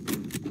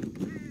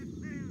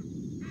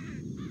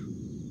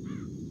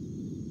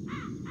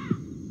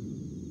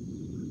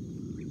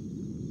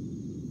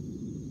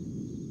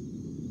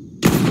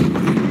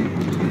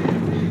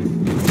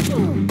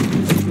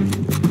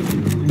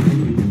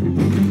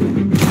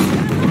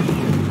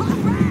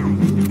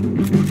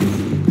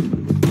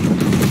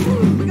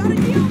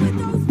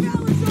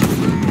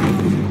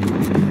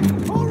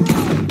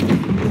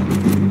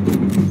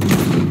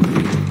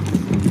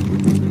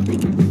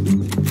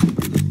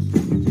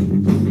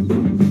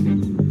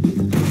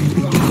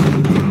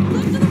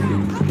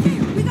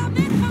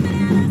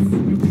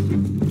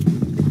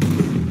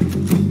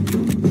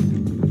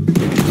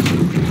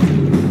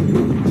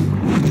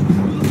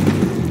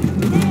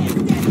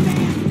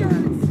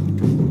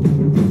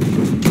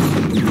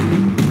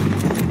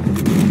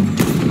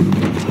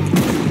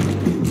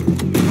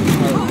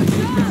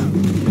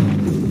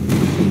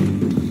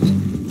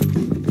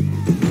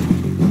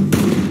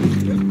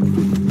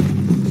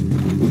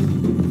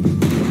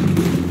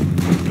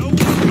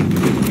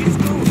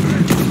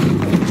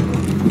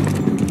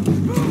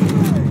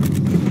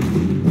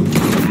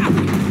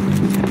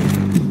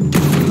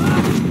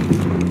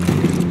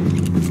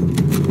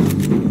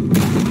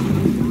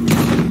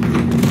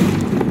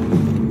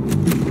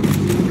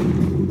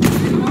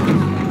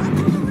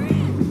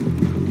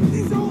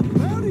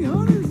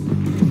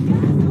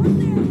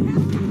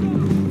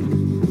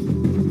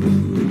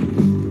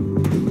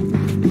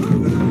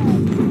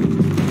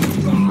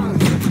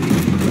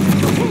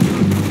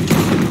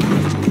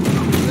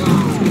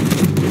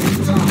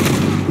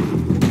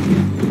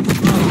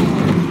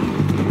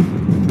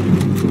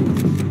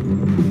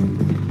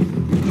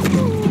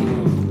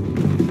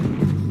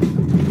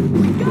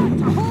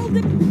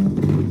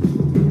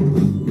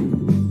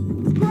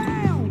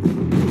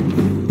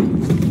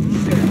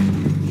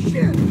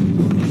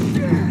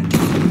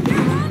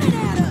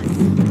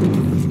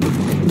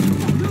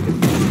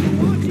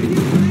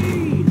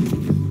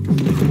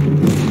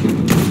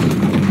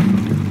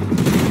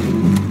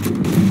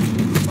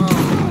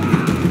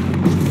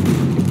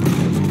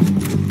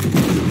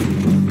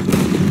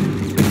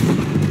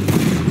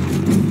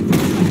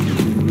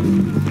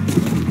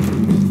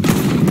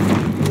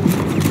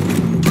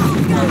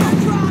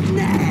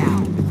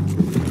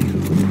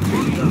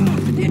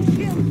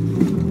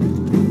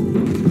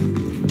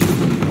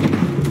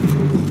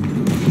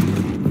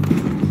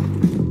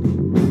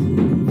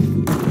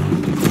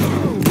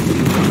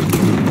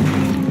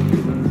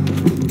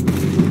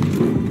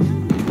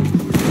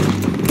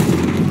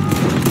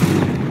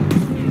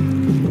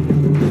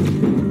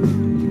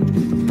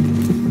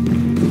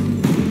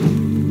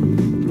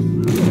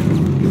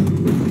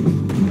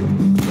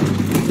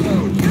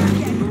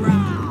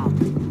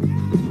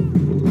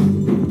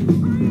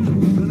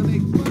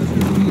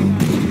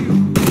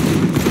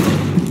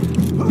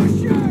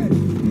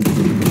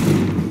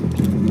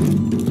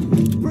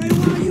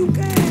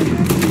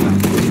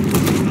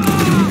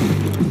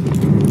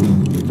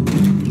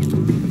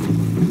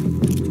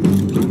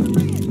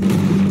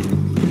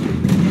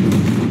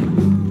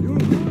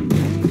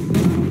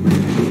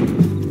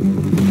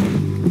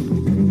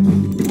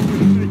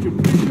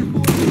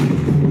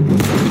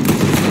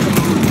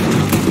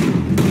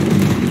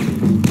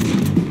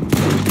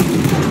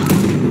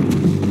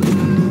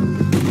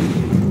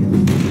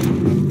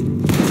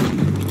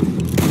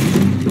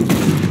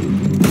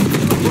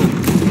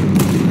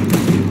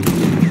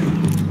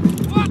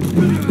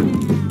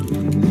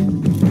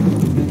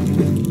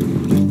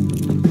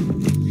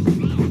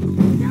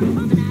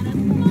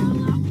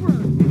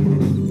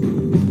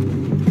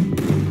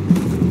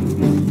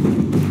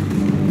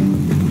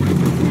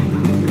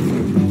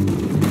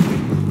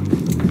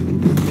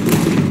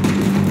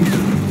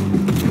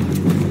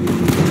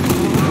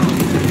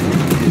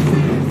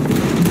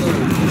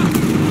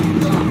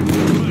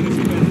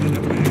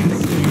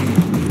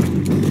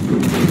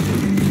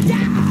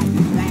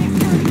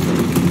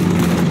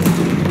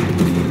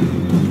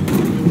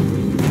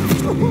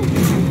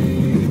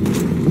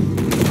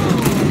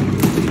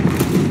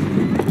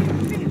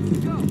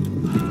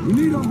 We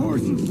need our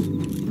horses.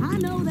 I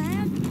know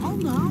that.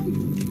 Hold on.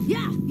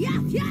 Yeah.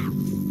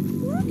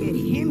 Look at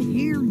him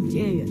here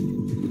dead.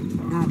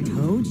 I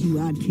told you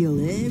I'd kill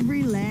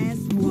every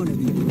last one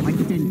of you. Like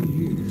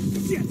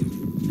Shit!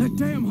 That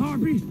damn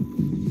harpy!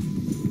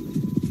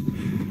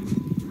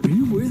 Are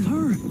you with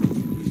her?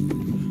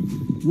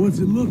 What's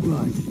it look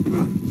like?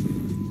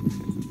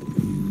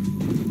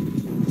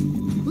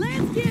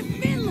 Let's get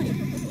Finley!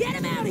 Get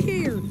him out of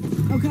here!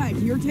 Okay,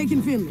 you're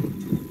taking Finley.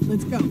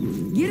 Let's go.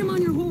 Get him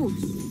on your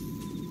horse.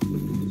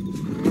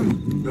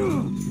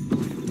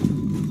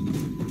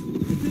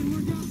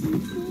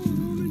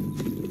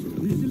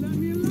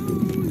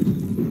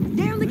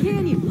 Down the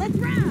canyon. Let's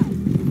ride!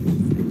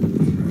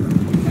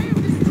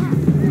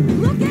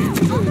 Look out!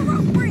 On the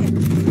rope bridge!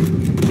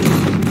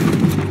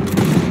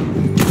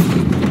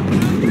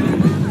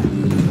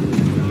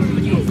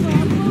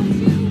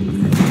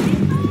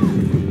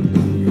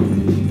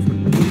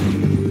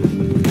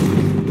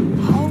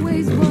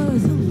 Always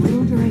was a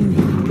little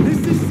draining.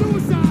 This is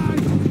suicide!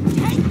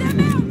 Take them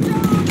out,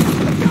 John!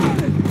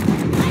 Got it!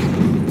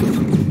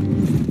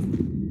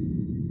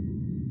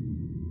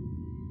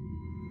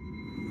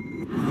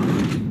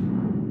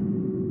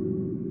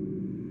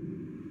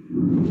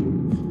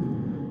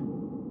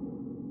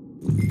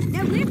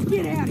 Now let's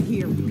get out of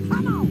here.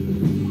 Come on.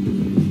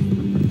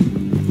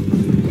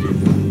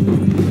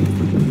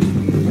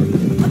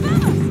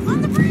 Above us, on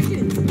the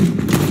bridges.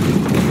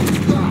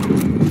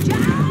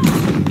 John!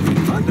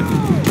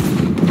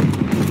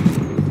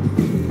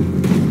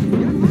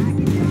 You're like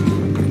it, John.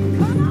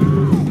 Come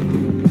on.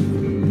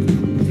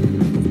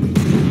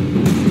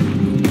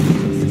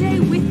 Stay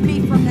with me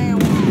from now on.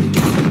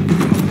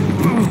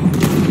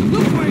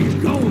 Look where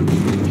you're going!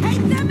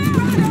 Take them out.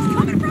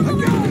 Coming from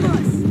below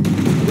us.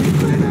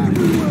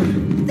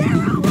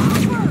 They're all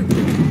over.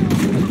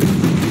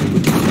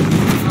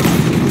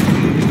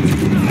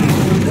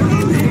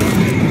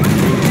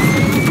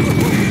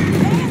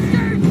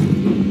 Bastard!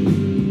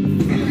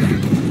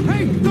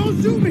 Hey, don't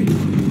shoot me!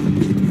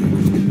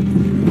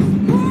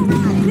 More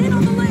right and in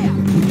on the left.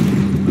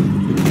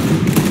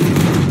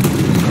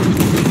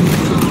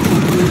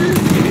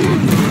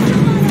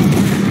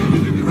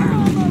 We're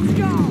almost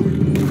gone.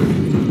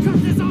 Cut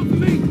this off of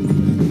me!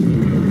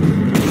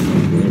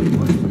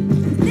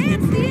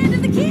 That's the end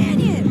of the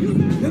canyon.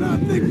 And I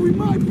think we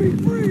might be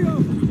free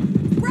of them.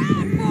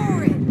 Ride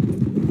for it.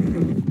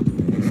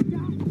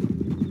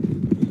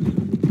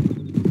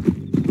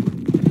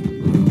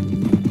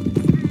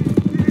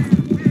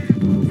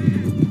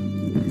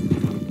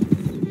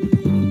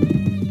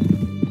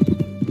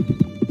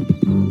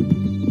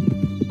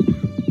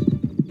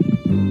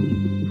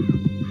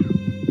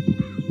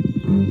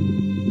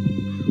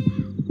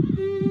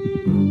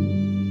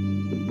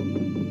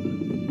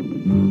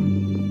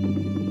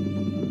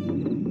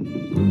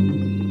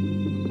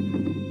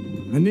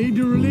 I need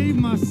to relieve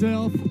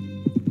myself.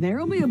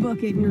 There'll be a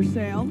bucket in your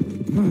cell.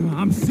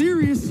 I'm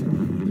serious.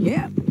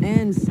 Yep,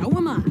 and so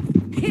am I.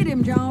 Hit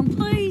him, John,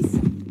 please.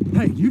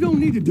 Hey, you don't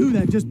need to do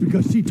that just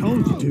because she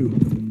told you to.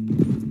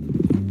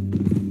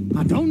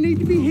 I don't need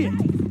to be hit.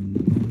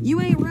 You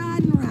ain't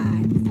riding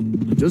right.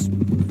 I just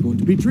want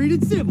to be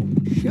treated civil.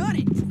 Shut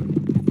it.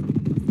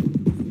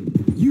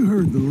 You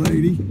heard the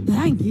lady.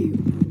 Thank you.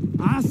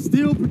 I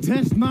still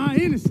protest my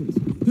innocence.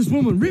 This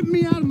woman ripped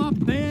me out of my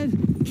bed,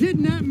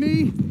 kidnapped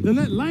me, then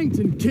let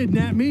Langton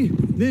kidnap me,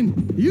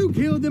 then you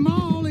killed them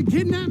all and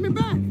kidnapped me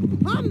back.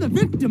 I'm the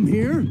victim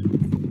here.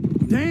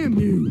 Damn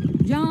you.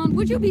 John,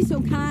 would you be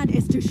so kind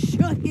as to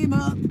shut him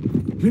up?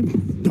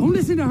 Don't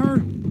listen to her.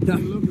 Now,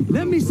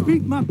 let me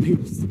speak my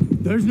piece.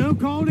 There's no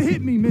call to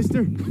hit me,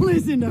 mister.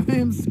 Listen to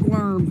him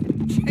squirm.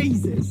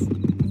 Jesus.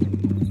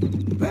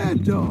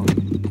 Bad dog.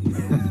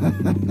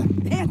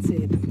 That's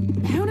it.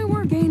 County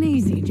work ain't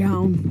easy,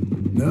 John.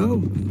 No,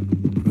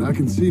 but I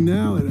can see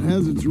now it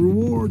has its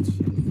rewards.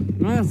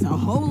 That's a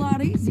whole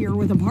lot easier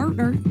with a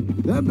partner.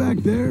 That back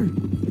there,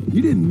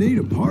 you didn't need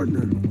a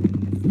partner.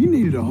 You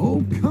needed a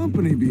whole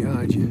company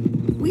behind you.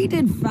 We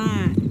did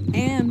fine.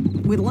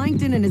 And with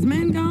Langton and his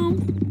men gone,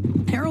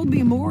 there'll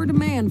be more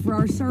demand for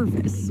our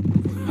service.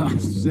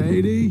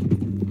 Sadie,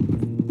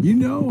 you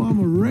know I'm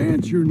a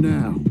rancher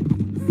now.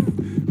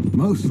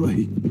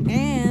 Mostly.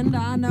 And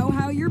I know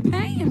how you're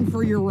paying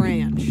for your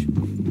ranch.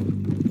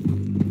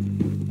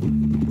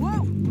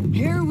 Whoa,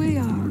 here we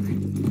are.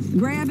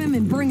 Grab him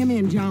and bring him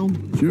in, John.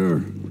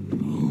 Sure.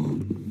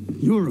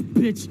 You're a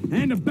bitch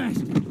and a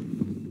bastard.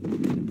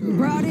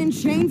 Brought in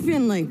Shane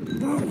Finley.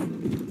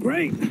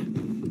 Great.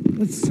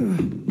 Let's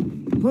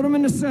put him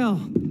in the cell.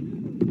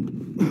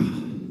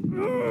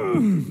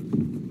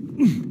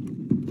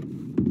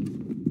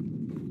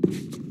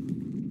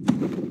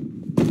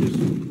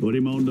 Just put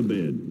him on the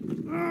bed.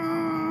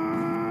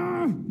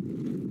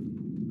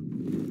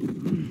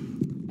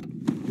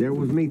 There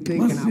was me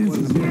thinking I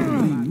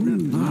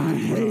wasn't. I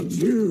hate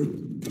you.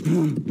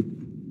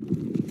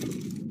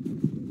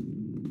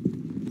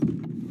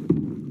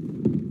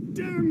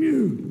 Damn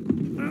you!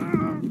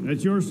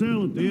 That's your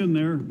cell at the end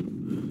there.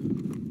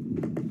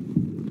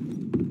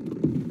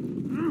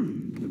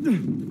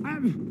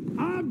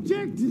 Objection!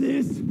 back to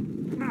this.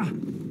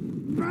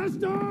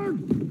 Faster!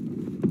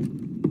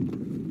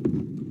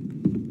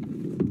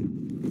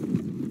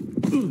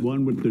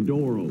 One with the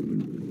door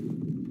open.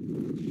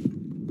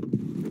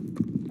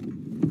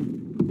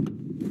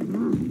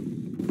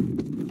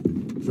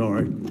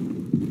 Sorry.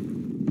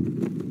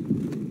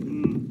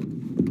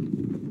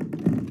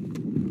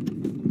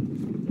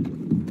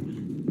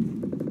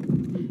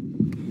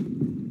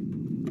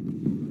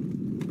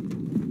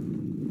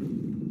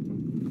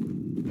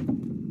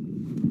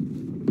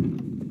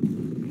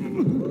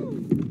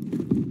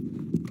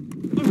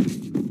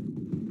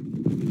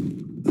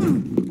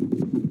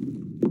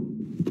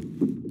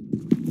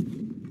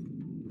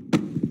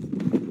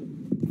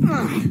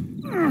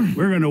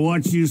 We're gonna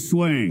watch you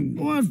swing.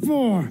 What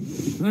for?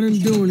 I didn't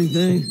do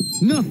anything.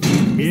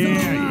 Nothing.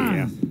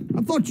 Yeah.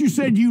 I thought you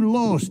said you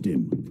lost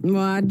him.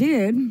 Well, I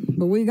did,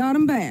 but we got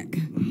him back.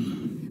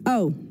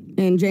 Oh,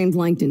 and James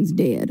Langton's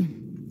dead.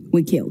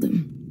 We killed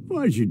him.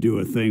 Why'd you do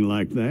a thing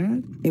like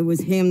that? It was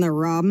him that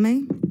robbed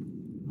me.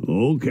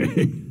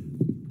 Okay.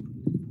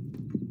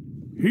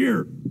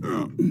 Here.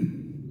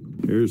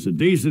 Here's a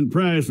decent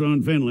price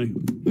on Finley.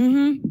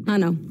 Mm-hmm, I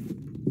know.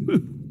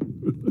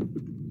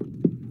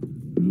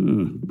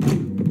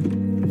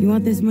 You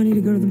want this money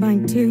to go to the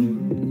bank, too?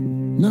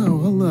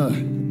 No,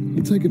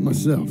 I'll take it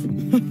myself.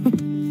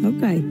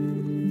 Okay,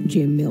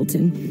 Jim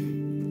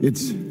Milton.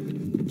 It's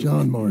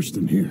John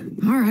Marston here.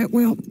 All right,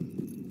 well,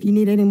 if you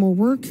need any more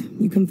work,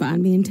 you can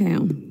find me in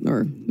town.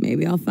 Or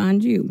maybe I'll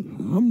find you.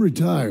 I'm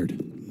retired.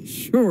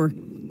 Sure.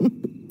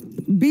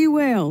 Be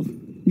well,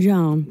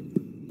 John.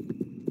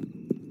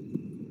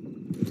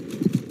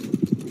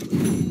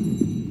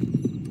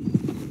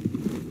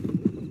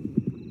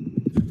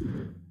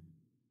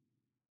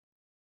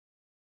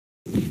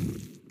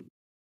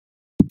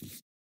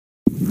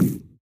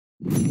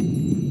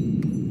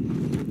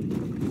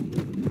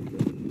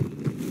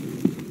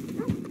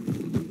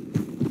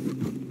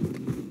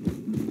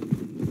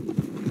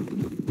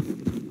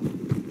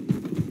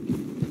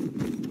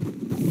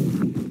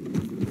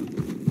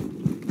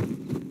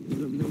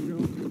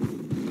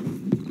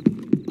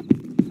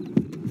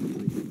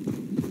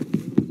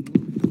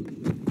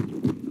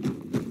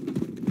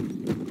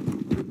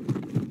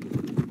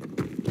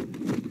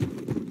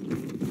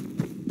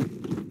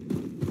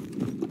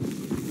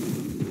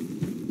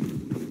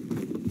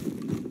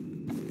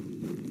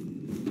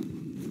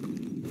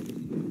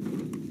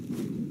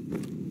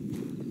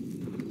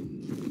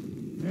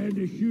 Had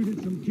to shoot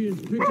at some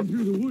kids picking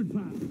through the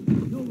woodpile.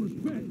 No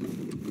respect.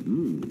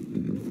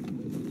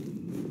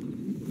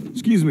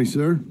 Excuse me,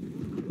 sir.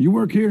 You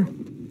work here?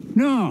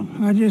 No,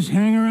 I just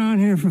hang around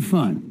here for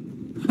fun.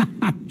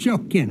 I'm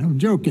joking.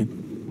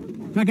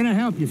 How can I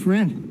help you,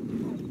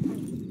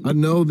 friend? I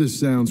know this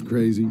sounds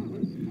crazy.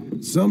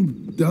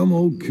 Some dumb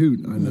old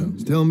coot I know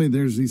is telling me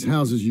there's these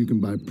houses you can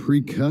buy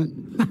pre-cut.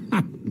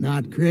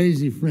 Not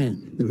crazy,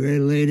 friend. The very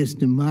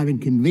latest in modern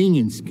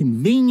convenience.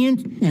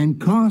 Convenient and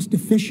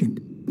cost-efficient.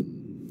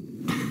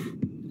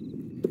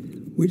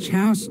 Which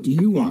house do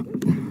you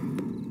want?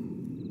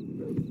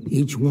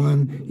 Each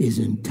one is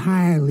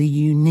entirely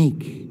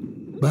unique,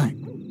 but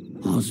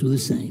also the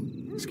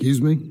same.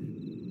 Excuse me?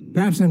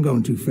 Perhaps I'm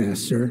going too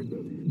fast, sir.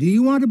 Do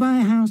you want to buy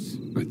a house?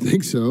 I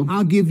think so.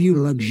 I'll give you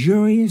a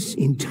luxurious,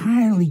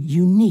 entirely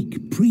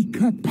unique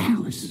pre-cut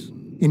palace.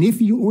 And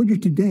if you order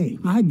today,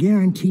 I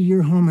guarantee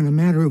your home in a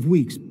matter of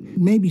weeks,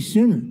 maybe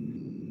sooner.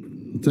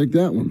 I'll take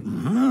that one.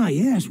 Ah,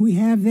 yes, we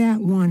have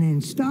that one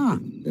in stock.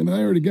 And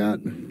I already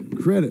got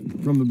credit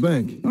from the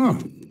bank. Oh,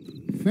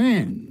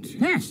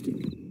 fantastic.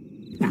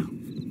 Now,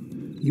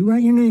 you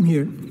write your name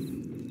here,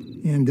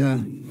 and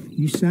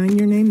you sign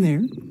your name there,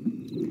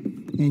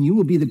 and you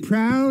will be the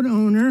proud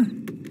owner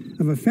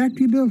of a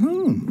factory-built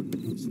home.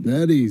 It's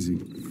that easy.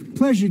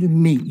 Pleasure to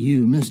meet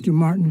you, Mr.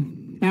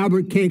 Martin.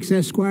 Albert Cakes,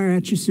 Esquire,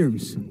 at your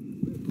service.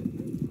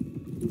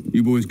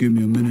 You boys give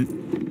me a minute.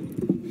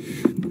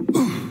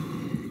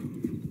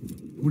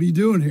 What are you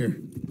doing here?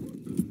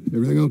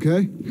 Everything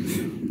okay?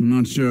 I'm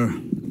not sure.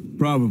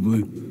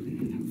 Probably.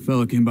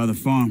 Fella came by the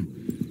farm.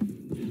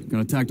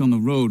 Got attacked on the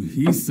road.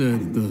 He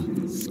said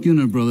the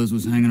Skinner brothers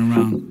was hanging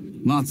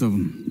around. Lots of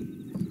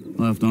them.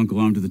 Left Uncle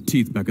armed to the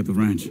teeth back at the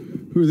ranch.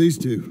 Who are these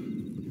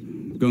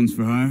two? Guns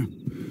for hire?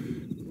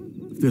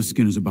 If there's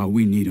Skinners about,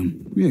 we need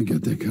them. We ain't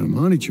got that kind of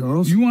money,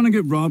 Charles. You want to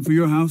get robbed for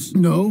your house?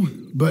 No,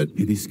 but...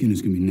 Hey, these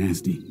Skinners can be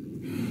nasty.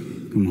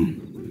 Come on.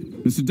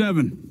 Mr.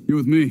 Devon, you're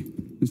with me.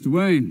 Mr.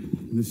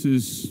 Wayne, this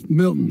is...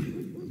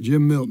 Milton.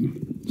 Jim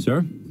Milton.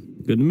 Sir,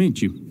 good to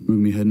meet you. We're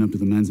gonna be heading up to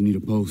the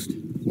Manzanita Post.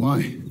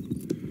 Why?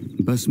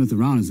 The best smith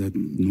around is that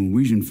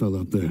Norwegian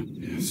fella up there.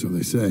 Yeah, so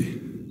they say.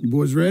 You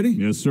boys ready?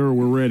 Yes, sir,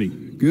 we're ready.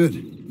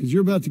 Good, because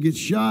you're about to get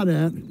shot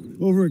at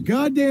over a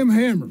goddamn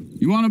hammer.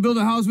 You want to build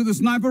a house with a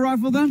sniper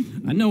rifle, then?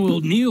 I know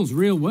old Neil's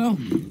real well.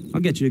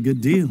 I'll get you a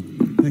good deal.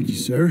 Thank you,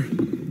 sir.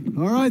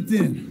 All right,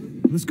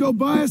 then. Let's go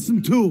buy us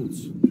some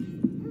tools.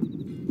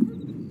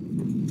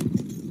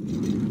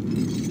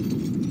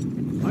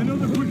 I know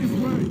the quickest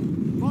way.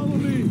 Follow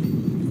me.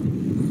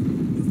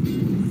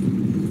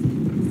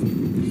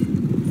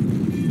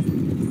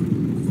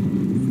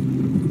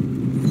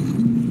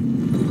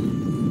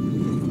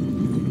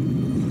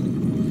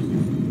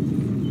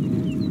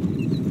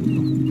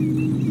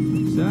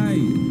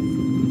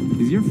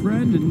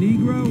 friend a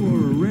Negro or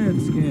a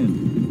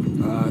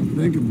Redskin? I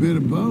think a bit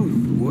of both,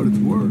 for what it's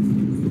worth.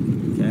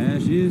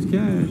 Cash is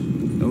cash.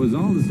 That was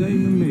all the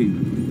same to me.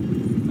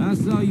 I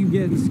saw you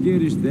getting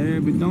skittish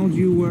there, but don't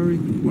you worry.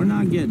 We're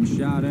not getting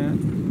shot at.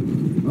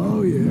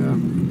 Oh, yeah.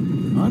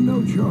 I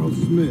know Charles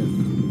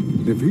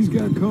Smith. If he's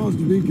got cause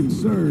to be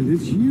concerned,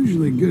 it's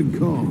usually good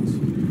cause.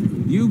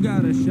 You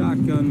got a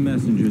shotgun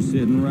messenger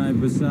sitting right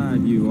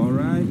beside you, all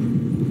right?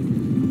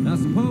 I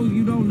suppose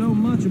you don't know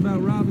much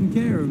about robbing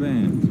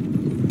caravans.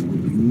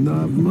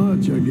 Not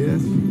much, I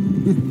guess.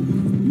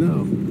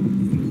 No.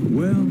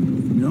 Well,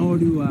 nor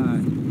do I.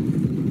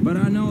 But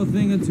I know a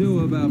thing or two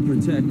about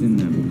protecting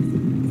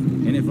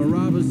them. And if a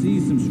robber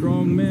sees some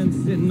strong men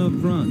sitting up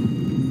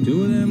front,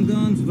 2 of them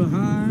guns for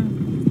hire,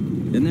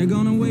 then they're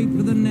gonna wait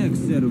for the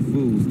next set of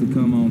fools to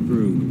come on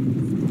through.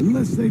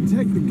 Unless they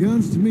take the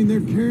guns to mean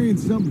they're carrying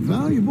something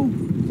valuable.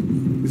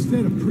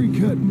 Instead of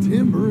pre-cut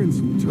timber and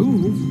some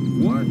tools.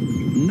 What?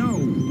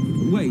 No.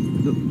 Wait,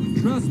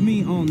 trust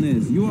me on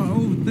this. You are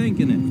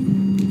overthinking it.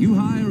 You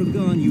hire a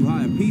gun, you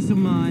hire peace of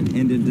mind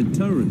and a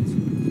deterrence.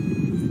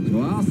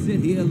 So I'll sit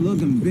here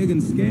looking big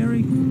and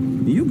scary,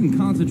 and you can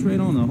concentrate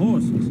on the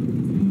horses.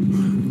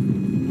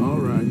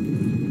 All right.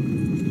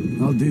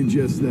 I'll do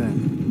just that.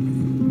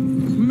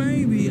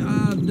 Maybe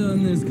I've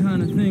done this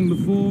kind of thing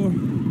before,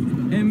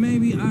 and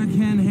maybe I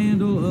can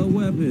handle a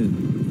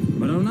weapon.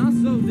 But I'm not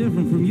so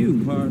different from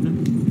you, partner.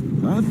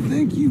 I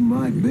think you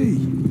might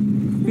be.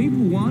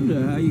 People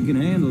wonder how you can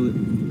handle it,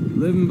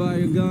 living by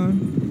your gun.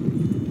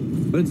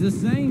 But it's the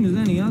same as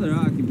any other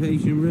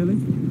occupation, really.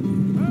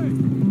 Hey,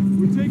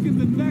 we're taking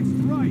the next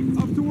right,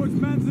 up towards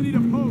Manzanita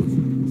Post.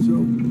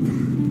 So,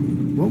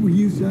 what were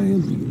you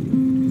saying?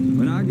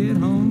 When I get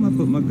home, I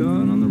put my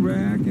gun on the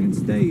rack and it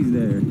stays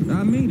there.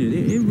 I mean it.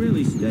 It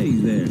really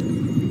stays there.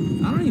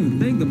 I don't even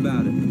think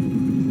about it.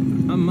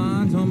 My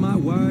mind's on my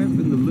wife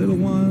and the little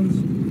ones.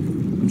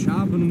 I'm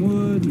chopping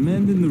wood,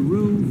 mending the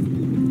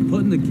roof,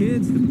 putting the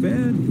kids to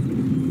bed.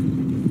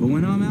 But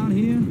when I'm out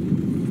here,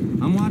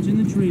 I'm watching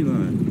the tree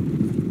line.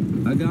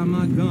 I got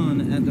my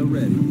gun at the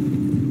ready.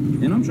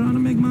 And I'm trying to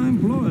make my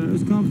employer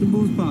as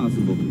comfortable as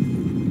possible.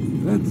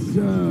 That's,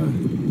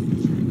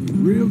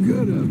 real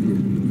good of you.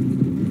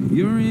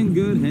 You're in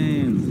good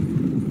hands.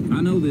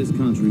 I know this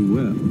country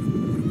well.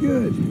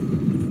 Good.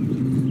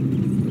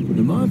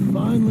 Am I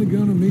finally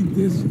gonna meet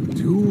this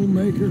tool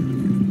maker?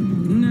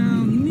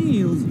 Now,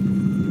 Niels,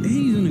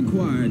 he's an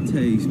acquired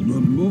taste,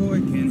 but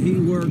boy, can he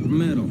work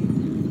metal.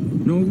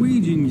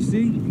 Norwegian, you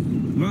see?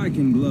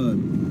 Viking blood.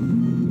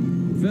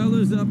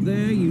 Fellas up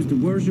there used to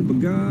worship a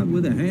god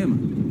with a hammer.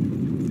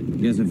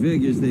 Guess I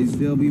figures they'd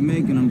still be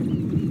making them.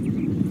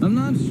 I'm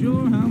not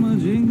sure how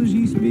much English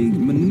he speaks,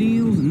 but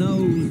Niels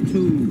knows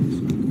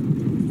tools.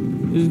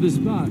 This is the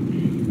spot,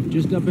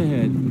 just up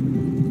ahead.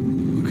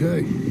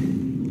 Okay.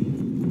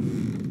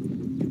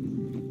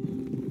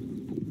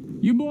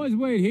 You boys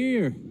wait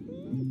here.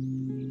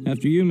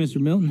 After you, Mr.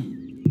 Milton.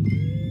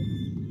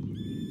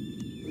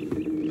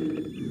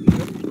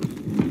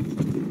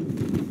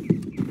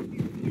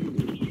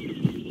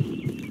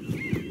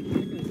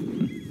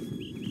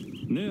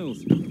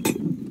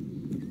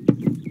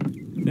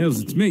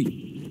 Nils, it's me.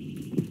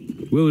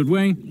 Willard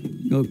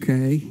Wayne.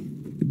 Okay.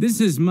 This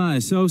is my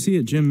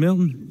associate, Jim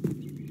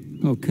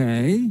Milton.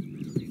 Okay.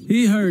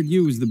 He heard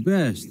you was the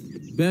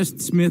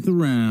best smith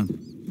around.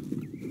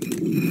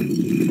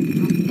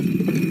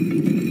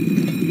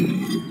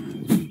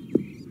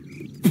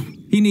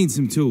 He needs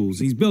some tools.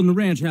 He's building a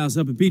ranch house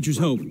up at Beecher's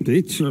Hope.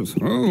 Beecher's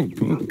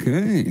Hope,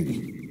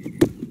 okay.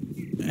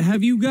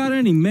 Have you got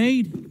any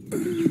made?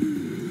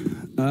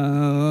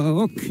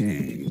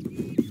 Okay.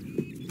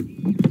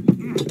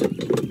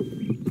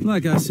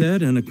 Like I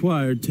said, an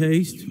acquired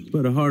taste,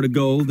 but a heart of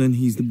gold, and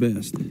he's the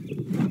best.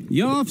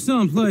 You off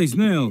someplace,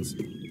 Nils?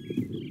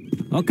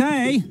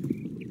 Okay.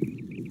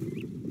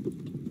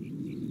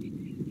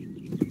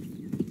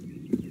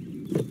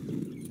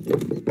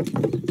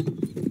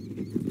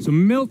 So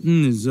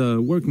Milton is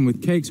working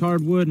with Cake's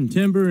Hardwood and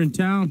Timber in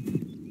town.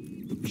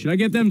 Should I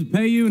get them to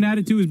pay you and add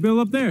it to his bill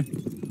up there?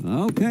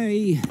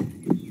 Okay.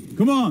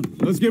 Come on,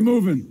 let's get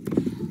moving.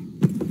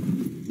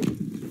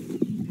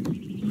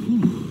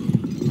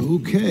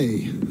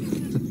 Okay.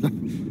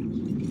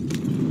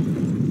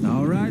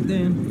 All right,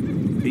 then.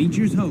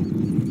 Beecher's Hope.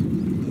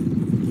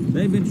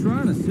 They've been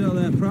trying to sell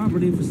that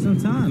property for some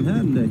time,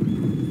 haven't they?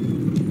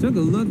 Took a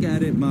look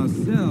at it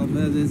myself,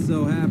 as it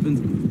so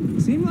happens.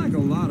 Seemed like a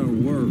lot of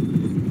work.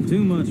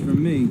 Too much for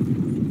me.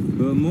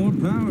 But more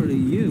power to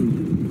you.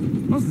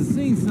 Must have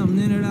seen something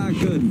in it I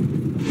couldn't.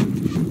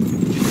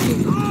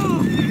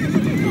 Oh!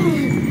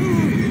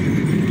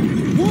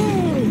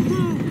 Whoa!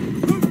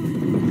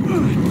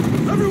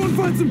 Everyone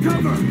find some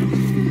cover!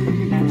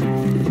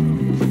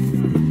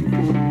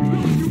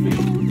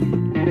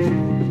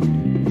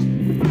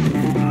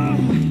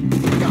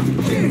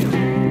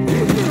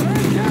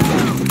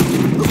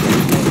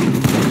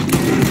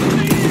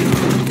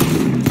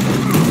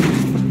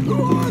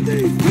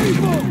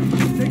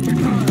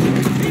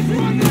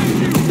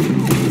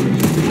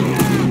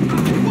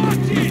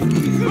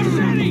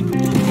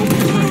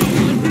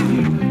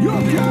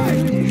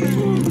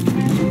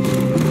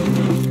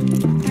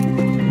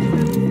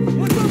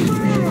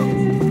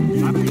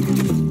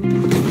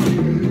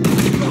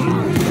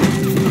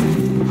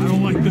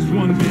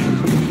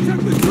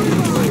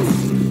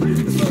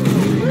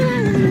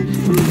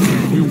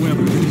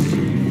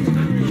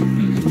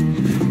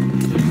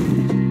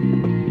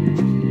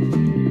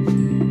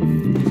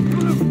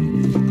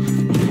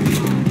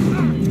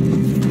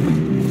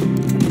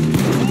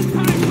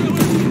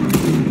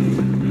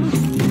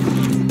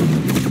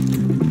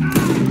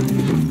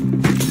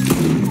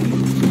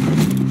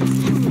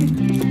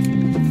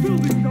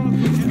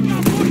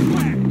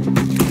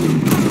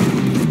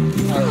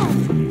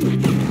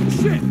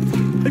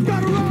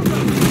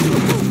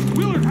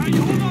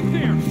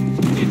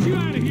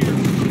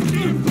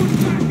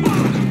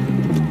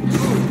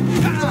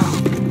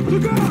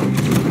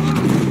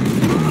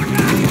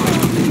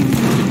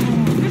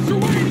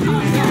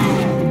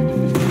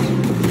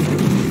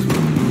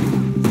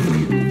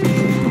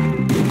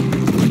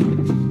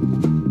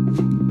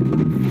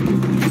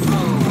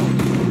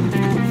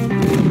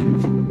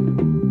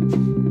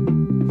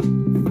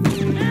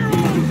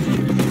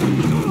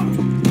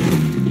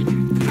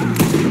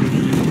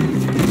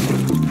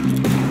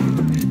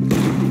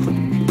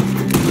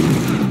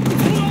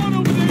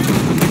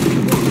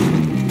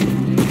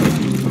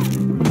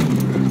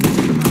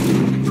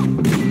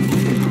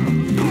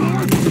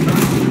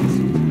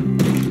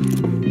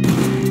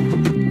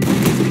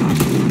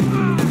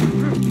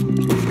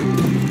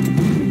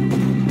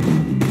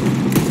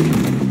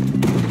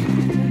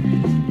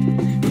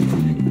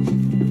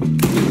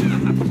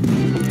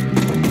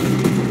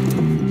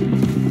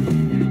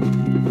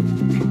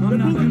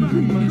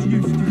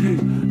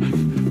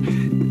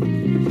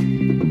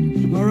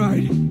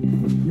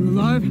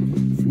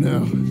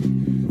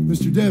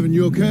 Mr. Devon,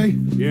 you okay?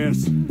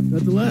 Yes.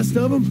 That the last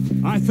of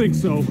them? I think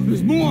so.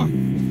 There's more.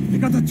 They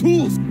got the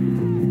tools.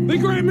 They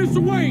grabbed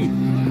Mr. Wayne.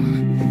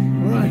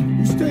 All right,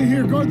 you stay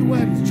here, guard the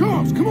wagons.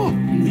 Charles, come on.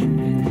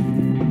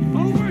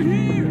 Over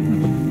here.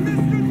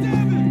 Mr.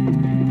 Devon.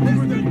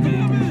 Mr.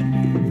 Devon.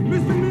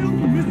 Mr.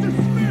 Milton. Mr.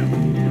 Smith.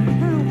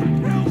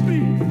 Help me.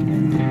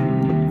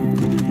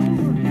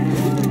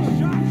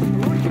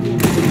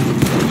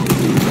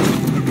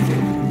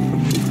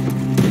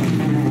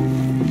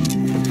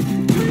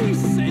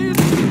 Please, Sid.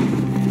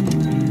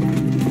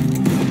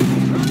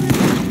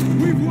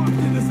 We've walked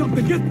into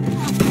something. Get...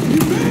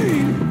 You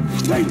mean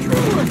they drew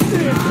us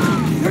there?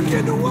 They're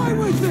getting away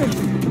with it!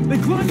 They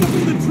climbed up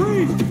in the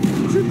trees!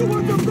 Shoot the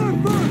ones up there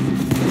first!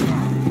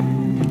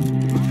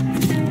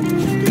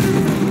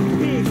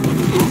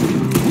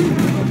 We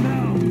have them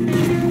now!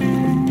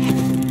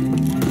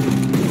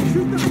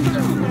 Shoot them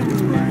down!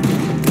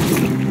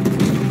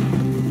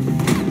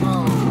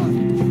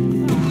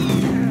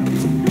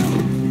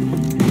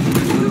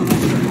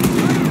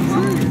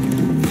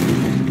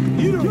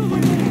 You don't...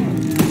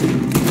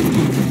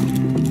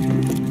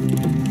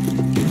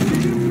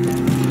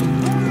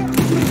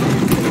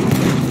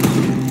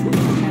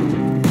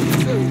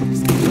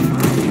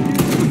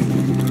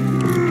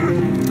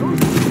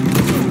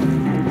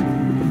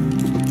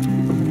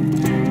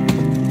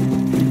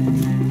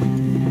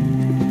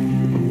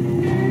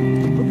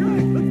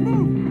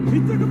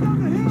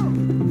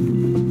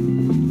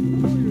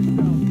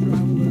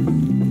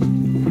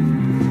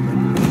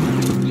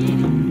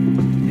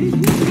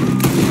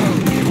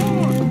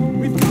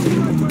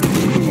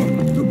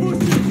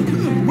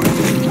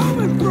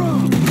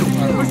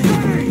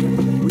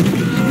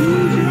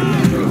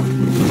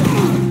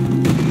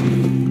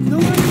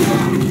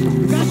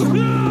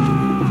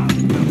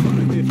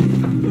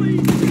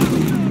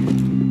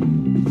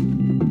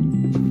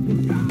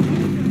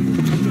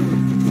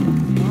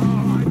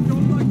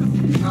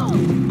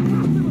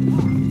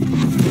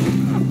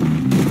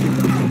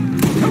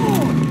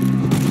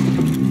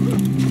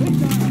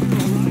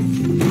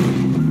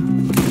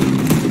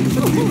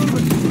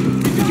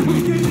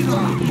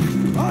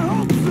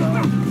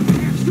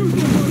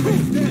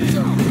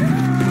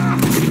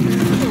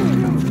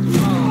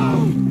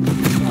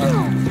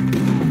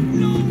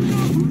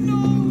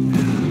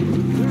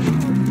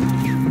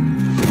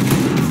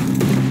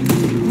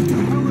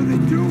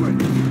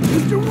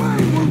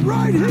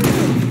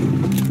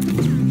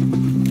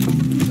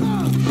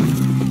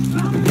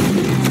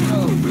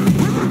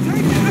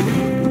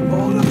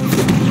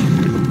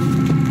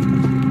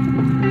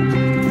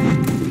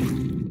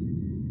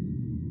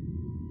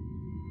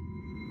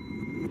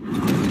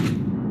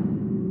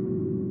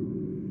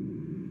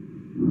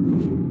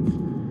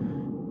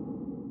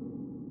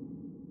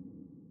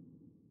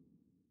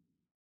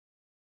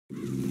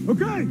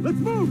 Okay, let's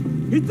move!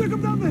 He took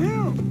him down the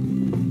hill!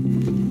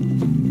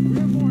 We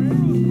have more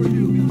arrows for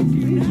you!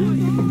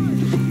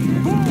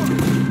 Four!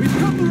 We've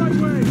come the right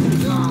way!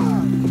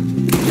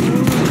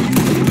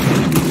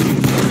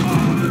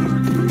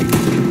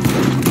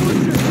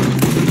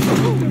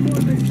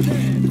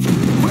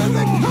 Where are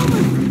they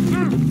coming?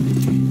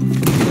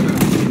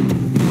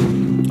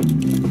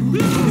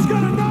 He's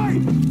got a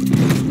knife!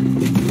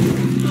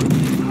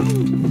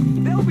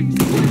 They'll be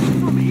swinging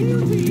from ear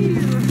to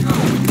ear!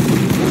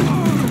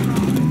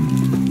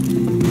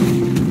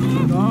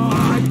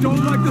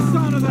 Don't like the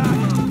sound of that!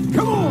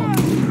 Come on!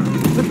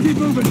 Let's keep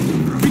moving!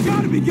 We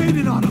gotta be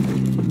gaining on them!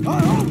 I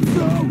hope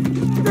so!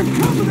 They're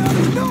coming out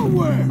of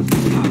nowhere!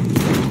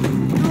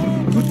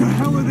 What the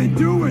hell are they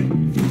doing?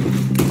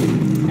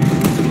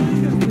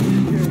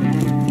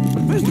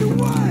 Mr.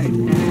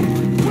 Wayne!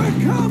 We're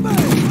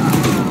coming!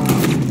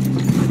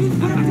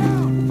 Get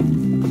down!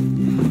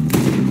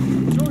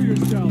 Show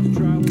yourselves,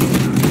 travelers!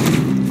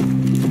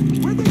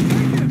 Where'd they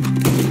take him?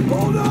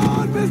 Hold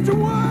on, Mr.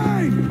 Wayne!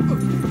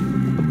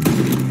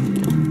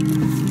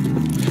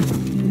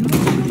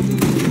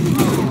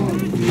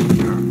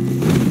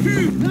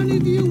 None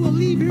of you will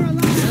leave here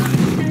alive.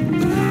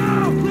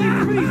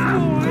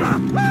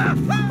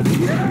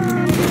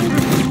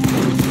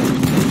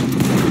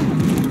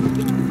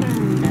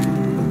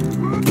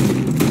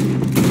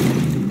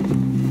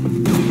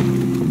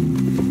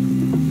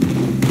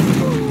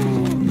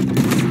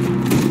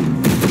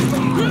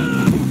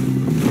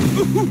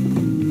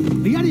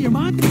 Are you out of your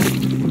mind?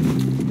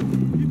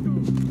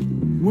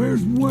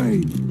 Where's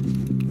Wade?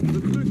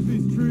 Let's fix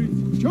these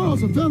trees.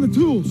 Charles, I found the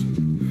tools.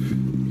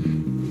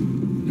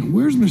 Now,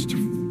 where's Mr.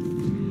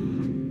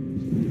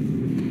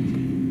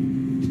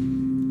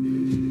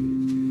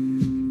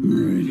 All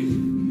right.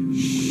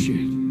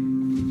 Shit.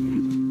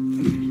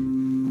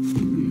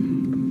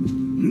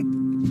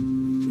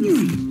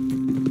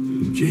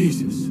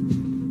 Jesus.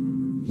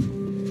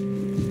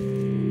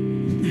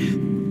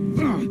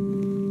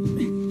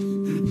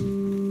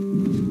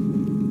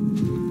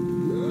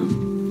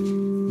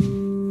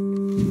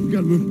 We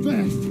gotta move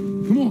fast.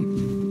 Come on.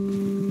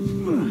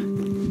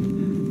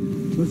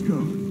 Let's go.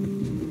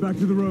 Back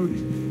to the road.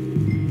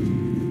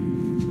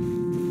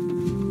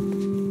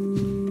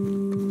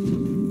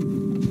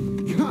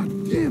 God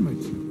damn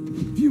it.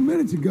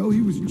 minutes ago,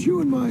 he was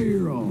chewing my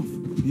ear off.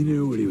 He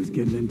knew what he was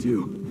getting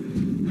into.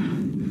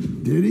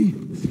 Did he?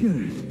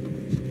 Skinner.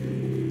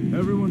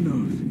 Everyone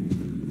knows.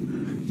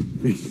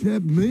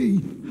 Except me.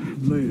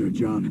 Later,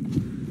 John.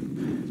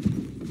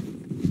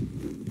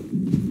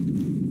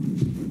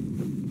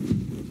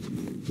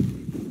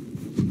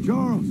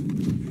 Charles,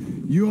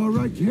 you all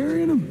right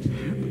carrying him?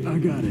 I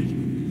got it.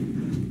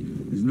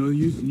 There's no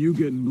use in you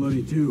getting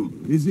bloody, too.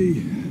 Is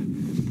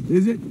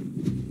it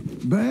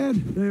bad?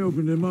 They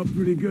opened him up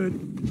pretty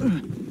good.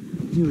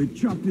 Nearly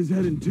chopped his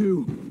head in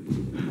two.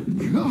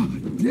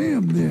 God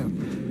damn them.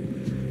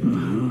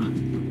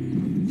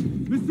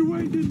 Mr.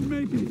 Wayne didn't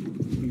make it.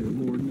 Dear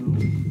Lord, no.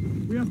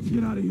 We have to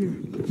get out of here.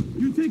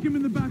 You take him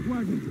in the back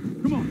wagon.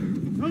 Come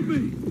on, help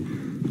me.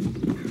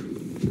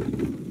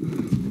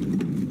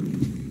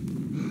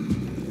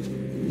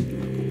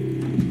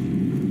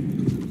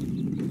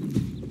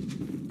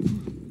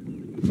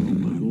 Oh,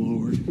 my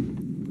Lord.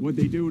 What'd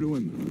they do to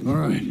him? All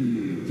right,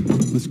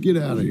 let's get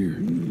out of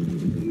here.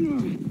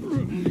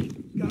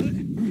 Got it?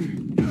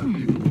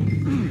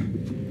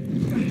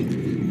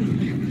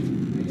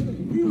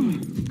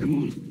 Come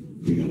on,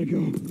 we gotta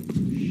go.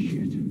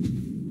 Shit.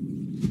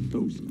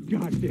 Those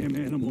goddamn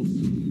animals.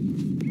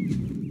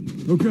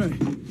 Okay.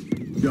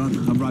 John,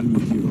 I'm riding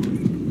with you.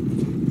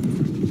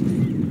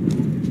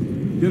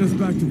 Get us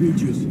back to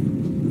Beaches.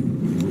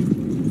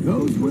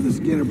 Those were the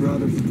Skinner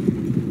brothers.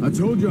 I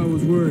told you I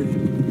was worried.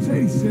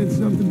 Sadie said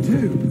something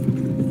too.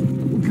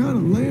 What kind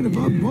of land have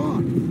I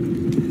bought?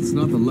 It's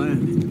not the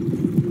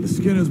land. The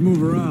Skinners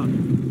move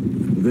around.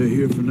 They're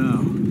here for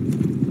now.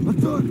 I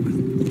thought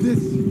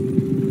this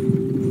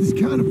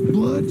kind of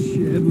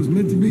bloodshed was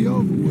meant to be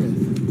over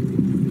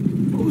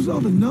with. What was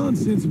all the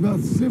nonsense about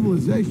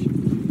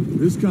civilization?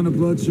 This kind of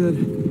bloodshed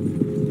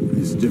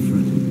is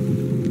different.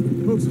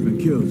 Folks have been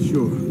killed,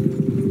 sure.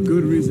 For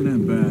good reason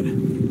and bad.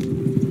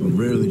 But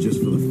rarely just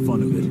for the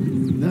fun of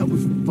it. That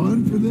was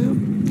fun for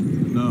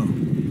them? No,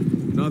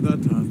 not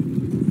that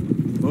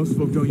time. Most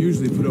folk don't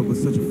usually put up with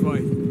such a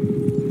fight.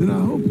 Then I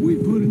hope we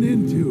put an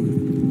end to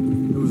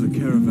it. There was a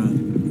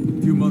caravan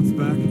a few months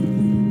back,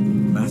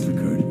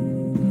 massacred.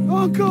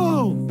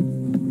 Uncle!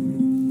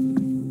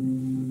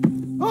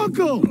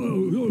 Uncle!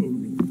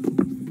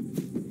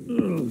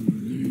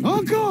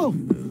 Uncle!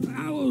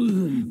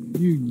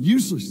 You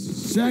useless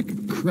sack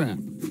of crap.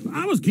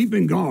 I was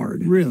keeping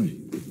guard. Really?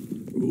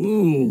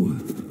 Whoa.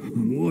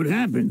 What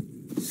happened?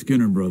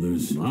 Skinner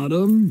brothers. A lot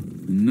of them?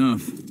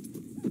 Enough.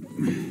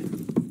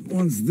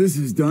 Once this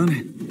is done,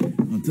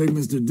 I'll take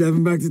Mr.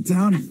 Devon back to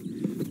town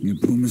and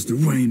get poor Mr.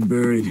 Wayne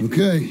buried.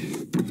 Okay.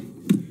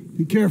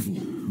 Be careful.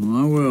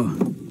 Oh, I will.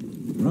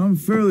 But I'm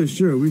fairly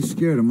sure we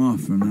scared him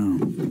off for now.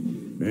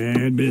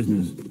 Bad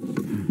business.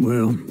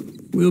 Well,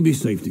 we'll be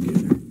safe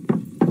together.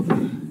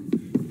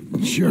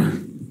 Sure.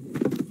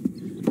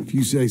 If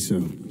you say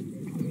so.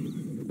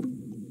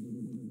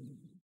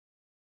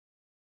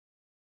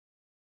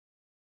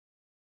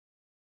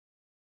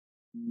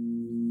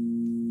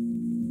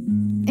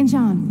 And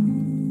John,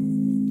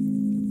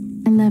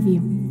 I love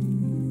you.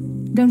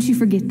 Don't you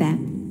forget that.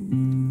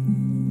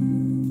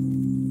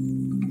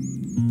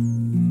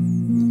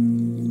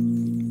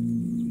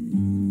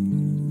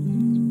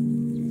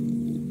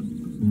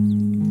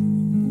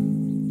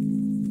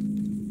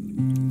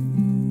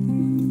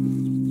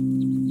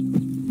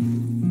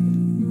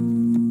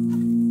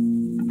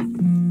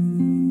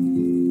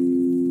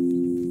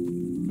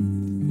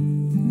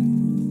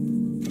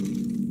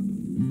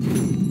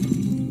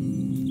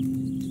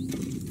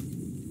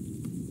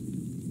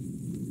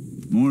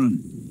 Morning.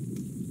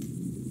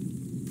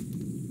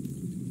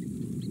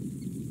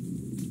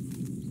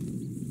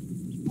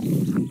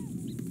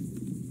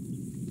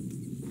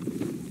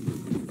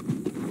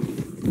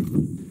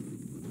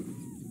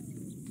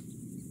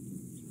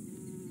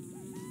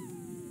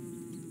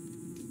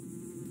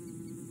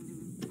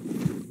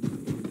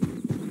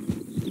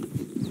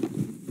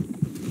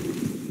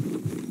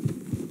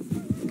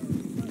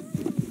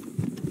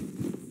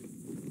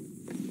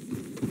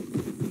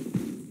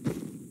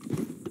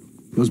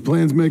 Those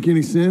plans make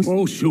any sense?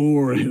 Oh,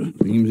 sure.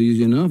 Seems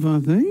easy enough, I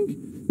think.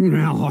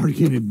 How hard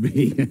can it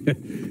be?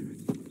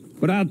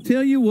 But I'll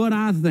tell you what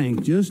I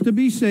think. Just to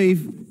be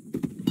safe,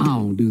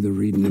 I'll do the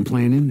reading and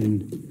planning,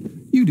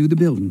 and you do the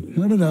building.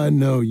 How did I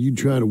know you'd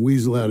try to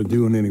weasel out of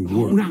doing any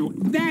work? Oh, now,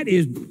 that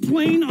is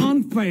plain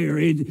unfair.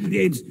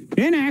 It's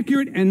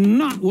inaccurate and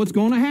not what's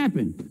going to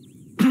happen.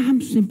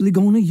 I'm simply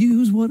going to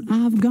use what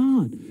I've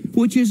got,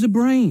 which is a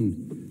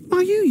brain.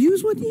 While you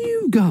use what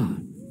you've got,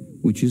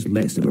 which is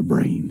less of a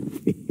brain.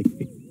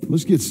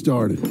 Let's get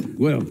started.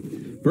 Well,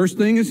 first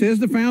thing it says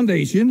the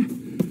foundation,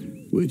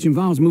 which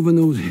involves moving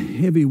those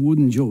heavy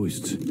wooden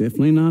joists.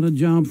 Definitely not a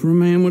job for a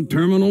man with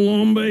terminal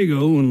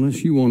lumbago,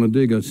 unless you want to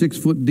dig a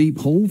 6-foot deep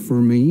hole for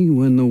me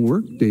when the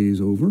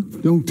workday's over.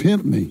 Don't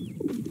tempt me.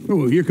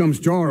 Oh, here comes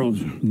Charles.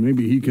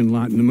 Maybe he can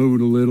lighten the mood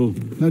a little.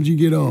 How'd you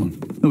get on?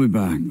 He'll be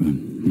back, but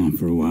not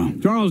for a while.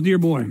 Charles, dear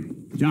boy,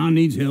 John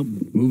needs help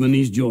moving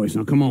these joists.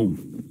 Now, come on.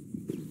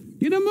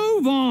 Get a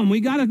move on.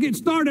 We got to get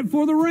started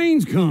before the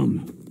rains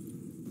come.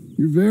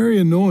 You're very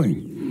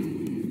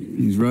annoying.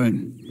 He's right.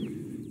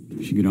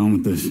 We should get on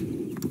with this.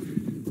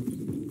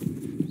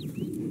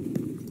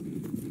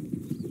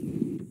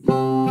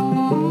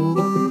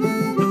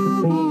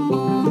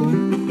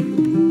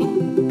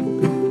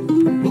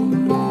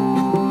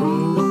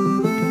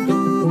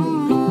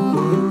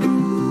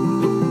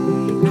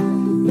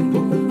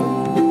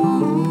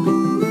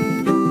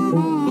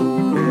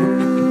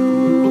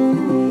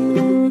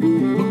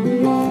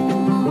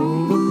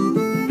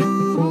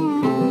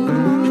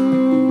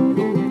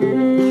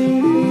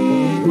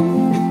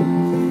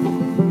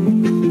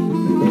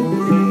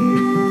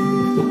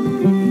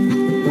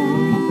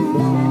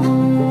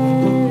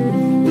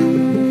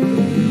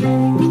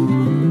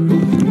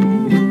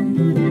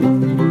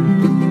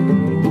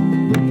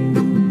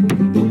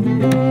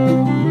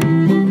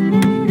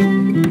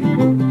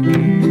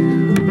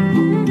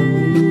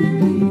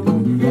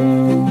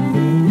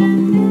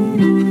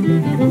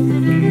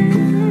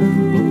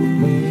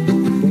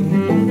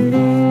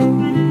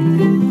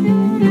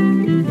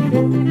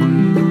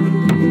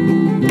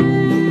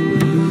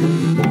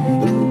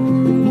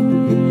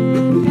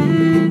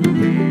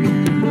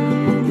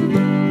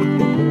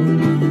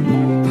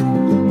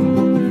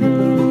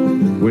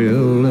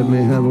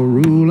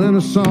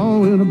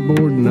 saw and a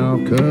board and I'll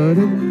cut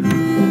it.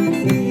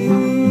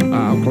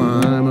 I'll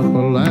climb up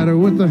a ladder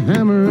with a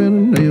hammer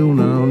and a nail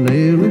and I'll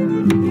nail it.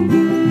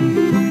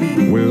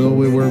 Well,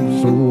 we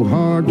worked so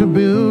hard to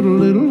build a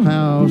little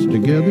house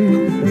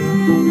together.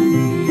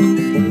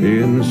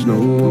 In the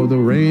snow or the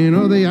rain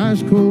or the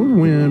ice cold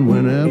wind,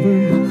 whenever.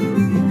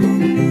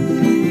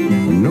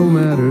 No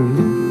matter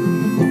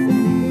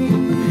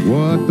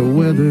what the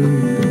weather,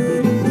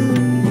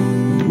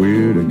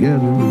 we're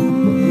together.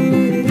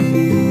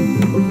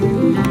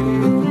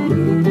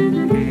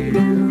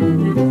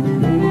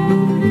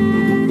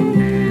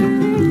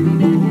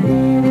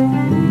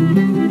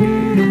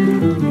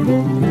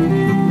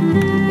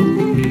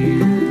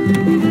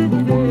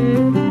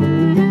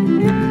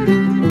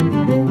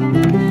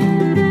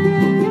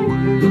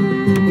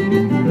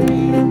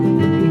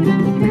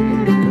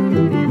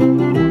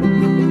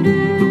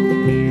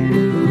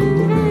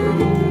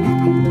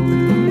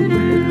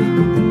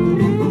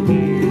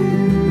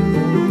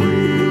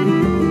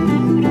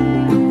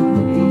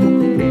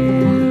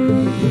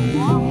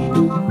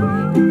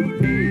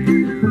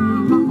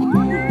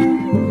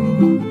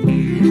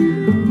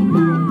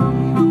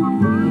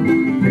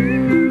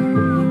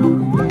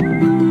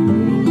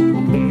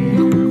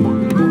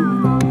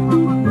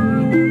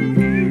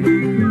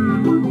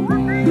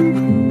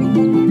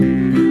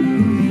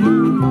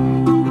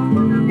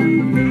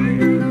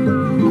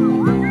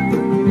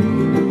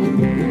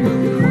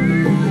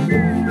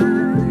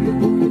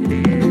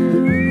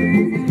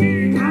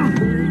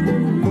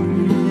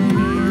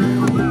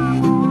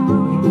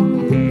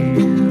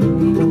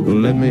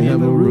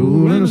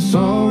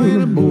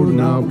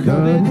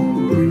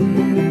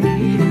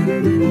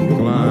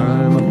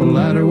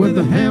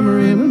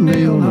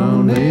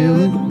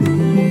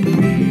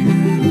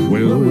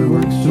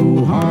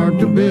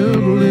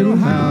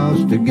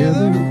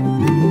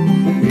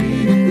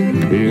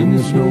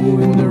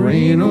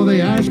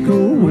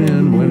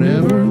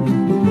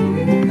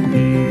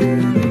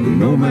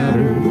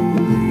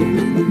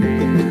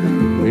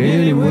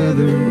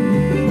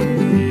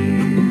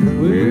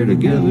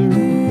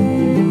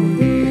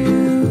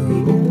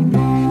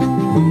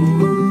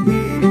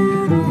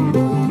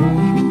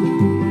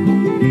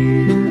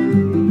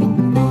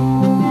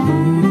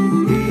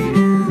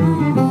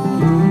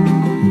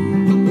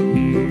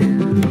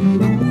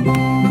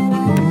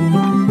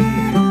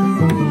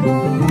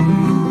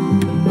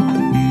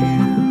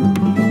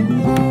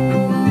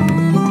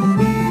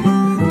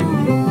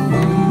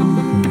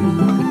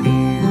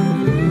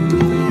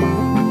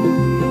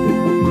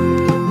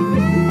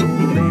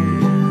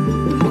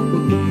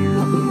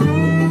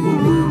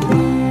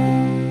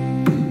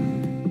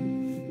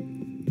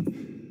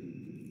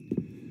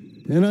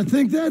 And I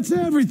think that's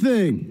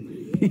everything.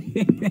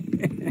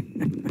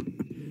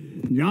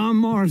 John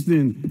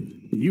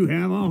Marston, you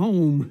have a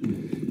home.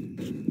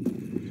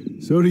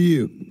 So do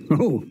you.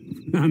 Oh,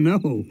 I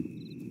know.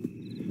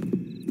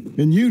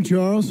 And you,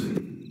 Charles,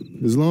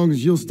 as long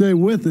as you'll stay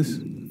with us.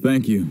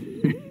 Thank you.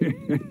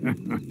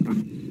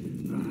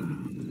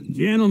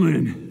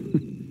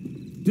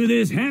 Gentlemen, to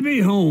this happy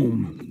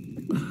home.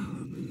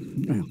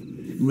 Well,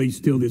 at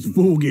least till this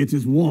fool gets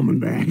his woman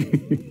back.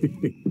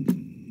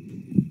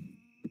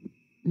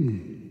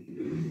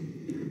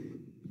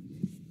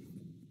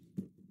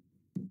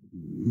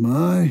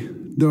 My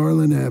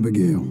darling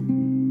Abigail,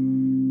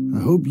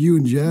 I hope you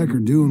and Jack are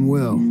doing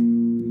well.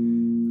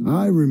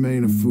 I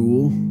remain a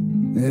fool,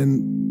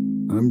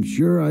 and I'm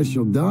sure I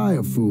shall die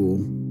a fool.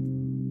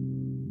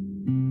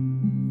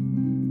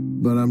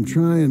 But I'm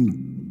trying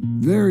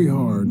very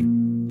hard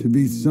to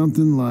be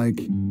something like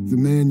the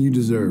man you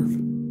deserve.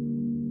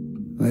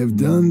 I have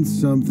done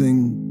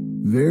something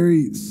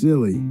very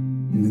silly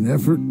in an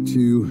effort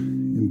to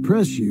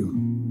impress you.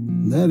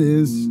 And that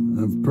is,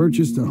 I've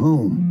purchased a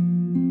home.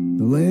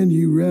 The land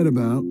you read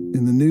about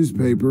in the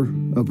newspaper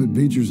up at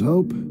Beecher's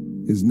Hope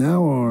is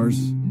now ours,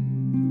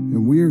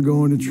 and we are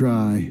going to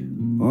try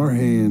our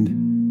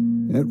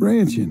hand at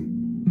ranching.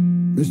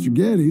 Mr.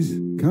 Geddes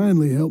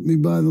kindly helped me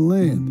buy the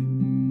land.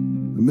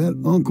 I met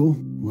Uncle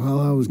while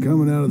I was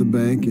coming out of the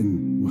bank,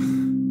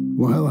 and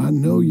while I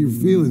know your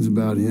feelings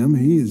about him,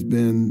 he has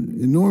been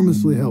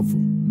enormously helpful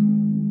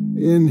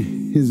in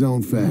his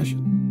own fashion.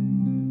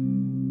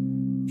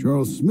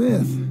 Charles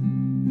Smith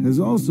has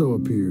also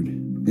appeared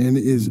and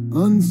is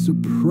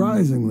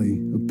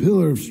unsurprisingly a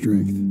pillar of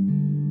strength.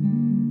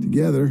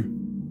 Together,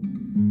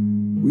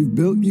 we've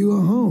built you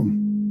a home.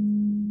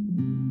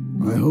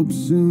 I hope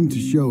soon to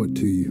show it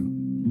to you.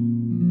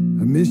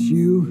 I miss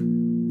you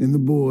and the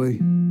boy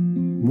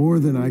more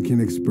than I can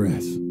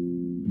express.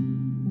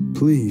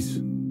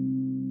 Please,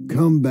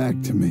 come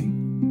back to me.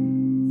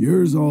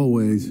 Yours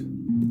always,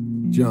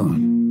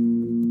 John.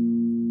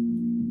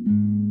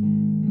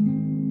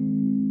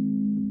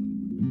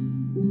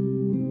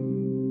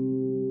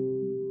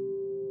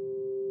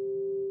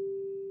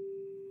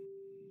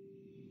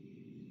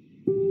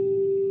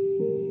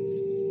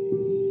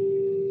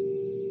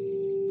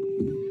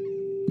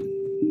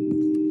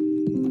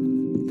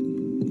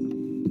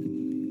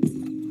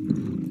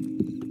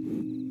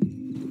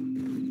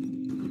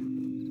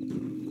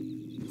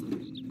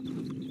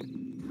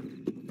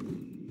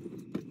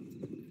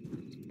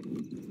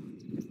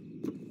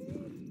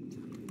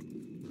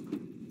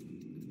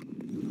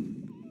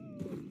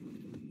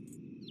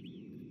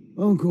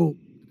 Uncle,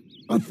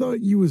 I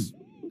thought you was...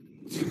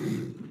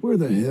 Where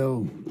the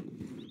hell?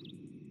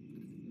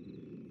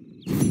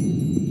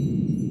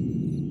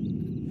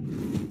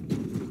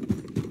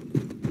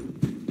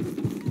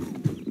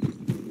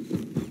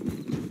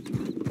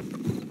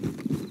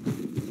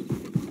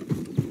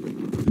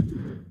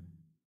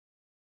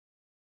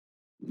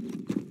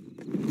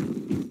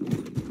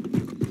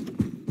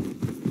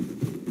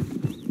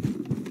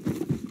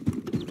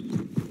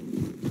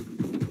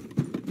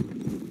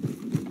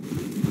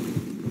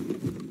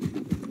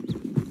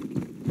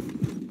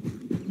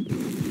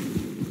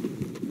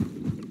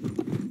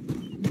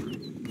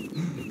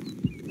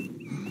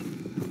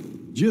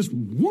 Just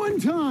one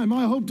time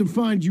I hope to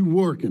find you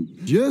working.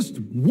 Just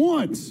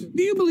once.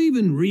 Do you believe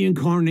in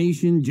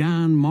reincarnation,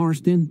 John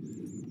Marston?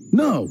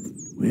 No.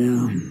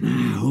 Well,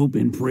 I hope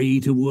and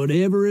pray to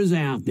whatever is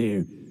out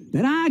there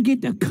that I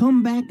get to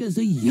come back as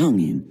a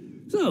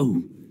youngin',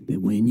 so that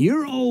when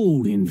you're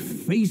old and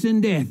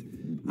facing death,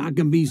 I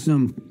can be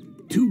some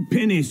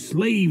two-penny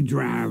slave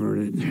driver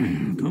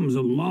that comes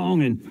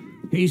along and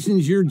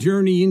hastens your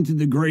journey into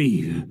the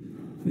grave.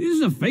 This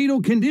is a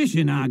fatal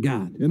condition I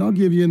got. And I'll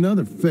give you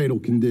another fatal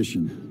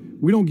condition.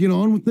 We don't get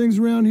on with things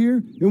around here,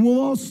 and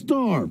we'll all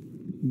starve.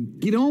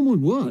 Get on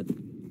with what?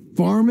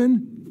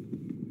 Farming,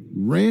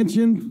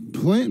 ranching,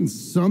 planting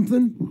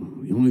something.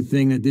 The only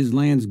thing that this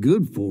land's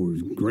good for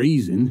is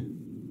grazing.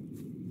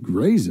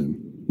 Grazing?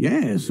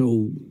 Yeah,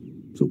 so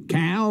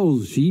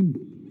cows, sheep,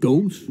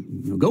 goats.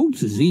 Now,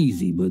 goats is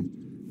easy, but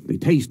they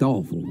taste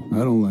awful. I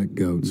don't like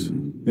goats.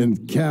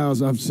 And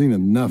cows, I've seen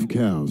enough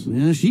cows.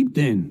 Yeah, sheep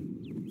then.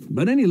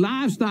 But any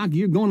livestock,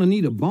 you're gonna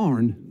need a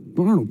barn.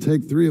 Barn will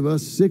take 3 of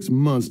us 6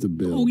 months to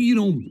build. Oh, you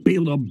don't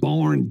build a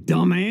barn,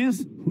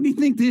 dumbass. What do you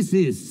think this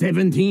is,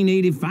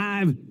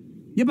 1785?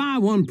 You buy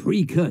one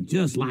pre-cut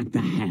just like the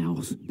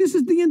house. This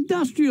is the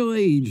industrial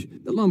age.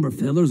 The lumber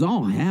fellers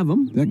all have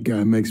them. That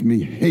guy makes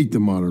me hate the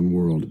modern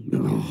world.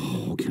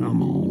 Oh,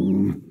 come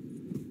on.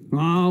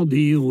 I'll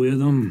deal with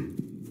them.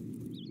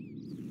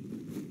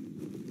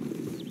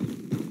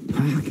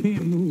 I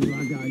can't move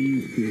like I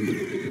used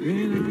to.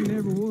 Man, I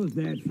never was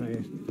that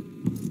fast.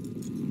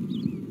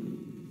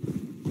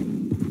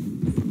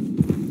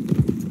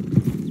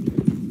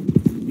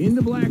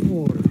 Into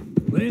Blackwater.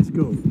 Let's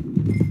go.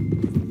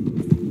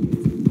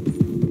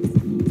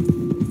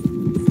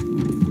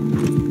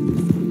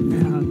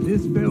 Now,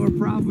 this fella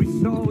probably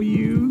saw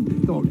you,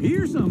 thought,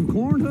 here's some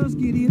corn husk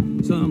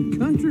idiot, some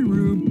country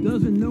rube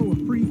doesn't know a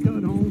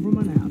pre-cut home from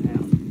an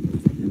outhouse.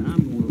 And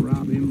I'm going to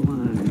rob him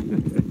blind.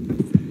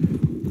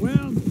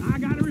 Well, I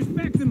got to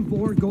respect him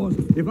for it, because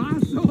if I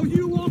saw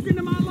you walk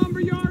into my lumber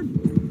yard,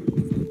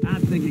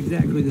 I'd think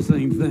exactly the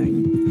same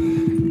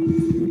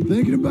thing.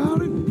 Thinking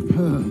about it?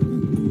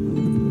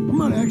 I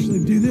might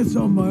actually do this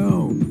on my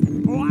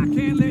own. Oh, I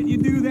can't let you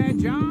do that,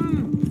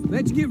 John.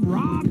 Let's get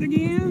robbed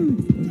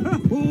again?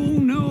 Oh,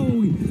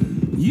 no.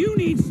 You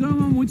need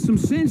someone with some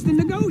sense to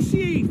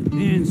negotiate.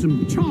 And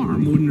some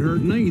charm wouldn't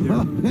hurt neither.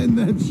 And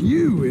that's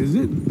you, is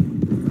it?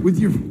 With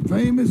your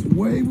famous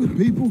way with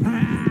people?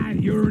 Ah,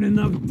 you're in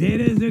enough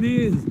debt as it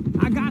is.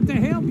 I got to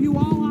help you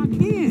all I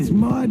can. It's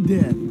my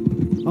debt.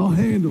 I'll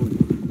handle it.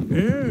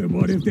 Yeah,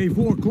 but if they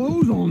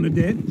foreclose on the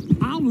debt,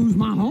 I'll lose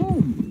my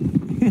home.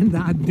 And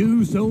I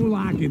do so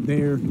like it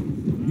there.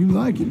 You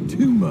like it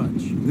too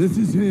much. This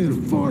is his.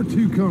 Far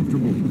too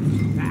comfortable.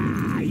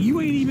 Ah, you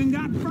ain't even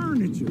got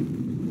furniture.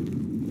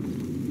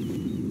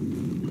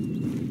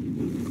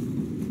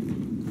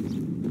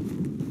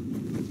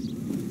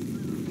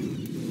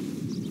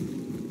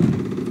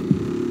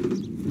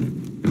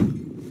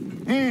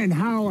 And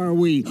how are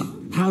we?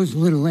 How's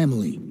little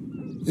Emily?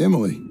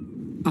 Emily?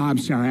 I'm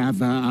sorry,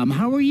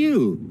 how are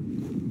you?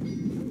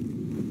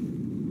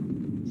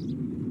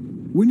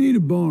 We need a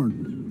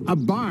barn. A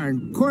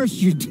barn? Of course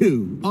you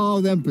do.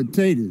 All them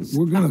potatoes.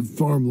 We're gonna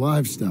farm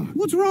livestock.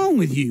 What's wrong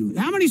with you?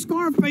 How many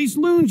Scarface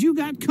loons you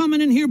got coming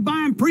in here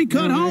buying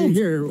pre-cut homes?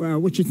 Here,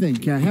 what you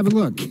think? Have a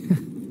look.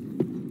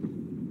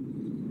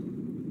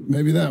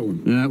 Maybe that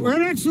one. Well,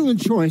 an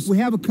excellent choice. We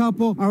have a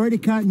couple already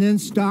cut and in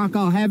stock.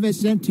 I'll have it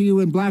sent to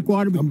you in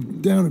Blackwater.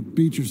 I'm down at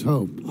Beecher's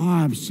Hope. Oh,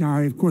 I'm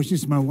sorry. Of course,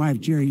 this is my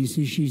wife, Jerry. You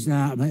see, she's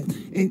out. But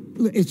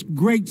it's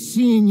great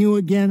seeing you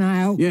again,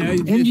 Al. Yeah,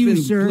 it's and you, been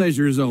a sir.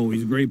 pleasure as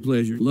always. Great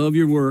pleasure. Love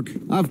your work.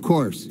 Of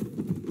course.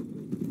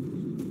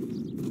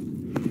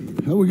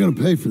 How are we gonna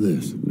pay for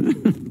this?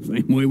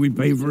 Same way we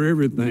pay for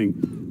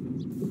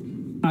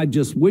everything. I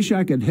just wish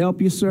I could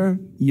help you, sir.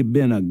 You've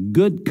been a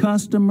good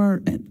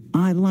customer, and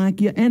I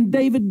like you, and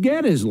David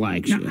Geddes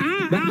likes you.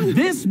 But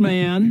this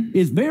man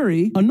is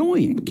very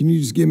annoying. Can you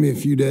just give me a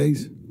few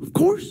days? Of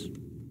course.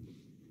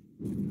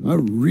 I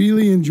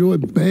really enjoy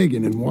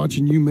begging and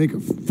watching you make a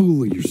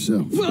fool of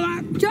yourself.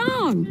 Well,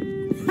 John!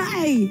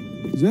 Hey!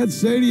 Is that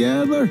Sadie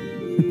Adler?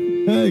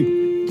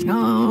 Hey.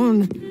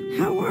 John,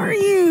 how are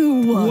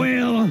you?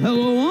 Well,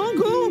 hello,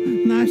 Uncle.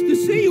 Nice to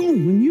see you.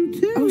 And you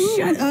too. Oh,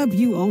 shut up,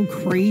 you old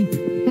creep.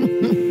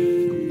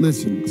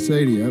 Listen,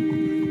 Sadie,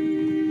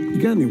 you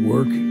got any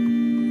work?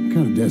 I'm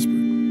kind of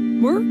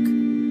desperate. Work?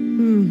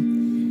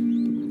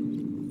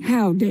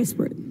 How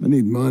desperate? I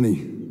need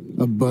money.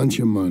 A bunch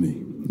of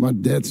money. My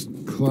debt's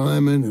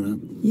climbing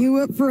and You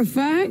up for a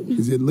fight?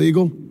 Is it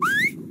legal?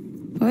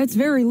 Well, it's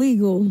very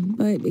legal,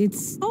 but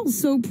it's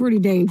also pretty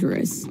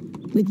dangerous.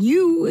 With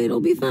you,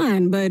 it'll be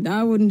fine, but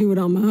I wouldn't do it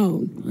on my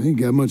own. I ain't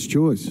got much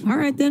choice. All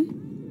right,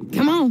 then.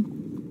 Come on.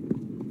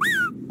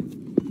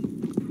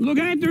 Look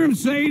after him,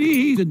 Sadie.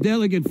 He's a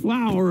delicate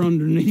flower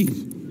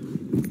underneath.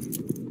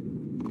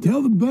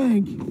 Tell the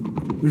bank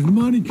there's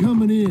money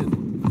coming in.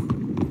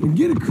 And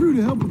get a crew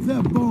to help with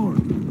that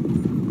barn.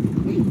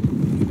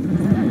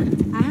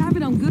 I have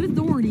it on good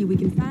authority we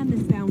can find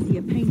this bounty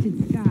a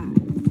painted sky.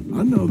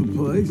 I know the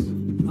place.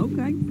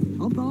 Okay,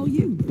 I'll follow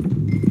you.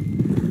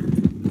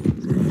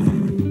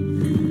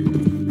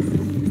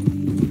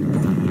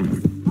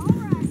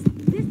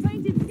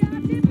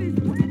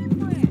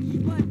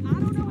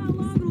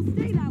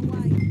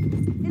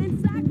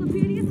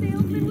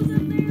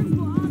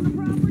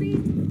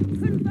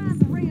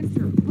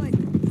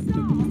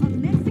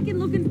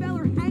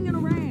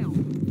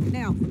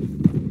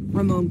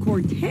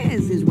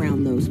 Cortez is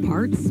round those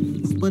parts,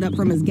 split up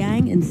from his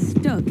gang and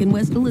stuck in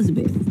West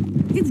Elizabeth.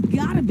 It's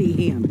gotta be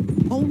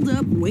him, holed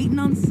up, waiting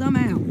on some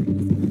out.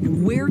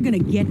 And we're gonna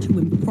get to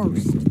him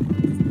first.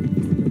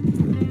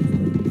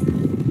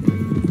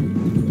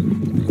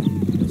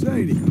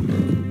 Sadie,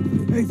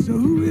 hey, so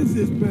who is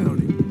this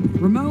bounty?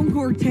 Ramon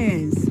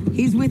Cortez.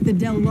 He's with the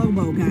Del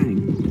Lobo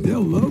gang.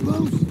 Del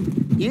Lobos?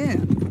 Yeah.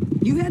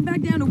 You head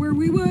back down to where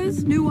we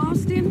was, New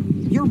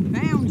Austin, you're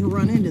bound to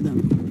run into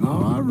them.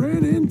 Oh, I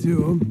ran into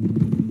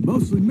them.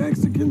 Mostly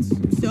Mexicans?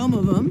 Some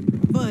of them,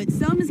 but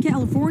some is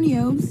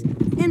Californios,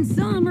 and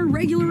some are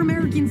regular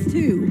Americans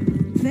too.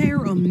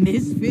 They're a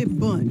misfit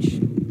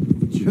bunch.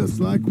 Just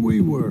like we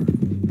were.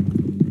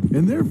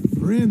 And they're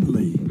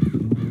friendly.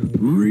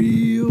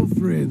 Real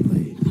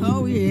friendly.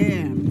 Oh,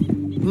 yeah.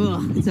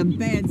 Ugh, it's a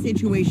bad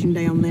situation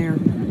down there.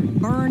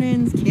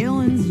 Burnings,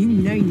 killings, you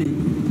name it.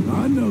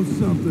 I know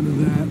something of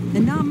that.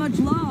 And not much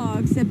law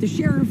except the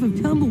sheriff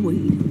of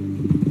Tumbleweed.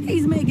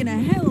 He's making a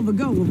hell of a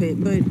go of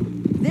it, but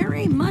there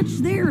ain't much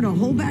there to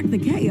hold back the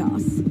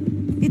chaos.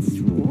 It's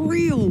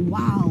real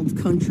wild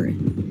country.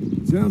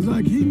 Sounds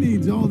like he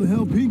needs all the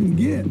help he can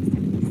get.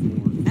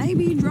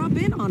 Maybe drop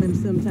in on him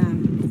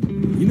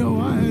sometime. You know,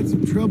 I had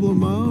some trouble of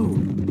my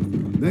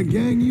own. That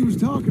gang you was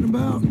talking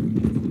about,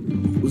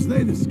 was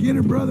they the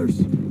Skinner brothers?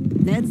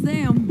 That's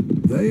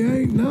them. They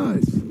ain't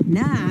nice.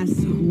 Nice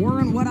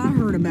weren't what I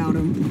heard about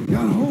them.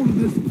 Got hold of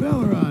this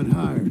feller I'd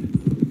hired.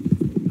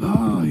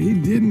 Ah, he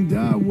didn't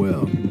die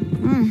well.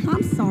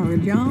 I'm sorry,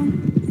 John.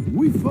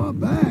 We fought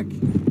back.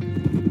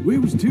 We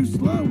was too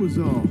slow was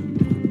all.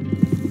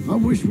 I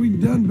wish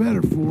we'd done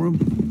better for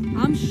him.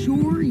 I'm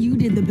sure you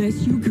did the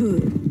best you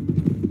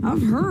could.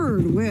 I've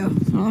heard, well,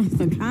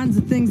 the kinds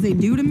of things they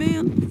do to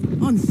men.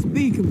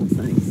 Unspeakable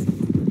things.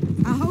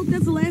 I hope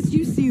that's the last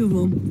you see of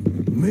them.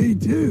 Me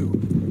too.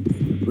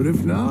 But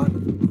if not,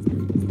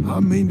 I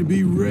mean to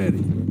be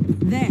ready.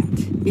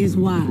 That is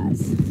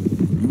wise.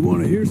 You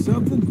want to hear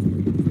something?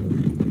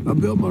 I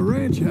built my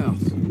ranch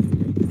house.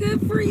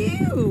 Good for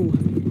you.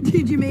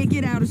 Did you make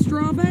it out of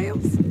straw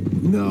bales?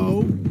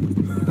 No.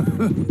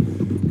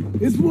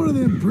 It's one of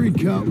them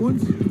pre-cut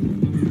ones.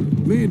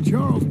 Me and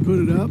Charles put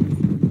it up.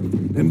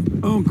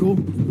 And Uncle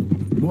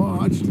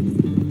watched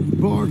and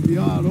barked the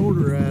odd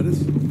order at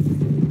us.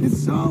 It's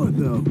solid,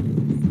 though.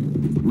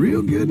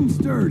 Real good and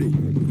sturdy.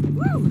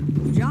 Woo!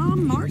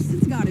 John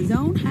Marston's got his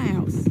own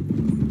house.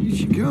 You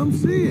should come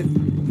see it.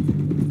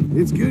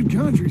 It's good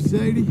country,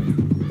 Sadie.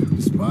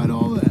 Despite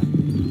all that.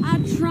 I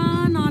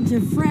try not to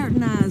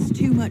fraternize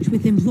too much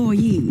with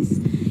employees.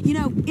 You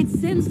know, it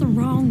sends the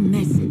wrong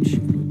message.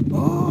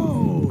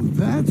 Oh,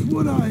 that's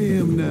what I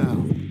am now.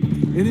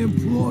 An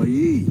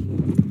employee.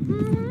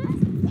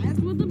 That's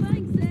what the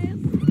bank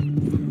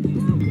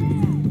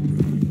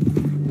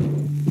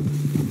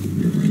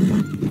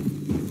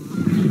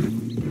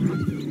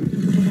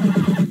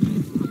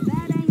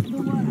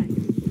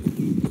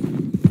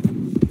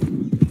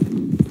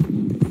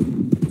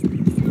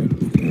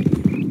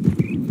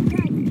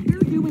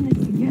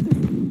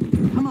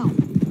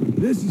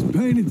This is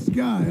painted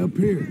sky up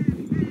here.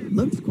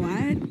 Looks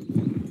quiet.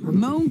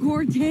 Ramon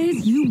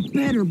Cortez, you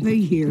better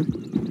be here.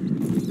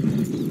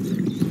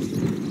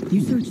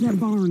 You search that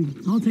barn.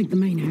 I'll take the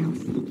main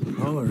house.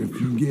 Holler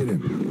if you get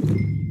him.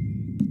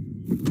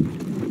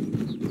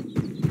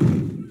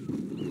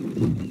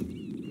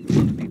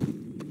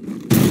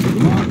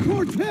 Ramon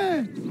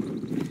Cortez!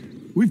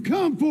 We've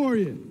come for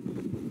you.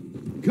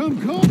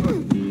 Come call.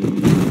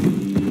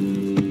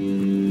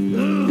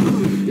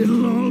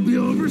 It'll all be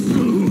over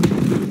soon.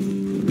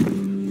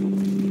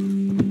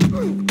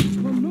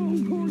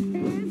 Ramon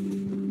Cortez,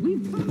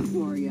 we've come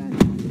for you.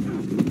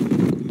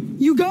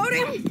 You got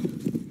him?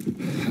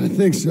 I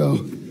think so.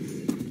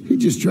 He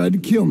just tried to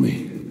kill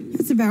me.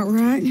 That's about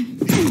right.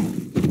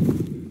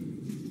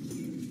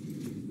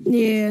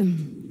 Yeah,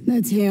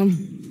 that's him.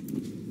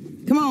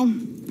 Come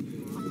on.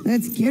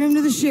 Let's get him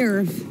to the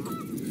sheriff.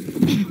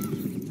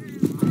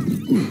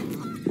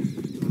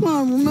 Come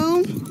on,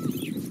 Ramon.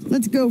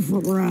 Let's go for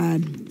a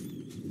ride.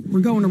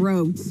 We're going to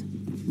Rhodes.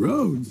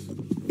 Rhodes?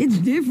 It's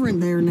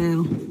different there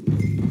now.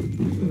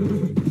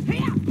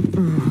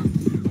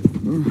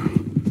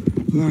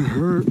 That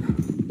hurt.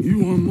 You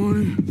want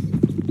money?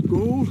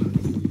 Gold?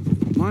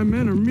 My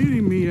men are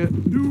meeting me at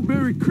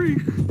Dewberry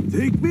Creek.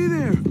 Take me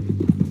there.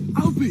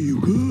 I'll pay you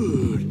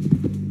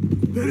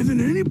good. Better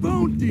than any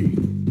bounty.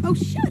 Oh,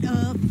 shut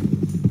up.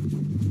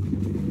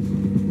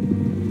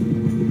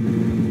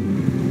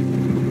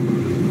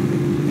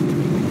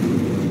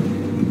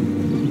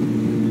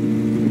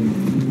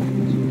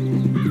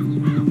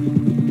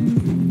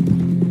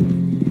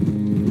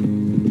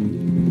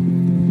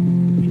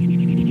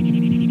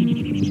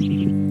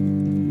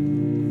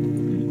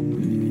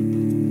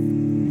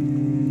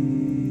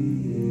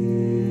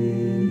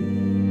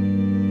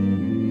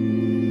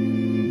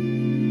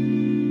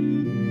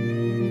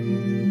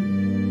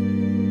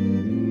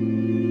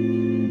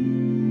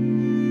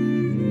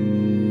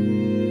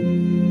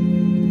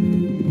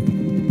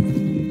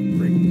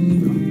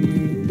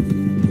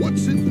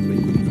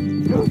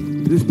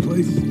 This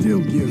place still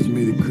gives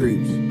me the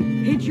creeps.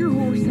 Hitch your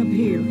horse up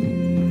here.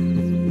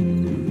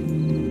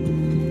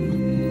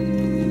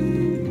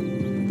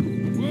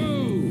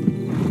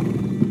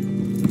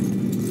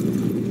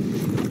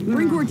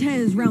 Bring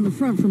Cortez round the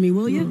front for me,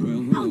 will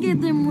you? I'll get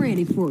them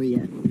ready for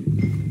you.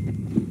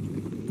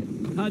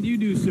 How do you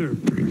do, sir?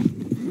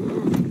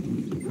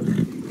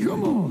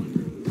 Come on.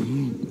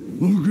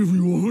 I'll give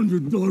you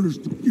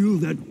 $100 to kill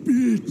that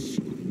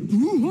bitch.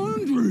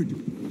 200.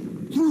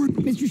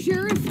 Mr.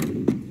 Sheriff?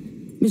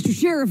 Mr.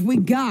 Sheriff, we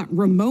got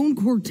Ramon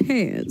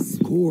Cortez.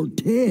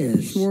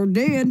 Cortez? Sure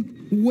did.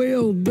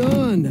 Well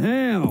done.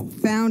 How?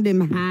 Found him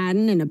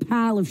hiding in a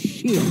pile of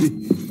shit.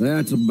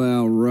 That's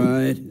about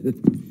right.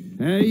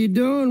 How you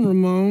doing,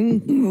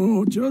 Ramon?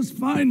 Oh, just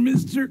fine,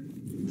 mister.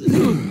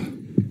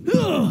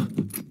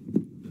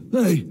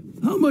 Hey,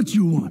 how much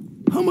you want?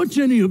 How much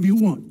any of you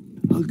want?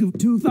 I'll give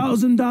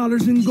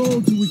 $2,000 in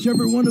gold to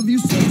whichever one of you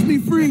sets me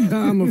free.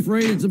 I'm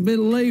afraid it's a bit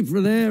late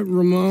for that,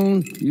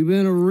 Ramon. You've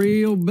been a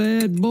real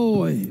bad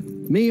boy.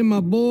 Me and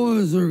my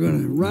boys are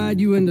gonna ride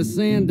you into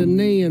Saint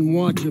Denis and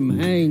watch them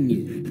hang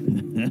you.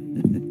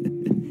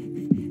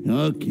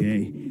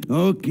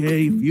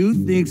 Okay, if you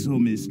think so,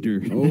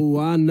 mister. Oh,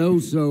 I know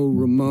so,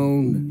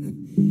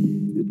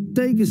 Ramon.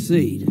 Take a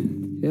seat.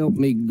 Help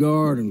me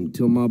guard them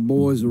till my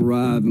boys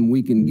arrive and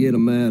we can get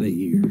them out of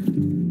here.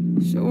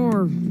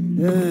 Sure.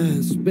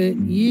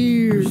 Spent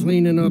years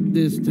cleaning up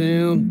this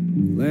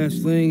town.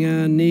 Last thing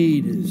I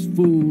need is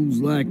fools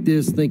like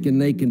this thinking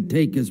they can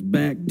take us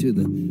back to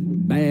the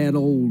bad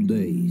old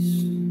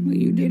days. Well,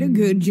 you did a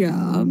good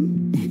job.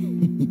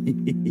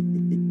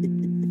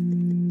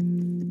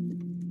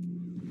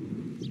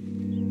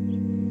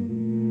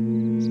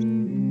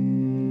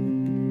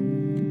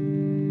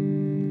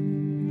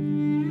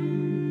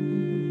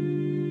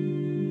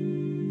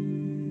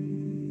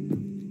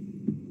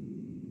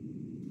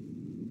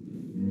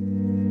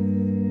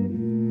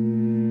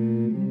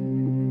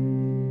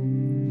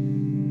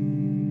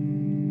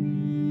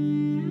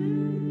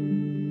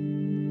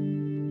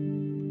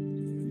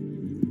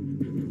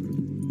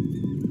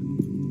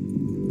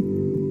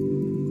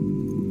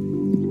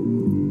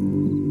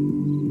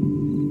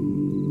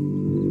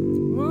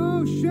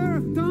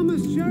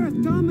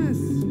 Sheriff Thomas!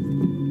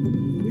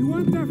 We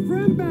want their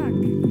friend back!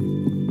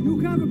 You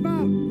have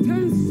about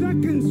 10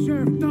 seconds,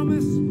 Sheriff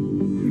Thomas,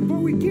 before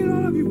we kill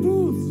all of you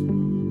fools!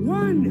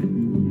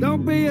 1!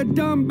 Don't be a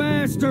dumb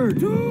bastard!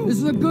 2! This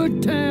is a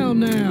good town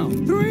now!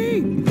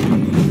 3!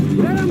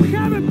 Let them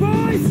have it,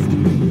 boys!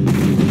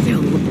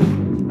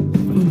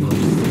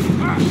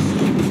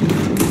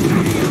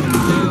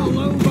 Down,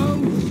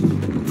 Lobo!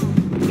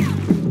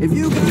 If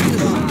you got the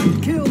shot,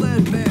 kill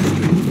that bastard!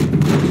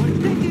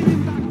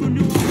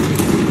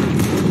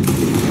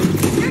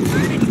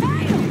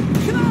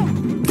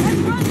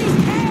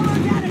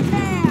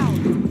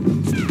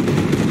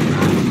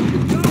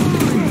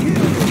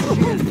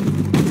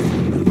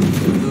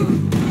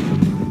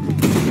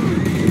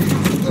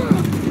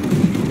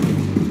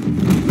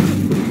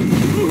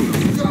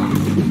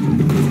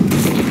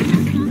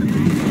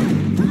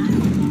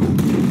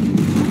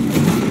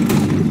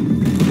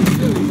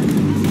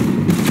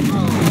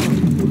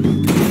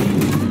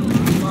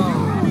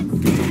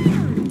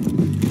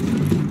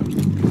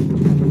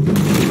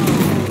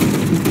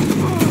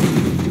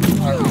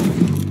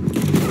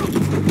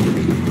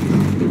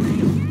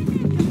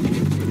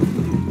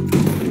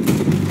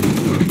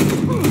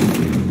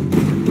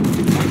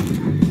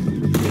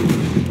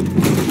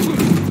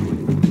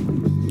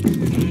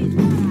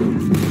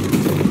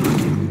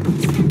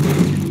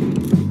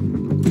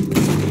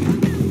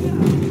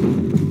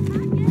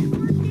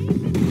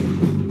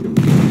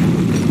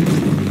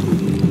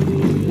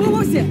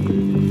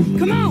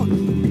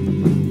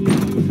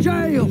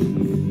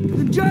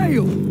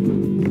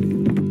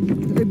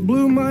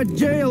 that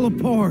jail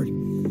apart.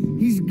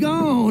 He's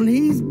gone.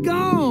 He's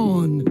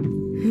gone.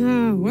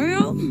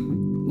 Well,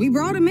 we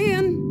brought him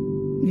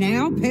in.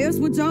 Now pay us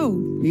what's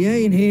owed. He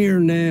ain't here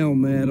now,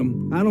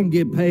 madam. I don't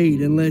get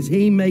paid unless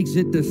he makes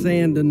it to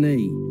Saint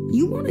Denis.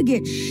 You want to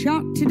get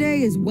shot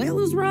today as well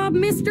as rob,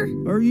 mister?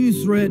 Are you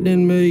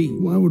threatening me?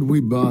 Why would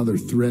we bother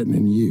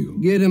threatening you?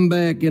 Get him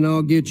back and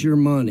I'll get your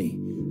money.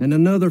 And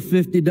another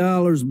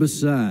 $50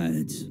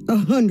 besides.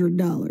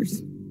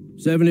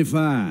 $100.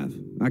 75.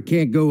 I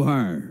can't go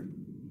higher.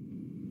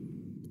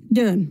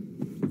 Done.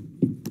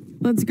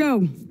 Let's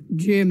go,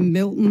 Jim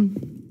Milton.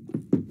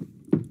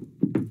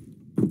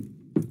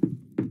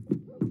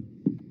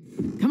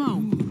 Come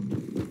on.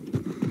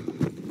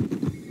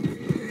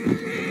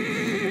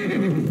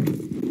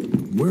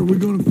 Where are we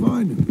gonna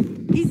find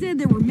him? He said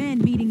there were men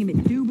meeting him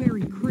at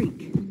Dewberry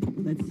Creek.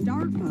 Let's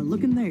start by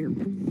looking there.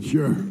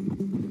 Sure.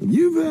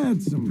 You've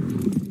had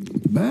some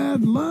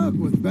bad luck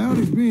with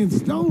bounties being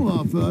stolen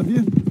off of you.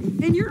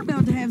 And you're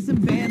about to have some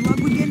bad luck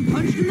with getting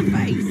punched in the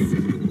face.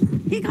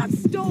 He got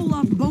stole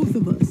off both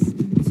of us.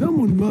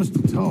 Someone must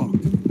have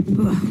talked.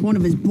 One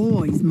of his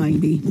boys,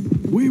 maybe.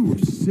 We were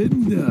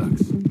sitting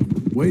ducks,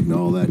 waiting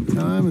all that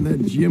time in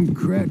that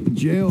gimcrack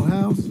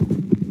jailhouse.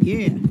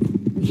 Yeah.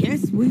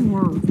 Yes, we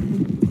were.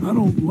 I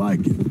don't like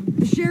it.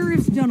 The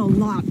sheriff's done a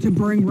lot to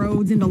bring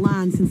roads into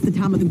line since the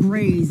time of the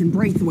Grays and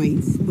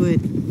Braithwaites, but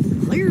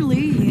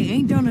clearly he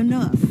ain't done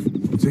enough.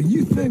 So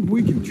you think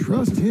we can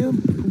trust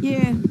him?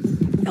 Yeah.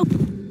 He'll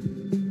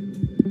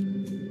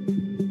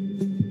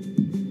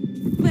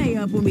pay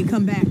up when we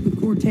come back with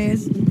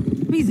Cortez.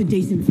 He's a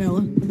decent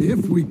fella.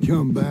 If we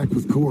come back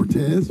with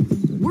Cortez.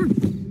 We're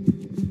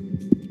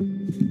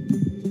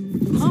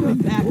coming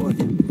back with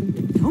him.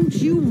 Don't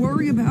you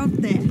worry about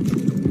that.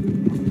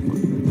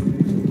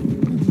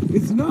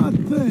 It's an odd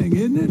thing,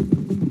 isn't it?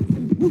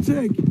 We'll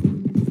take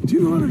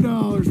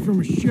 $200 from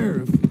a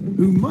sheriff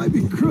who might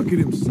be crooked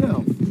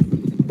himself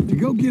to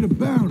go get a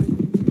bounty.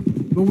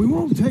 But we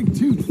won't take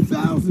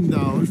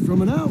 $2,000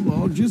 from an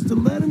outlaw just to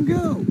let him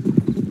go.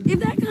 If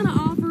that kind of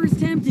offer is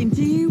tempting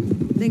to you,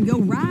 then go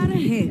right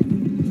ahead.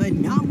 But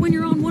not when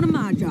you're on one of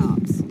my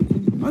jobs.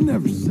 I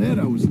never said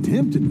I was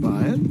tempted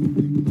by it.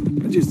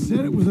 I just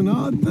said it was an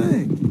odd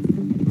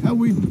thing. How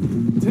we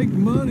take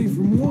money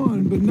from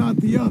one but not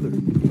the other.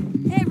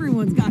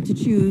 Everyone's got to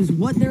choose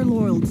what they're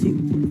loyal to.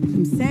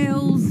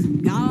 Themselves,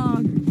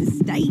 God, the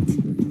state.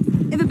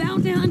 If a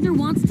bounty hunter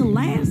wants to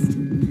last,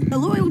 the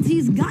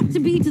loyalty's got to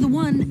be to the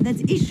one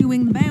that's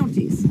issuing the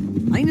bounties.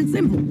 Plain and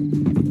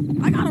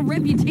simple. I got a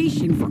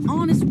reputation for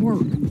honest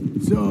work.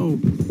 So,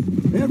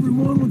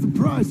 everyone with a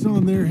price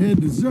on their head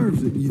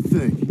deserves it, you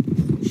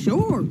think?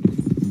 Sure.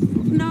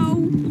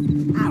 No,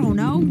 I don't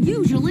know.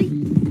 Usually,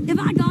 if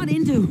I got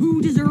into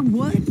who deserved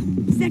what,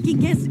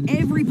 second-guessed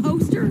every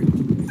poster,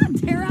 I'd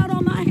tear out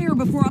all my hair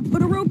before I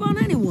put a rope on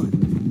anyone.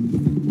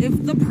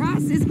 If the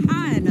price is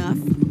high enough,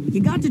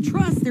 you got to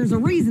trust there's a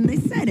reason they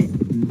said it.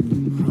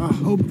 I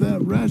hope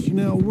that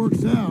rationale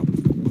works out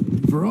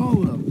for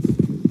all of us.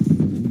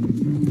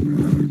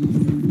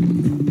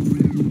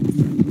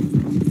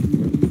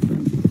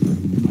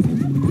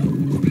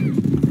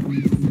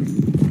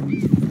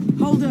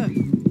 Hold up.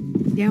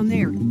 Down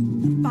there.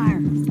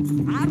 Fire.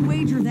 I'd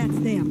wager that's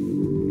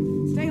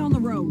them. Stay on the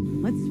road.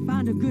 Let's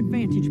find a good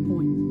vantage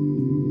point.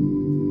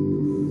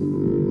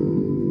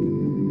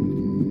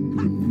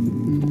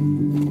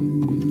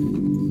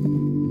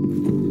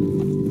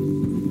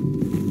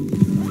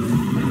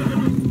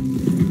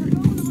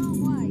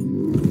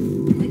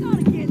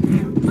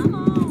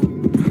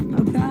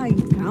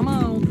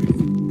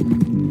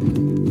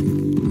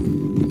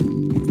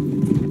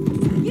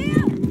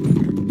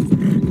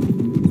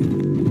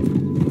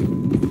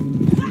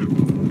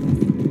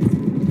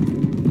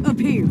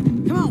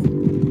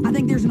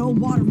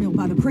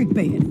 Creek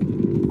bed.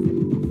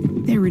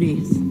 There it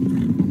is.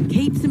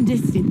 Keep some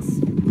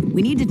distance.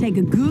 We need to take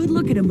a good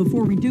look at him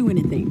before we do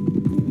anything.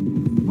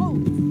 Whoa.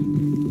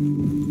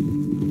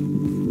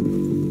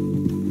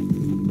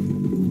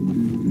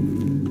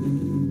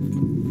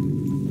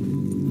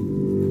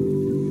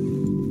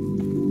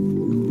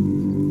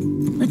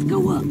 Let's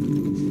go up.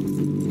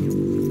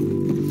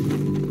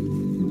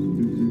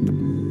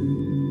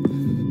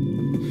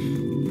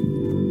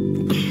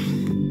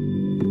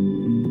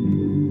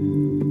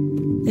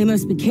 They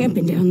must be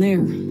camping down there.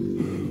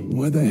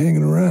 Why are they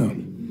hanging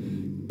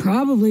around?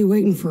 Probably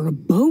waiting for a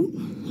boat.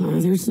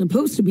 There's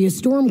supposed to be a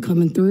storm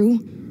coming through,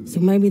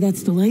 so maybe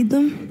that's delayed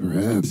them?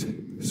 Perhaps.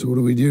 So what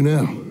do we do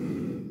now?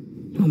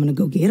 I'm gonna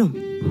go get them.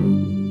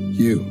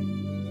 You?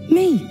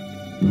 Me.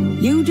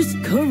 You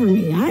just cover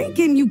me. I ain't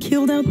getting you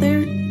killed out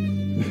there.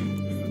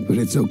 But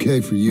it's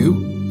okay for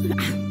you?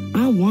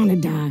 I wanna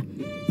die.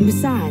 And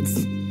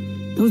besides,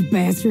 those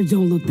bastards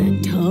don't look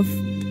that tough.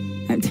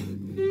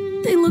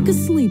 They look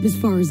asleep as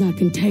far as I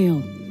can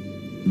tell.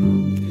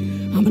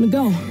 I'm gonna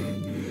go.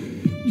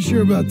 You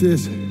sure about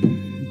this?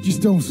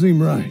 Just don't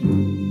seem right.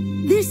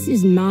 This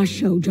is my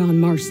show, John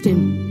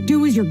Marston.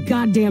 Do as you're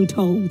goddamn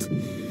told.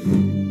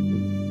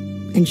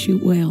 And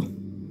shoot well.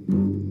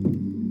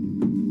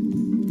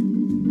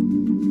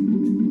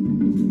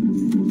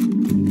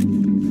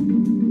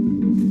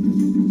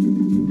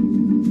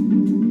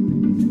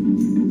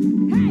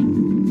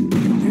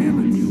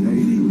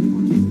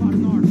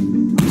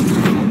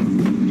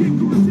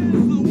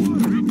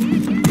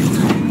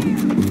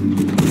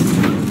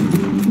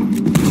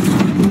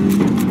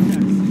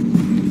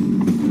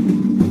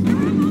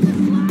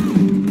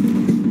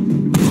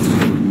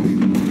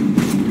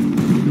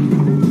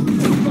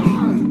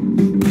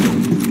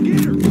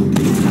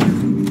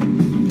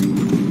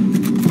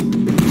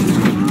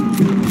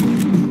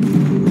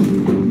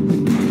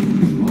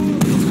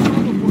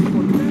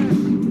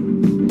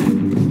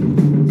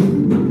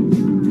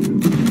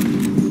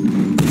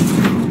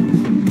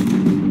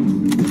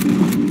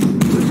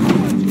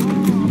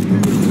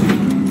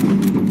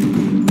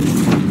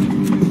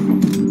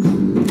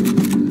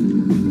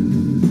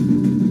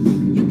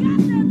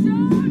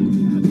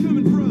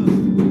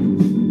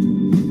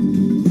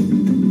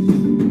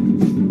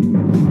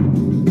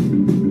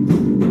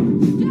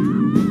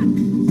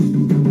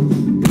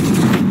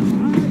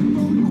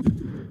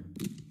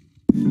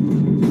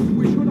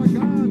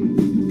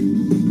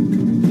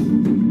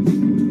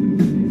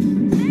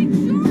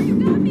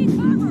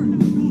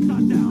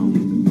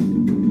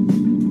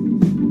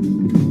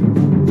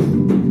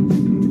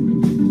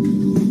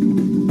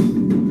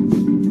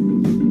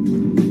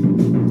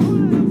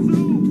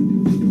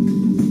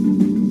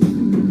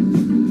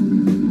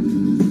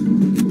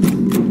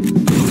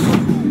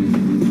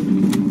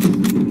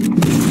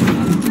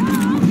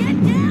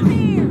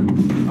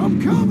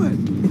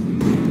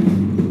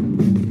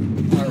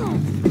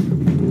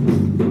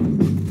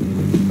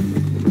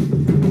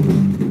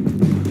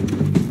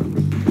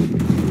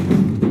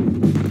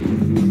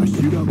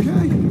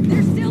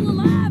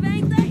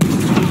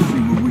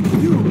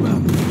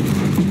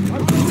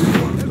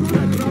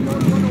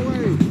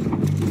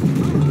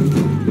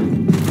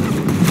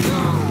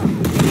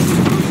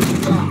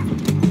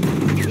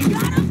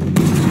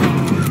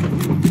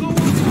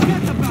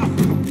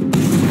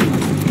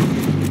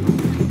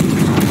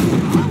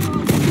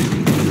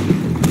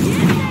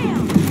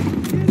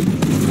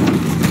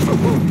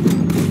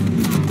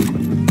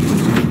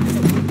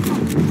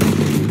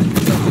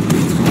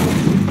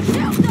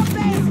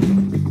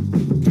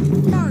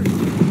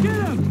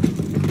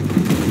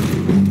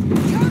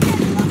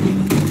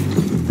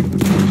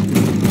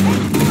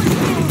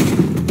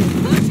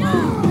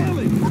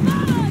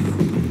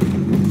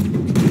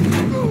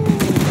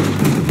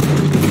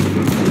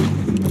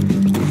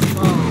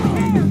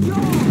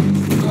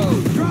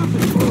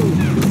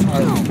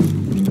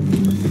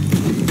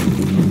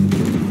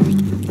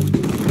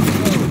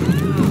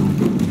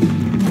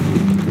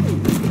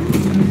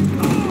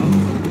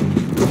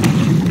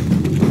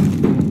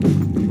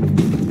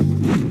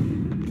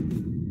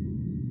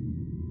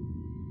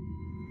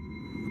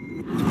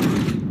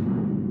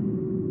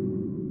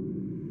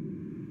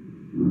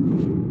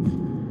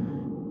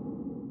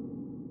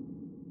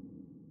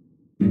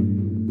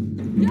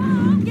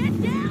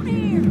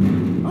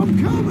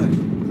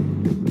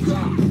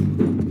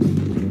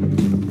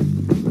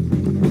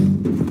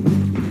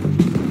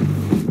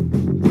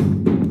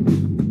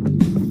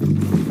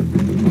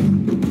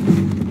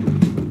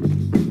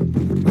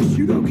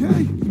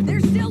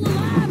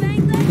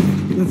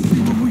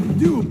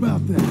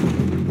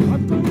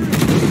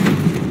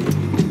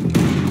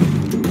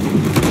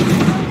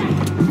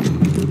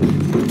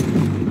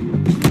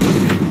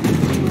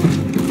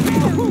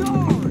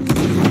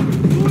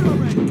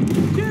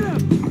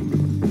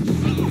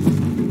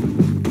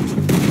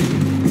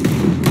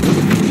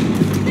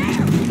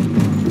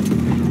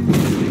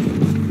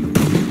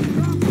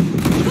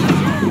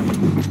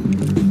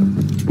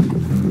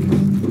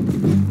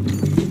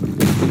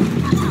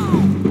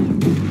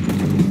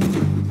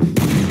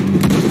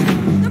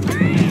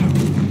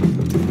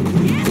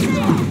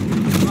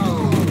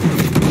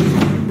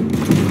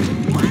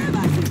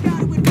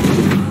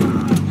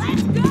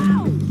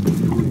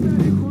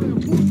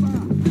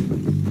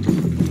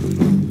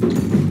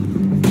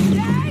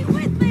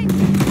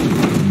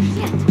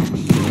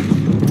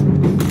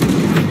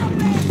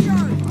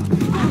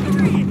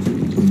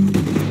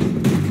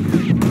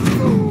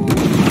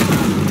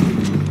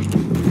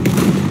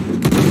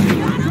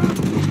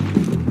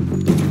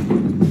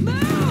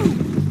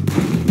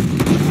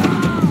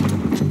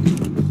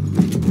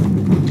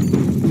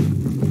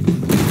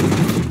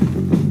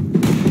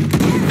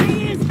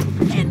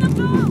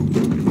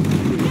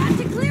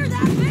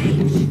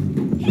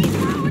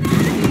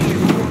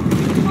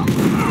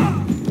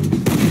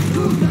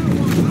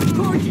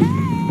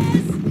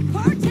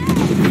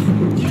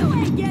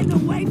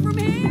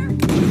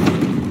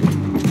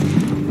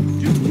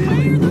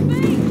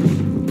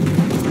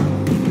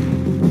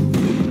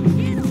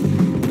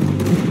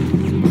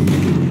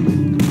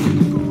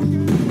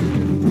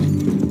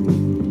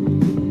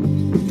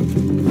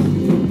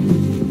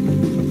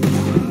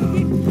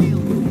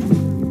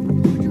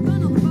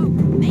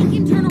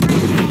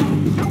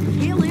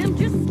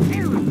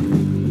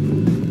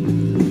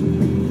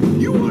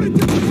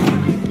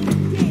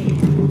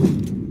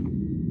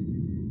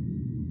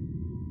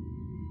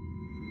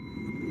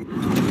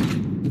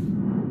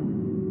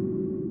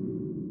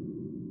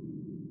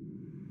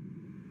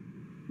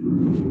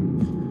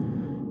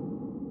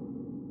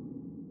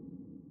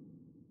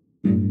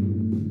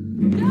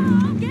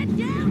 No, get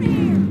down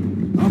here!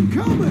 I'm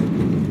coming!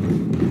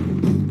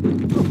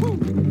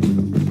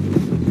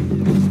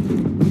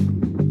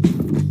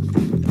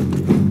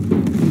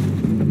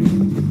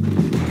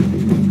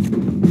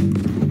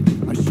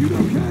 I shoot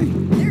okay?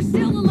 They're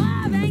still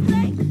alive, ain't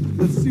they?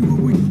 Let's see what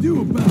we can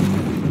do about it.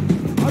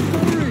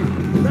 Hurry!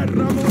 That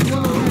Ramon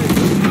well away!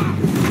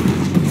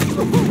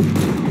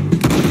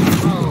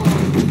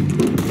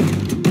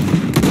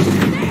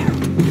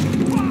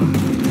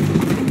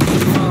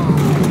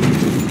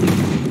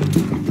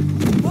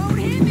 Won't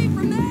hit me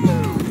from there!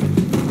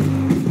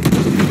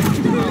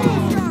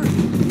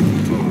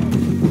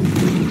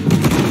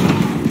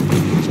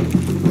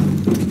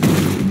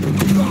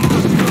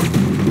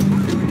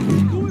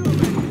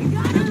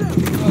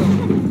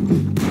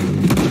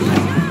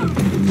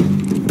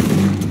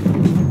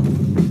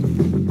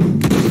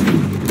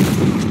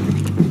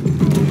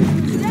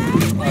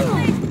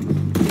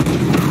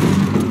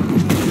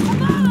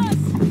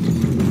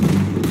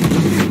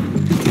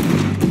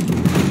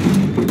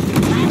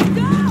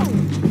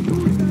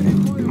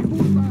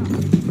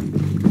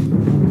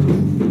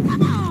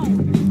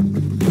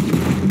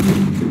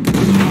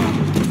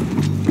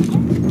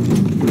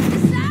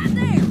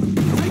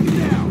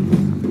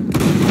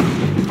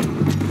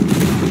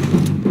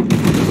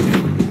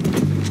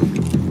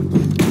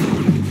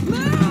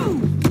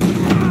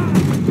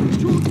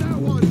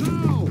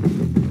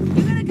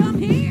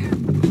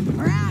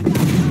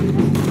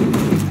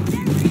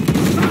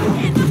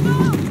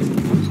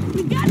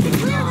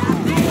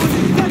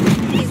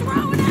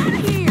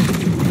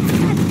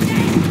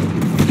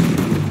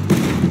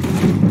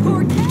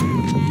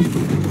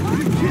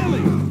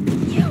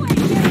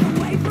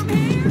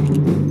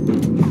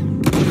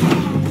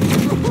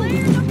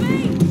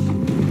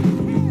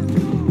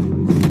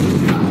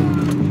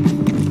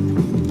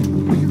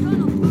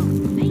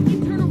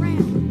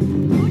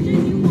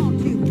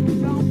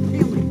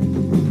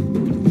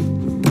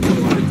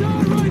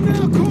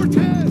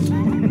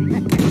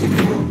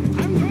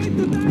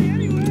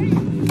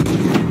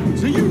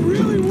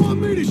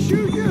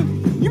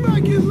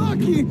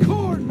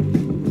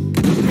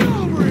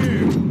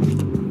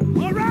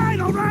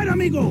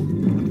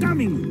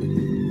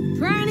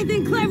 Try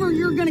anything clever,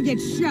 you're gonna get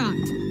shot.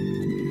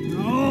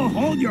 Oh,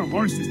 hold your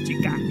horses,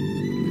 chica.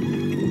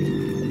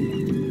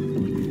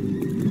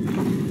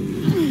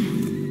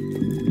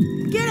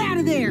 Get out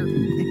of there!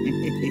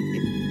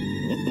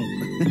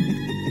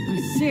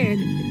 I said,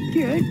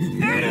 get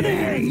Out of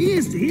there!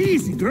 Easy,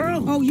 easy,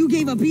 girl. Oh, you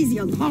gave up easy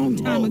a long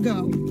time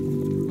ago.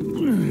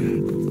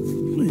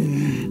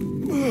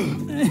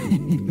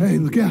 Hey,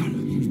 look out.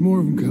 There's more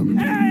of them coming.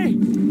 Hey!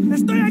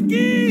 Estoy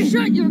aquí!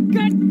 Shut your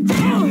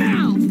goddamn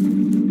mouth!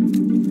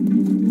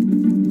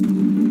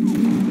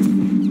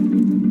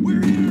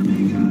 We're here,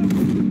 amigo!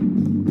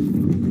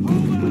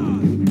 Hold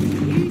on!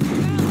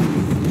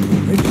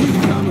 They keep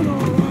coming,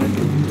 all right.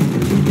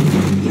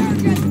 You're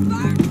just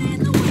farting in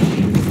the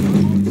wind!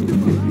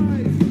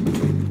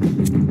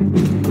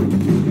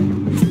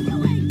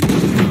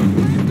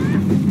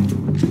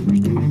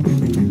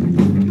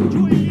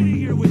 Join in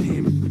here with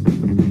him.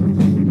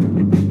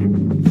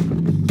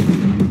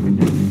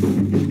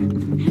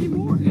 Any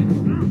more?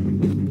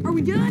 Are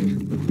we done?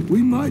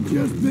 We might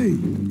just be.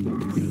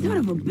 Son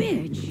of a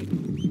bitch!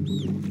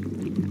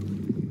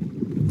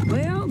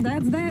 Well,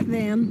 that's that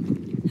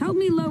then. Help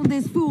me load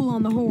this fool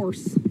on the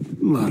horse. A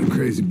lot of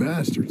crazy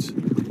bastards.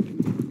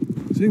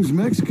 Seems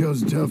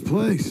Mexico's a tough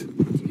place.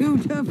 Too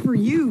tough for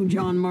you,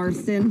 John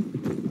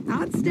Marston.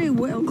 I'd stay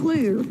well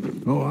clear.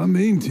 Oh, I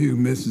mean to,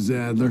 Mrs.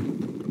 Adler.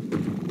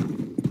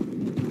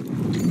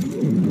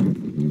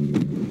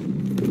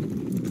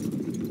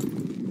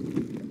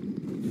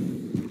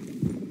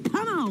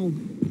 Come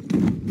on!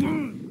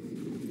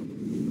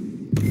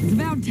 It's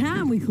about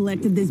time we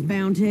collected this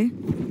bounty.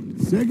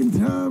 Second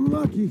time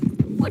lucky.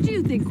 What do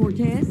you think,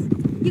 Cortez?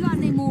 You got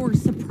any more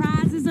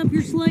surprises up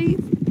your sleeve?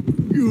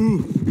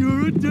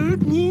 You're a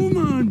dead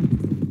woman,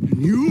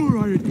 and you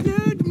are a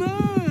dead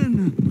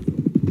man.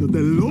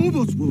 The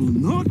Lobos will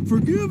not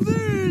forgive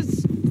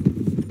this.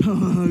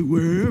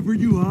 Wherever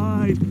you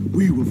hide,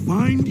 we will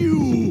find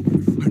you,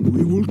 and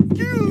we will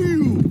kill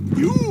you.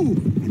 You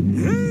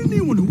and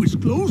anyone who is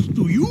close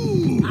to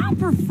you. I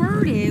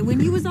preferred it when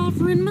you was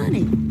offering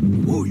money.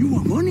 Oh, you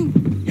want money?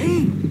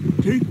 Hey,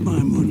 take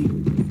my money.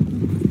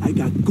 I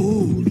got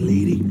gold,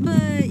 lady.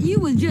 But you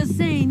was just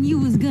saying you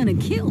was gonna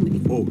kill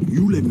me. Oh,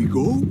 you let me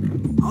go?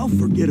 I'll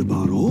forget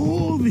about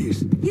all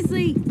this. You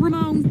see,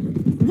 Ramon,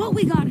 what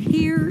we got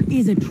here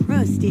is a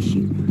trust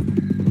issue.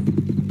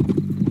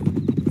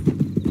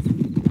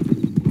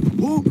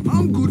 Oh,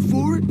 I'm good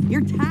for it.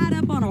 You're tied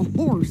up on a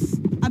horse,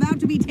 about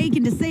to be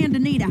taken to Saint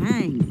Denis to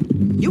hang.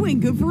 You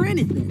ain't good for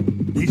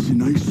anything.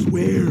 Listen, I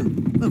swear.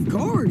 Of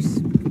course,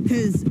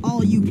 because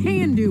all you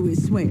can do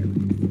is swear.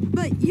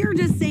 But you're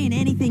just saying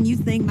anything you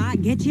think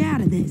might get you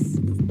out of this.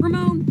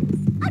 Ramon,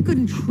 I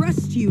couldn't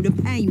trust you to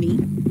pay me.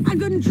 I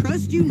couldn't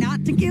trust you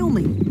not to kill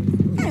me.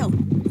 Hell,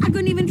 I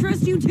couldn't even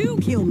trust you to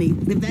kill me,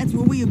 if that's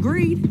what we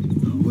agreed.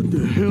 What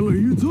the hell are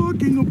you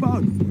talking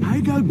about?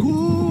 I got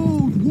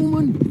gold,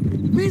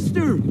 woman.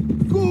 Mister,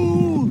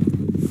 gold.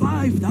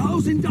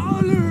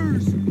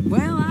 $5,000.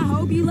 Well, I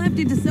hope you left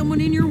it to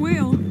someone in your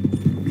will.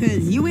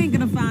 Because you ain't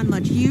gonna find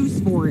much use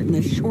for it in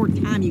the short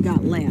time you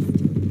got left.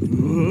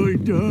 Oh,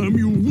 damn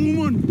you,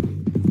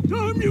 woman.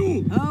 Damn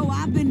you. Oh,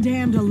 I've been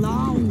damned a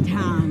long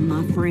time,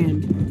 my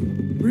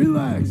friend.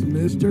 Relax,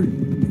 mister.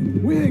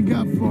 We ain't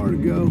got far to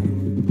go.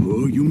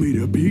 Oh, you made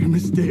a big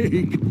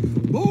mistake.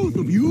 Both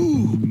of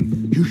you.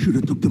 You should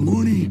have took the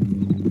money.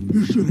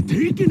 You should have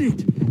taken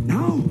it.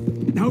 Now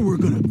we're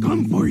gonna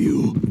come for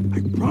you.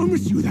 I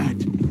promise you that.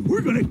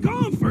 We're gonna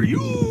come for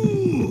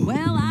you.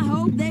 Well, I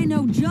hope they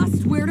know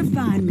just where to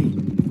find me.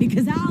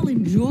 Because I'll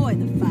enjoy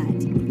the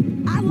fight.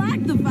 I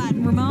like the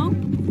fighting,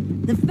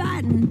 Ramon. The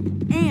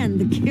fighting and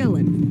the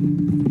killing.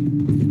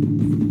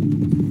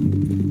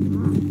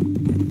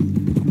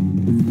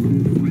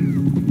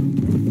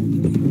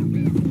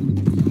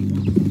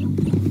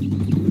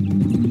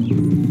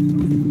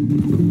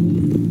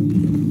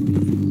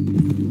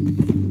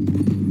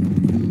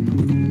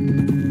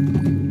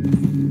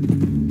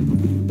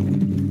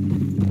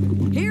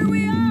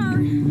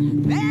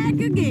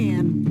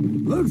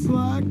 Looks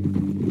like.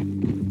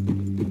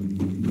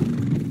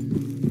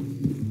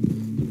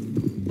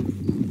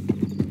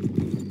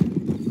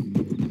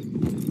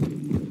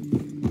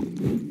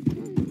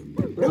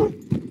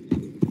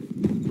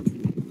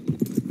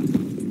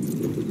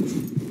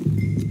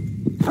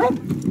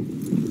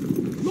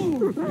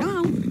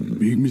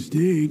 Big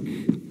mistake.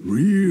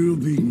 Real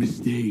big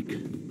mistake.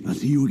 I'll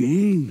see you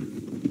again.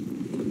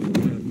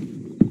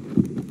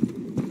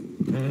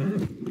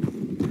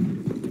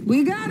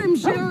 We got him,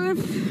 Sheriff.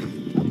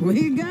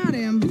 We got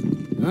him.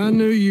 I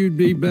knew you'd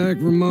be back,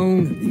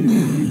 Ramon.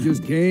 You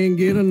just can't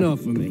get enough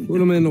of me. Put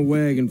him in the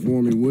wagon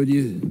for me, would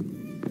you?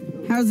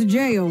 How's the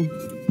jail?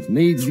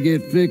 Needs to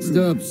get fixed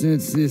up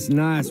since this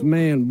nice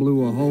man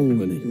blew a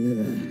hole in it.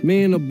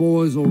 Me and the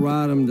boys will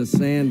ride him to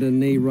Saint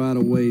Denis right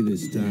away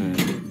this time.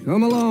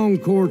 Come along,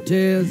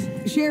 Cortez.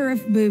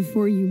 Sheriff,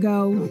 before you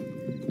go...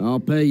 I'll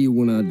pay you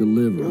when I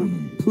deliver.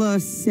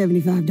 Plus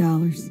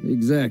 $75.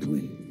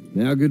 Exactly.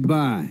 Now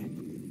goodbye.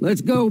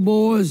 Let's go,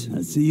 boys.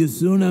 I'll see you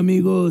soon,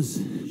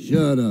 amigos.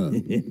 Shut up.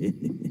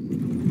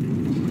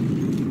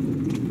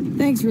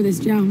 Thanks for this,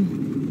 John.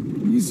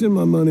 You send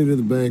my money to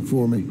the bank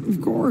for me. Of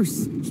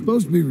course. I'm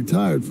supposed to be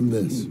retired from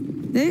this.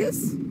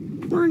 This?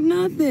 Weren't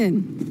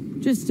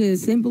nothing. Just a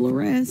simple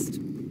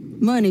arrest.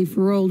 Money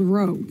for old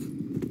rope.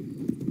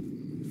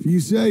 If you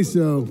say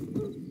so.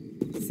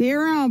 See you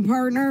around,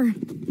 partner.